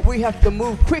 But we have to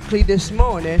move quickly this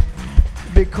morning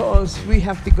because we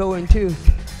have to go into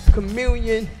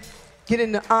communion, get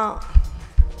in the aisle.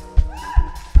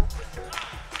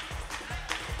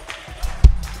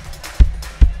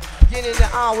 Get in the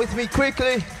aisle with me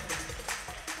quickly.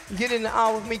 Get in the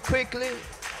aisle with me quickly.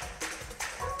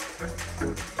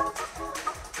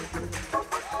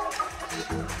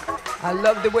 I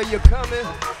love the way you're coming.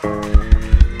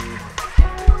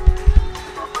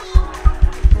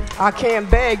 I can't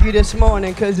beg you this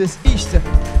morning because it's Easter.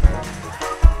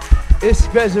 It's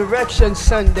Resurrection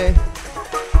Sunday.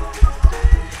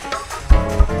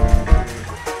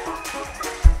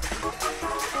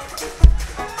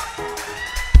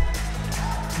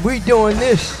 We doing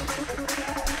this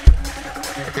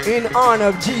in honor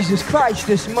of Jesus Christ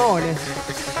this morning.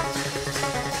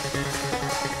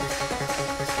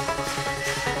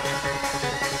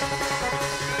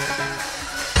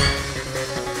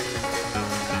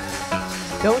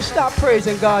 Don't stop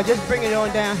praising God. Just bring it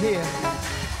on down here.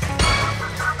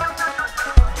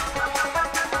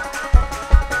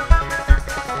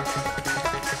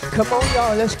 Come on,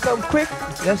 y'all. Let's come quick.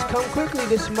 Let's come quickly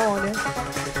this morning.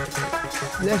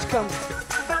 Let's come.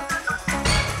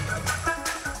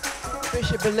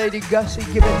 Bishop and Lady Gussie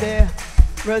giving their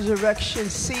resurrection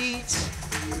seeds.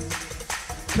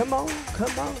 Come on,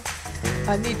 come on.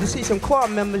 I need to see some choir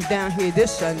members down here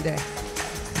this Sunday.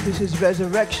 This is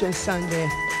Resurrection Sunday.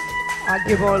 I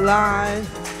give online.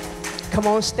 Come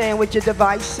on, stand with your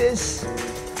devices.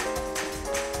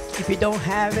 If you don't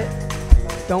have it,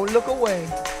 don't look away.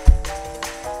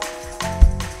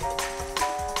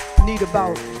 Need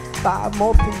about 5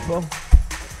 more people.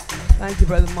 Thank you,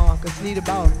 Brother Marcus.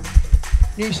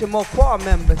 Need some more choir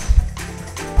members.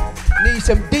 Need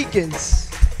some deacons,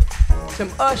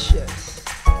 some ushers.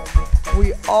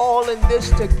 We all in this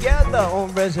together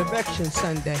on Resurrection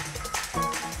Sunday.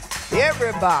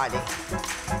 Everybody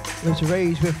was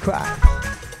raised with Christ.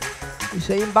 You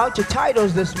say about your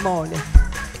titles this morning.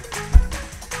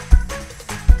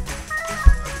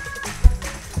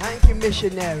 Thank you,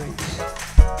 missionaries.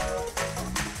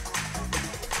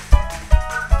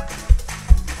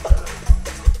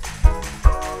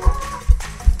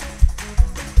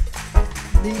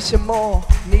 Need some more.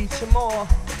 Need some more.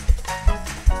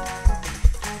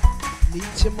 Need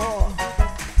some more.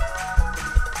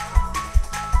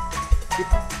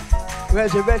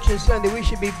 Resurrection Sunday, we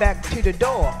should be back to the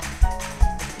door.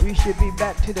 We should be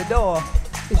back to the door.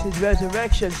 This is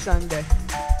Resurrection Sunday.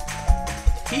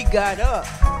 He got up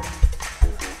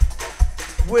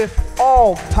with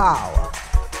all power.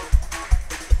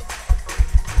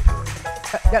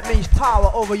 That means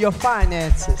power over your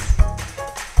finances.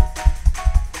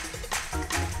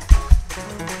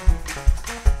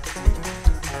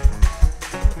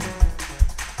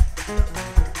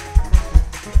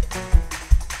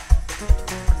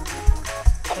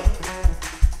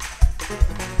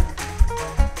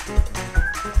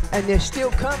 And they're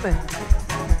still coming.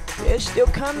 They're still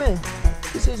coming.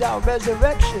 This is our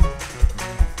resurrection.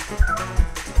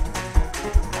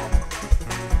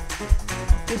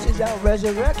 This is our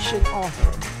resurrection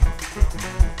offering.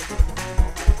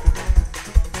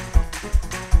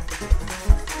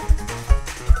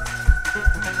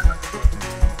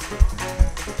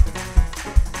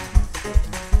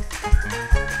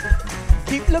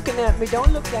 Keep looking at me.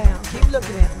 Don't look down. Keep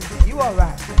looking at me. You all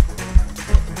right.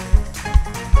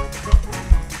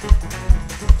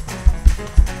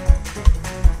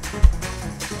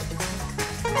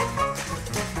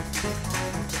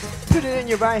 Put it in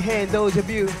your right hand, those of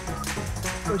you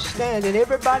who are standing.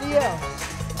 Everybody else.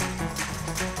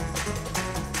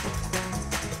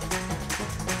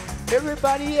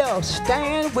 Everybody else,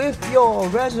 stand with your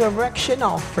resurrection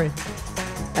offering.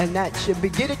 And that should be,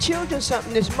 give the children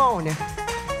something this morning.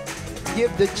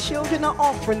 Give the children an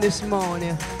offering this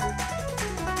morning.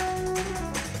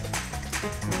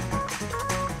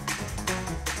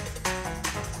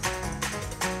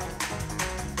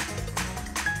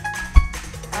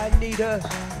 I need us.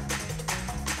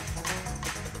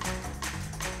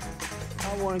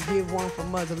 I want to give one for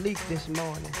Mother Leak this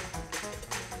morning.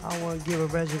 I want to give a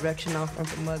resurrection offering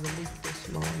for Mother Leak this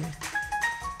morning.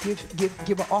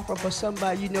 Give an offering for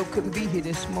somebody you know couldn't be here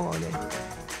this morning.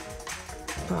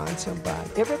 Find somebody.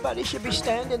 Everybody should be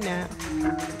standing now.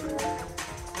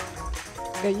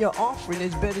 And your offering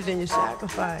is better than your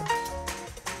sacrifice.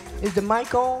 Is the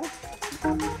mic on?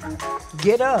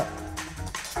 Get up.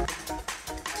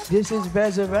 This is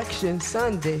Resurrection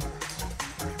Sunday.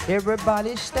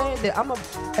 Everybody standing.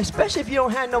 Especially if you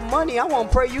don't have no money, I want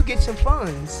to pray you get some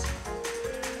funds.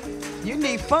 You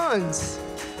need funds.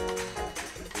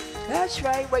 That's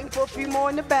right. Waiting for a few more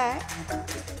in the back.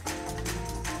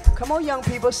 Come on, young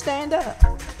people, stand up.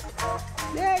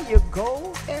 There you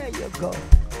go. There you go.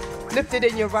 Lift it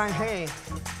in your right hand.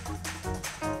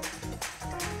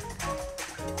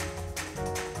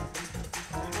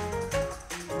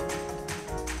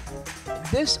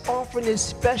 This offering is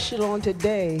special on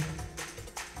today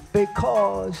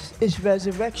because it's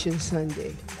Resurrection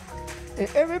Sunday. And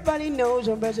everybody knows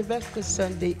on Resurrection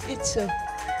Sunday, it's a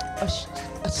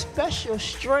special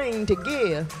string to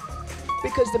give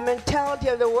because the mentality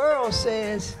of the world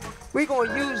says we're going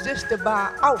to use this to buy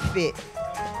an outfit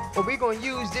or we're going to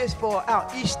use this for our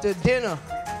Easter dinner.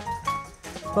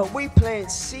 But we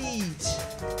plant seeds.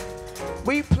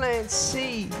 We plant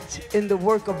seeds in the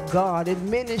work of God, in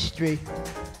ministry,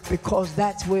 because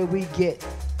that's where we get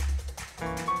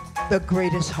the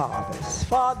greatest harvest.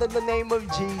 Father, in the name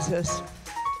of Jesus,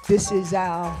 this is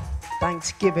our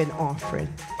Thanksgiving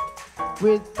offering.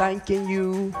 We're thanking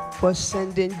you for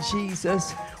sending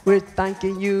Jesus. We're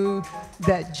thanking you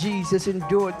that Jesus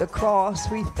endured the cross.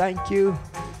 We thank you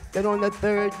that on the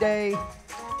third day,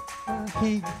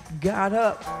 he got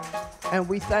up. And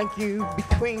we thank you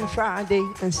between Friday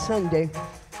and Sunday,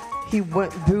 he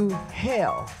went through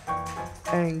hell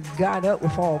and got up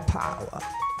with all power.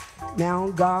 Now,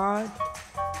 God,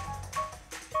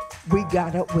 we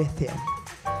got up with him.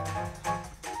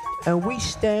 And we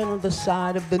stand on the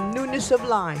side of the newness of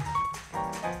life.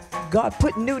 God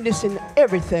put newness in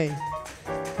everything.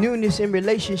 Newness in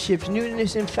relationships,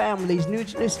 newness in families,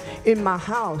 newness in my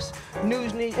house,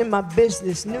 newness in my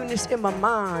business, newness in my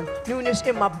mind, newness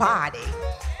in my body.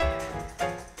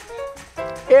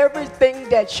 Everything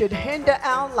that should hinder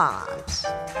our lives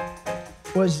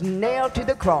was nailed to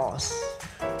the cross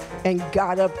and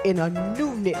got up in a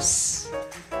newness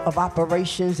of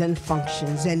operations and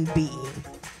functions and being.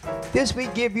 This we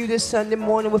give you this Sunday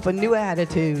morning with a new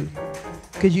attitude,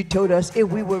 because you told us if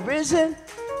we were risen,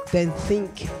 then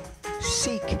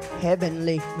seek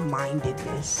heavenly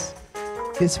mindedness.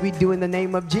 This we do in the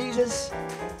name of Jesus,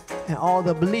 and all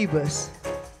the believers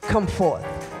come forth.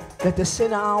 Let the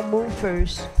sinner I'll move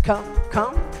first. Come.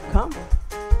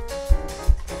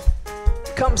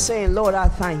 Come saying, Lord, I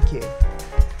thank you.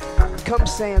 Come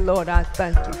saying, Lord, I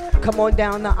thank you. Come on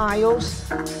down the aisles.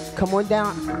 Come on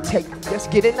down.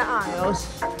 Just get in the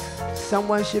aisles.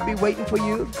 Someone should be waiting for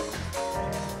you.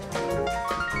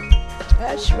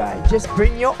 That's right. Just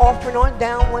bring your offering on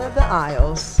down one of the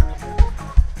aisles.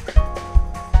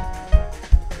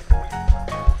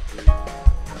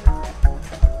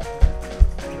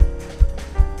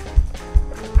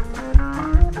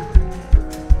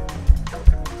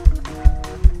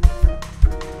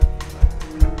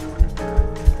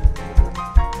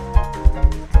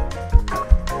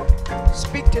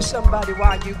 Speak to somebody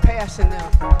while you're passing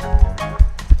them.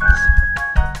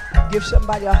 Give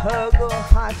somebody a hug or a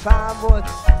high five or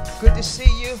good to see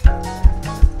you.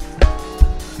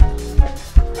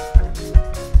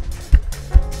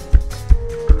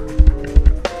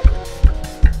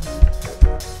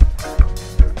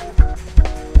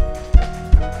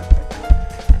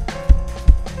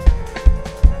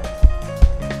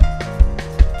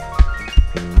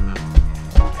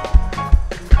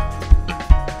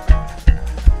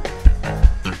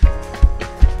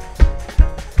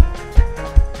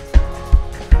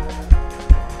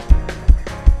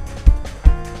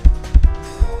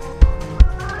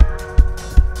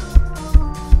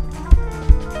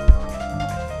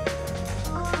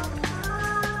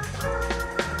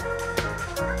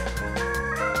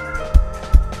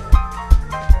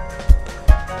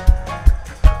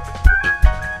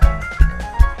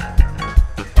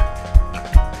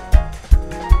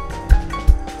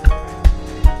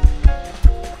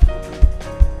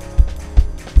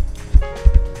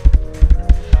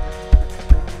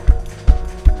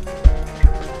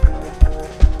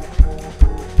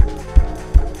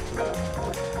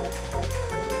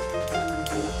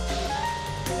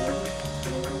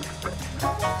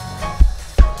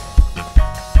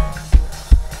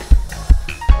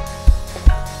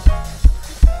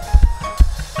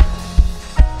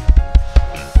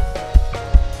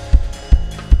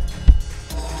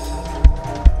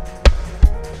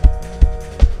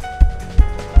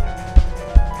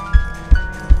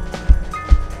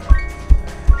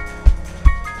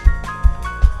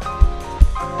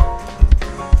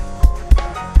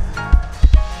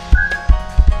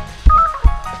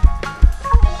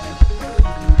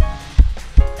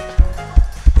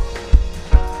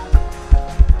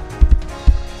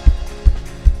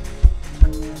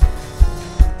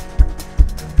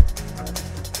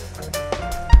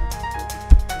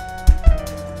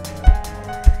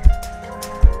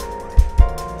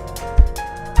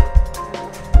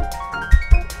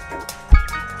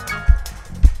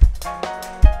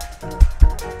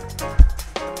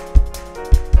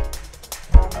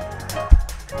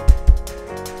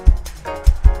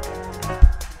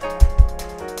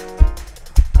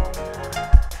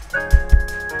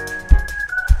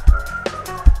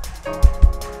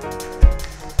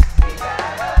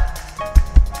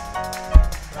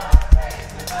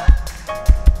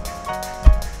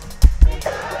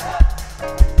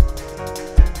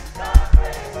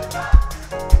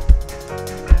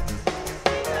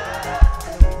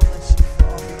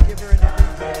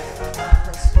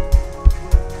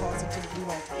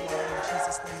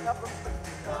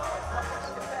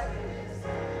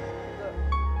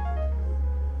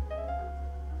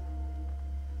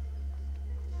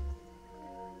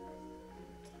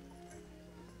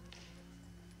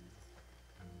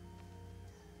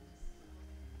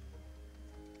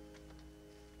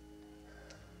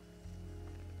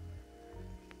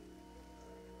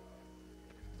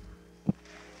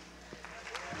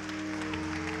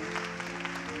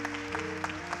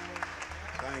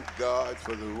 God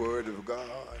for the word of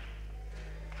God.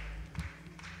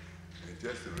 And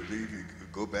just to believe, you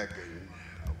could go back and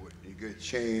when you get a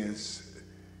chance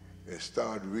and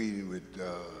start reading with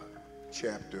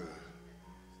chapter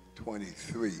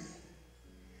 23,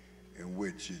 in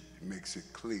which it makes it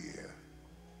clear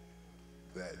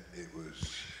that it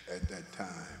was at that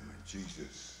time when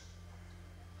Jesus,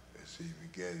 as he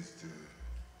begins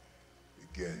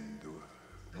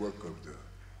the work of the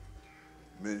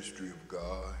ministry of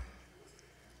God.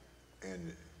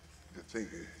 And the thing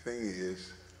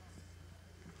is,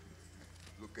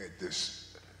 look at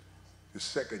this, the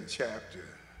second chapter,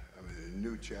 the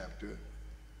new chapter.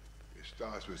 It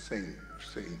starts with Saint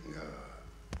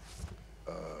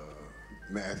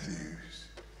Matthew's,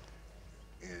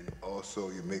 and also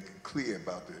you make it clear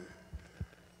about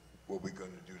what we're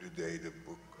going to do today, the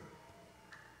book,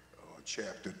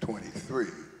 chapter 23.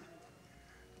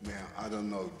 Now, I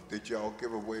don't know, did y'all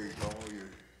give away all your,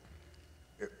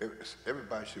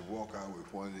 everybody should walk out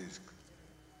with one of these,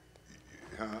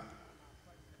 huh?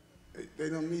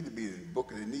 They don't need to be in the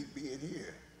book, they need to be in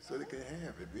here so they can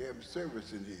have it. We have a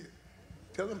service in here.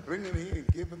 Tell them, bring them here and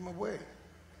give them away.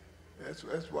 That's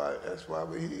why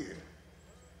we're here.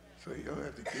 So you don't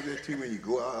have to give it to me when you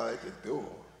go out at the door.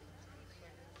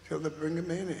 Tell them to bring them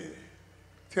in here.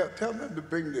 Tell them to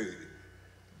bring the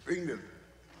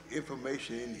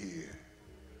information in here.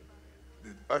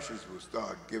 The ushers will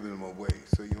start giving them away,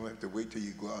 so you don't have to wait till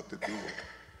you go out the door.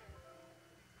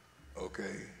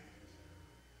 Okay?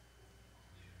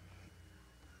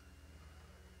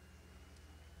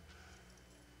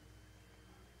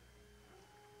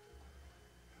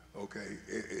 Okay.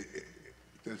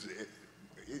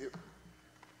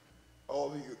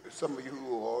 All of you, some of you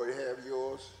who already have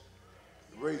yours,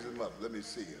 raise them up. Let me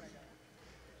see them.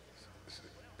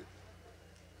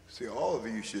 See, all of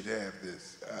you should have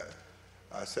this.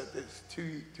 I said this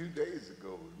two days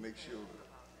ago to make sure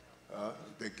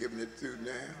they're giving it through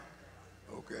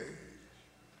now. Okay.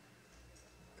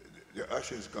 The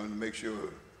usher's going to make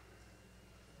sure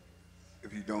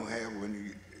if you don't have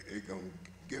one, they're going to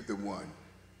give them one.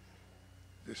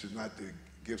 This is not to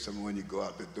give someone when you go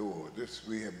out the door. This,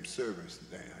 we have service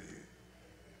down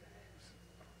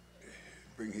here.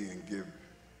 Bring here and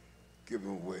give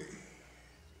them away.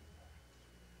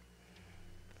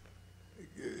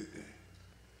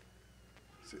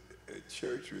 At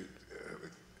church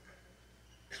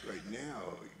right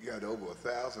now, you got over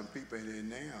 1,000 people in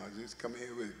there now. Just come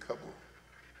here with a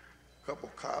couple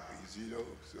copies, you know.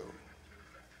 So.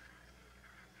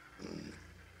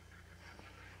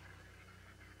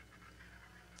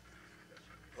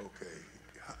 Okay.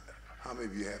 How many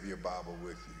of you have your Bible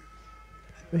with you?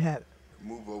 We have.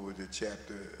 Move over to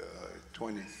chapter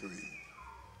 23.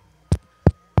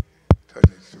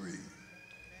 23.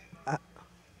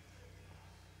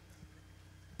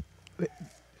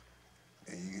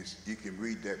 And you can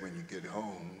read that when you get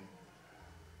home,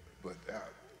 but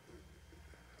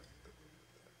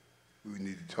we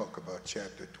need to talk about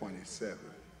chapter 27.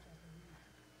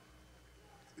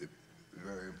 It's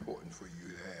very important for you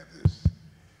to have this.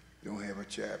 You don't have a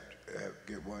chapter,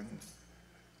 get one.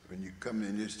 When you come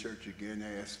in this church again,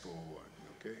 ask for one,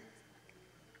 okay?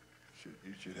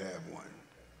 You should have one,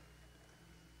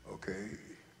 okay?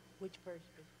 Which verse?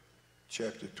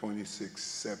 Chapter 26,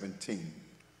 17.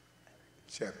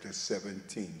 Chapter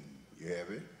 17, you have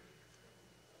it?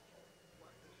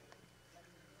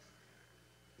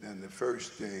 Now the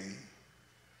first day,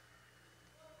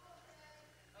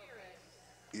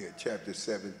 yeah, chapter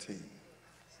 17.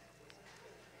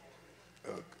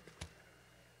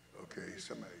 Okay,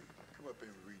 somebody come up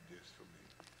and read this for me.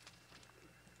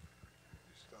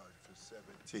 Start for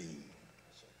 17.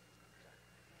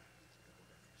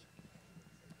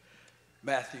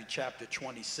 Matthew chapter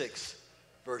 26,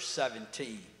 verse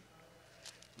 17.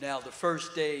 Now the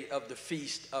first day of the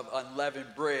feast of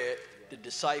unleavened bread, the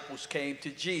disciples came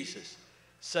to Jesus,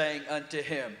 saying unto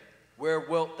him, Where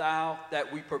wilt thou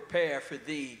that we prepare for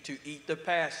thee to eat the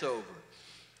Passover?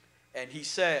 And he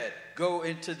said, Go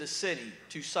into the city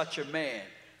to such a man,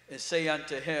 and say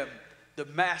unto him, The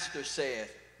master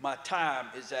saith, My time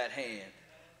is at hand.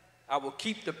 I will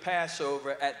keep the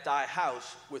Passover at thy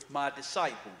house with my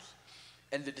disciples.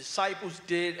 And the disciples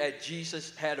did as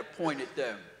Jesus had appointed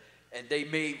them, and they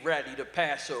made ready the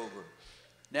Passover.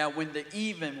 Now when the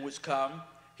even was come,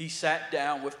 he sat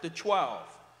down with the 12.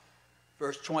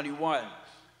 Verse 21,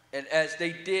 and as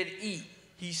they did eat,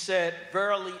 he said,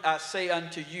 Verily I say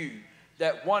unto you,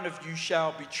 that one of you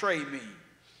shall betray me.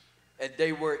 And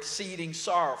they were exceeding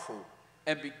sorrowful,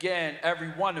 and began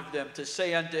every one of them to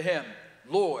say unto him,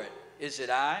 Lord, is it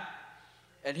I?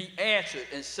 And he answered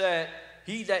and said,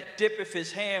 He that dippeth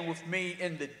his hand with me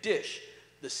in the dish,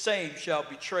 the same shall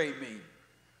betray me.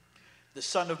 The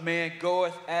Son of Man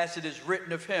goeth as it is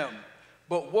written of him,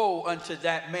 but woe unto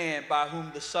that man by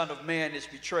whom the Son of Man is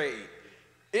betrayed.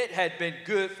 It had been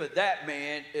good for that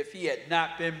man if he had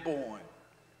not been born.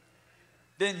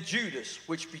 Then Judas,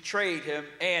 which betrayed him,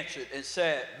 answered and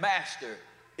said, Master,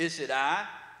 is it I?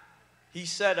 He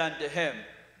said unto him,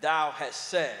 Thou hast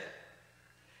said.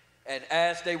 And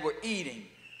as they were eating,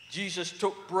 Jesus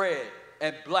took bread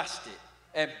and blessed it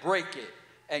and brake it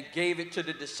and gave it to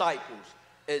the disciples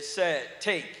and said,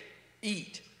 Take,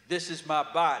 eat, this is my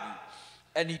body.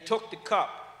 And he took the cup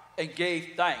and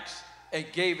gave thanks and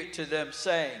gave it to them,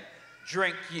 saying,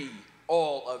 Drink ye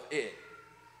all of it.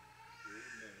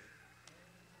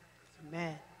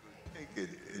 Amen. Take it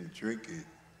and drink it.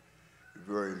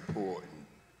 Very important.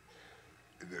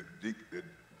 The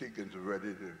deacons are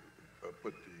ready to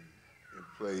put in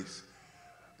place.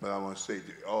 But I want to say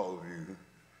to all of you,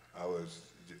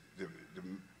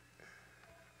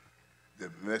 the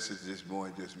message this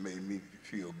morning just made me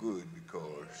feel good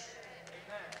because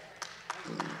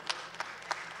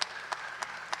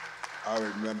I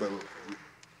remember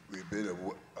we've been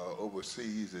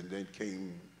overseas and then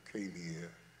came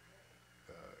here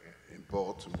in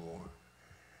Baltimore,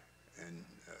 and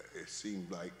it seemed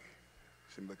like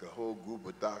a whole group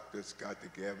of doctors got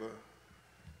together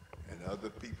and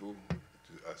other people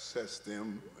to assess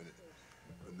them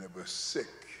when they were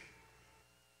sick.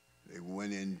 They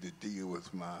went in to deal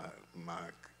with my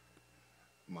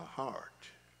heart,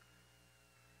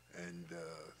 and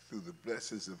through the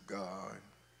blessings of God,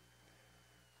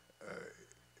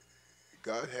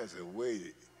 God has a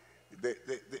way.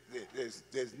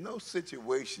 There's no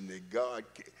situation that God,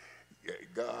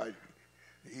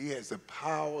 He has the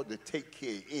power to take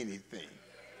care of anything.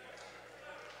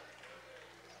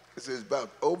 There's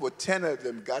about over 10 of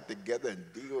them got together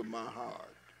and deal with my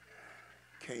heart,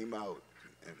 came out,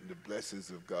 and the blessings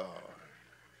of God.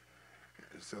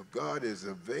 And so God is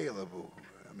available.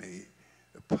 I mean,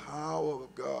 the power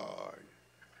of God.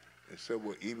 And so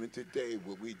even today,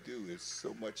 what we do is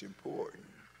so much important.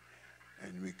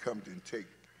 And we come to take,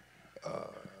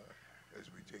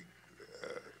 as we take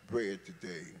bread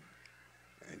today,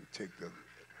 and take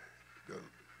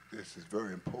this is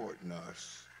very important to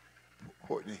us,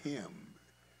 important to Him,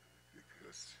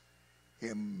 because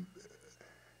Him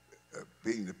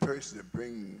being the person that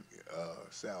brings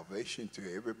salvation to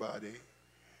everybody,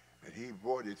 and He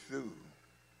brought it through.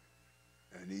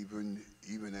 And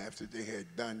even after they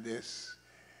had done this,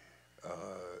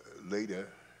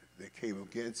 later they came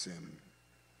against Him.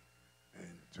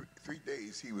 And 3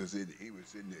 days he was in the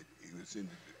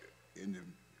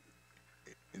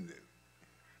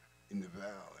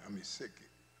valley. I mean, sick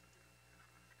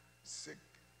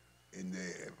in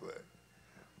there.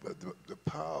 But the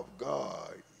power of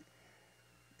God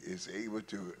is able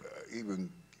to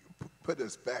even put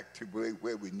us back to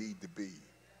where we need to be.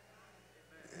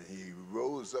 And He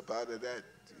rose up out of that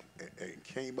and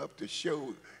came up to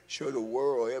show the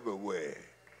world everywhere.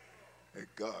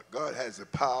 God has the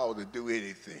power to do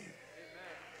anything.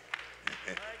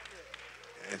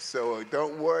 And so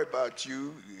don't worry about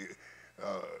you.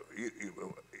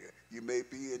 You may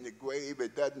be in the grave,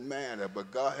 it doesn't matter, but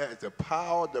God has the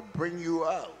power to bring you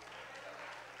out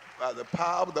by the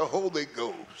power of the Holy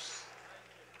Ghost.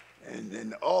 And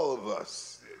then all of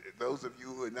us, those of you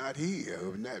who are not here,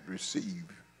 who have not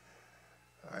received,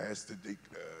 I ask the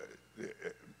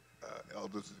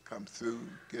elders to come through,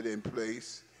 get in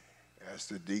place. Ask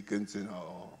the deacons and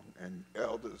all, and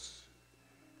elders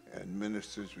and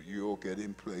ministers, you all get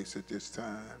in place at this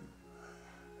time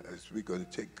as we're going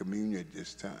to take communion at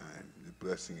this time, the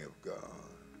blessing of God.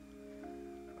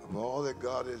 Of all that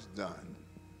God has done,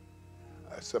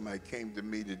 somebody came to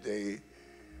me today,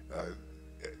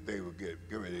 they will get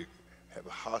ready to have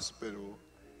a hospital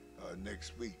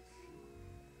next week.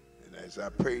 And as I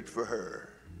prayed for her,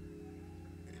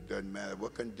 it doesn't matter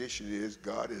what condition it is,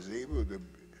 God is able to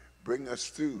bring us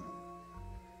through,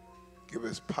 give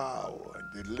us power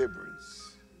and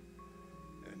deliverance,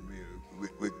 and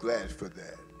we're glad for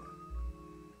that.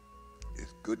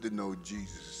 It's good to know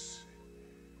Jesus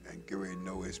and get ready to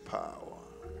know His power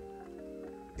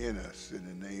in us in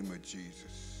the name of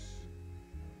Jesus.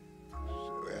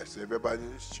 So I ask everybody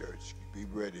in this church, be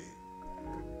ready.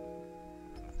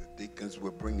 The deacons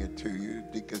will bring it to you.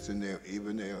 Deacons in there,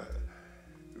 even there,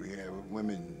 we have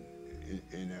women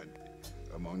in that.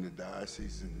 Among the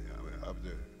diocese and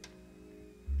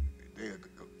they're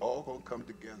all going to come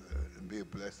together and be a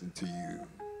blessing to you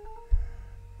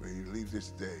when you leave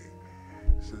this day.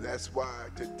 So that's why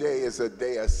today is a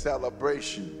day of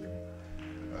celebration,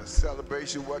 a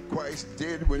celebration of what Christ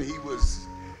did when he was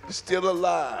still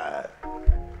alive.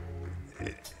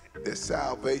 The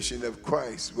salvation of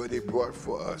Christ, what he brought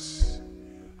for us.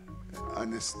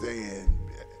 Understand,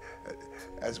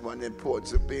 that's one of the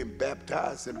importance of being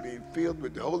baptized and being filled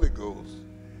with the Holy Ghost.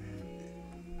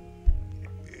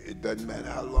 It doesn't matter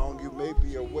how long you may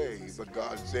be away, but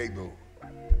God's able.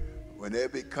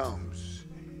 Whenever he comes,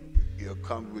 he'll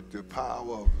come with the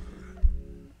power of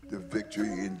the victory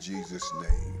in Jesus'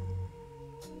 name.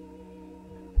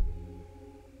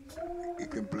 You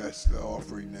can bless the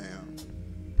offering now.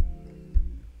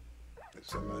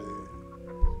 Somebody.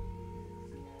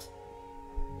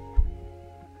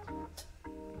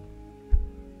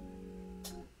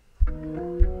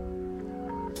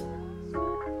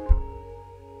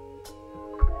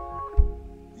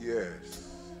 Yes.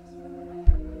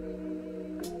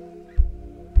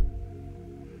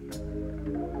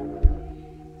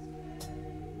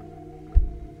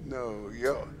 No,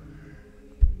 yo.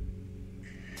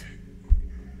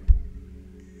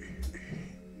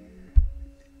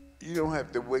 You don't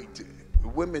have to wait.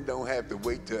 Women don't have to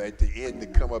wait till at the end to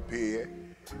come up here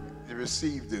to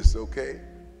receive this, okay?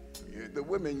 The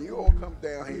women, you all come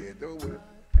down here.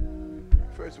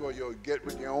 First of all, you'll get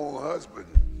with your own husband,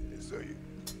 so you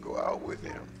go out with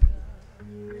him.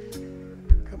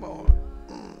 Come on.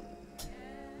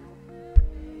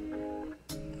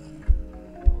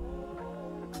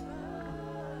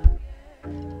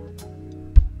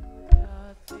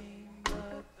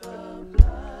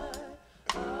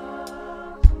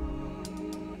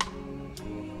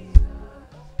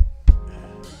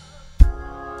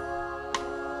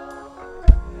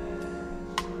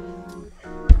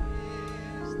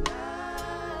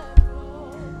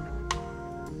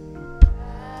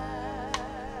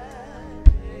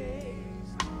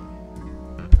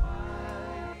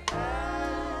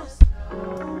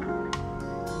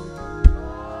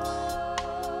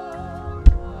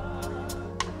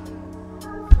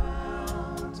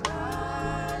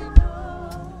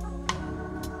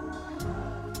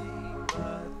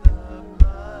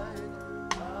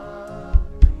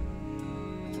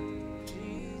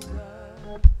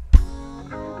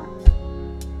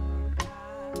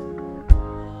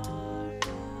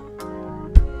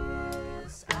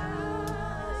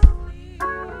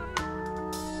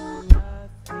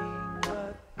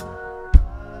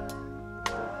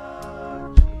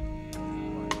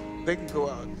 They can go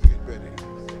out and get ready.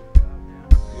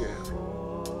 Yeah.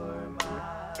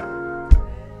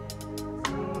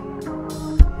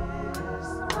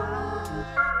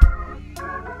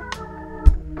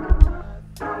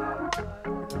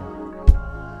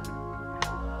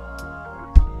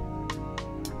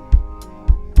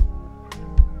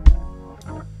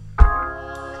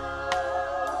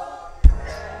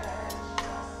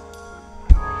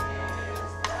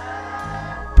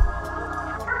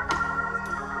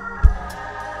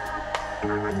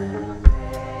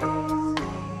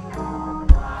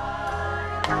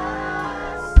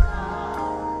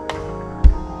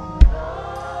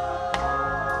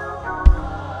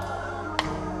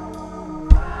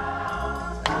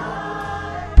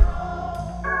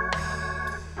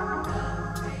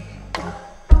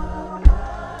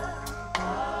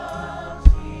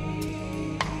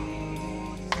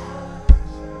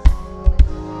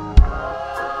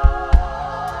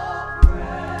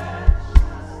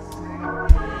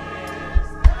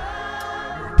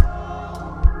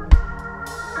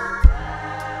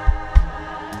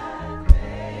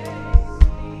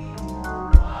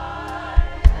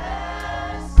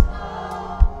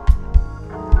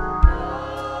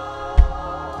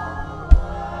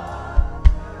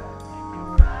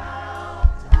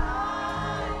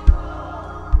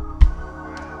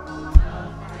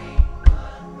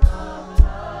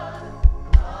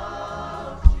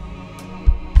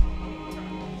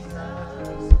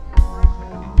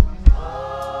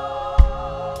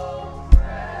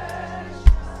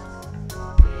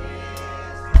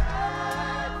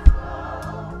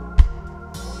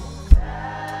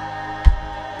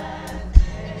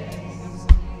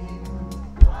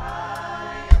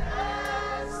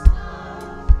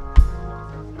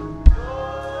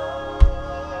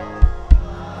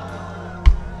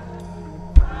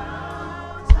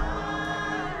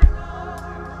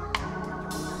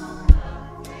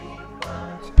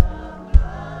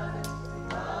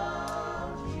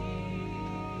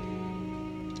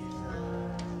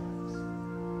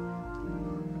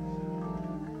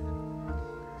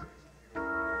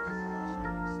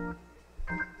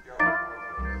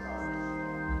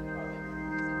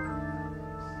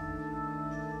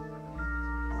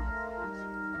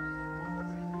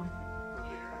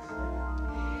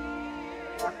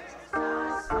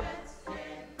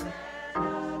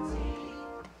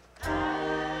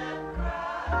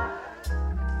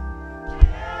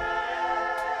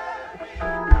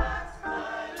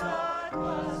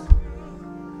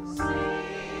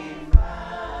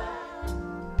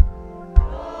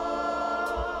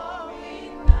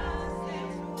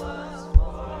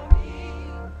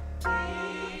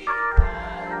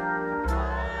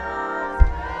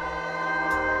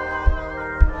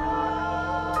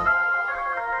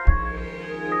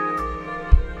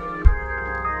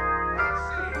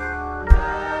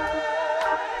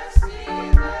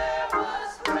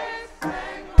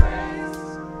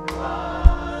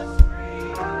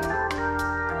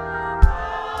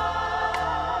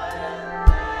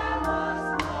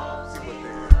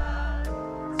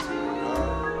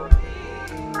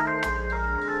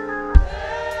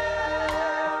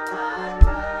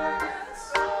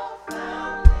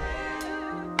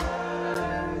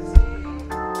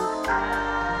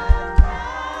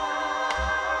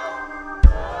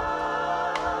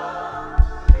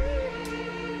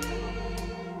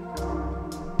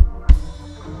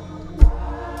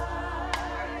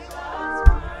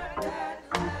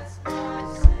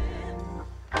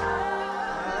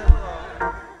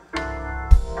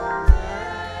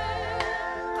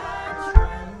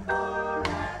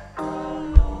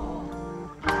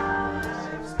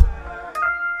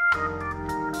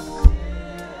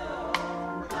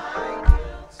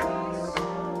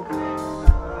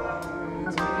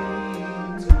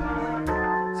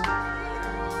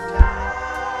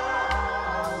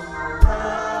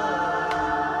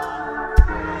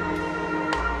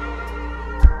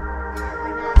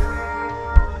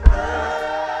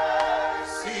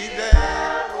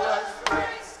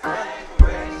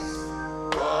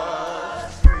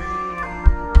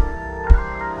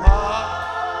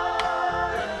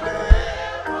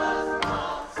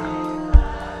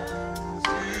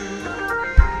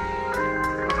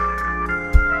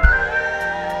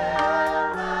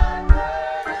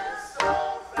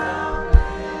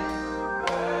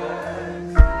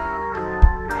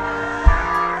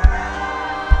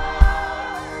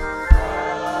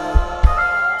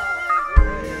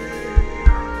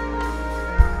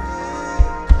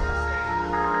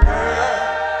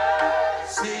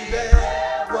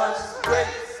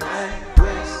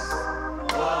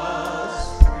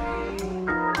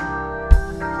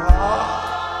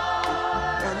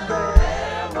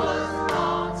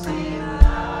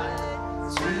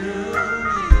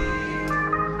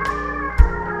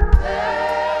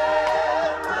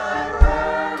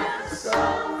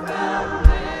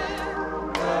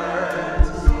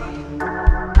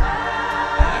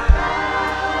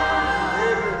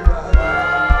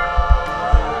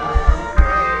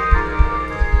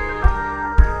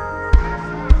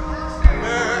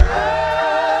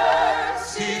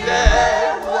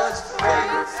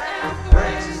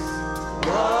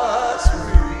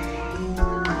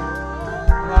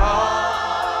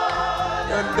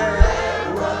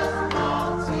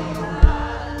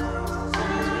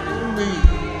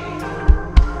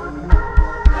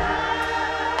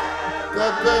 the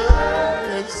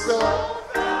burning soul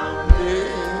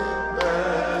liberty.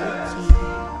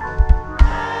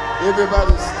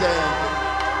 Everybody stand.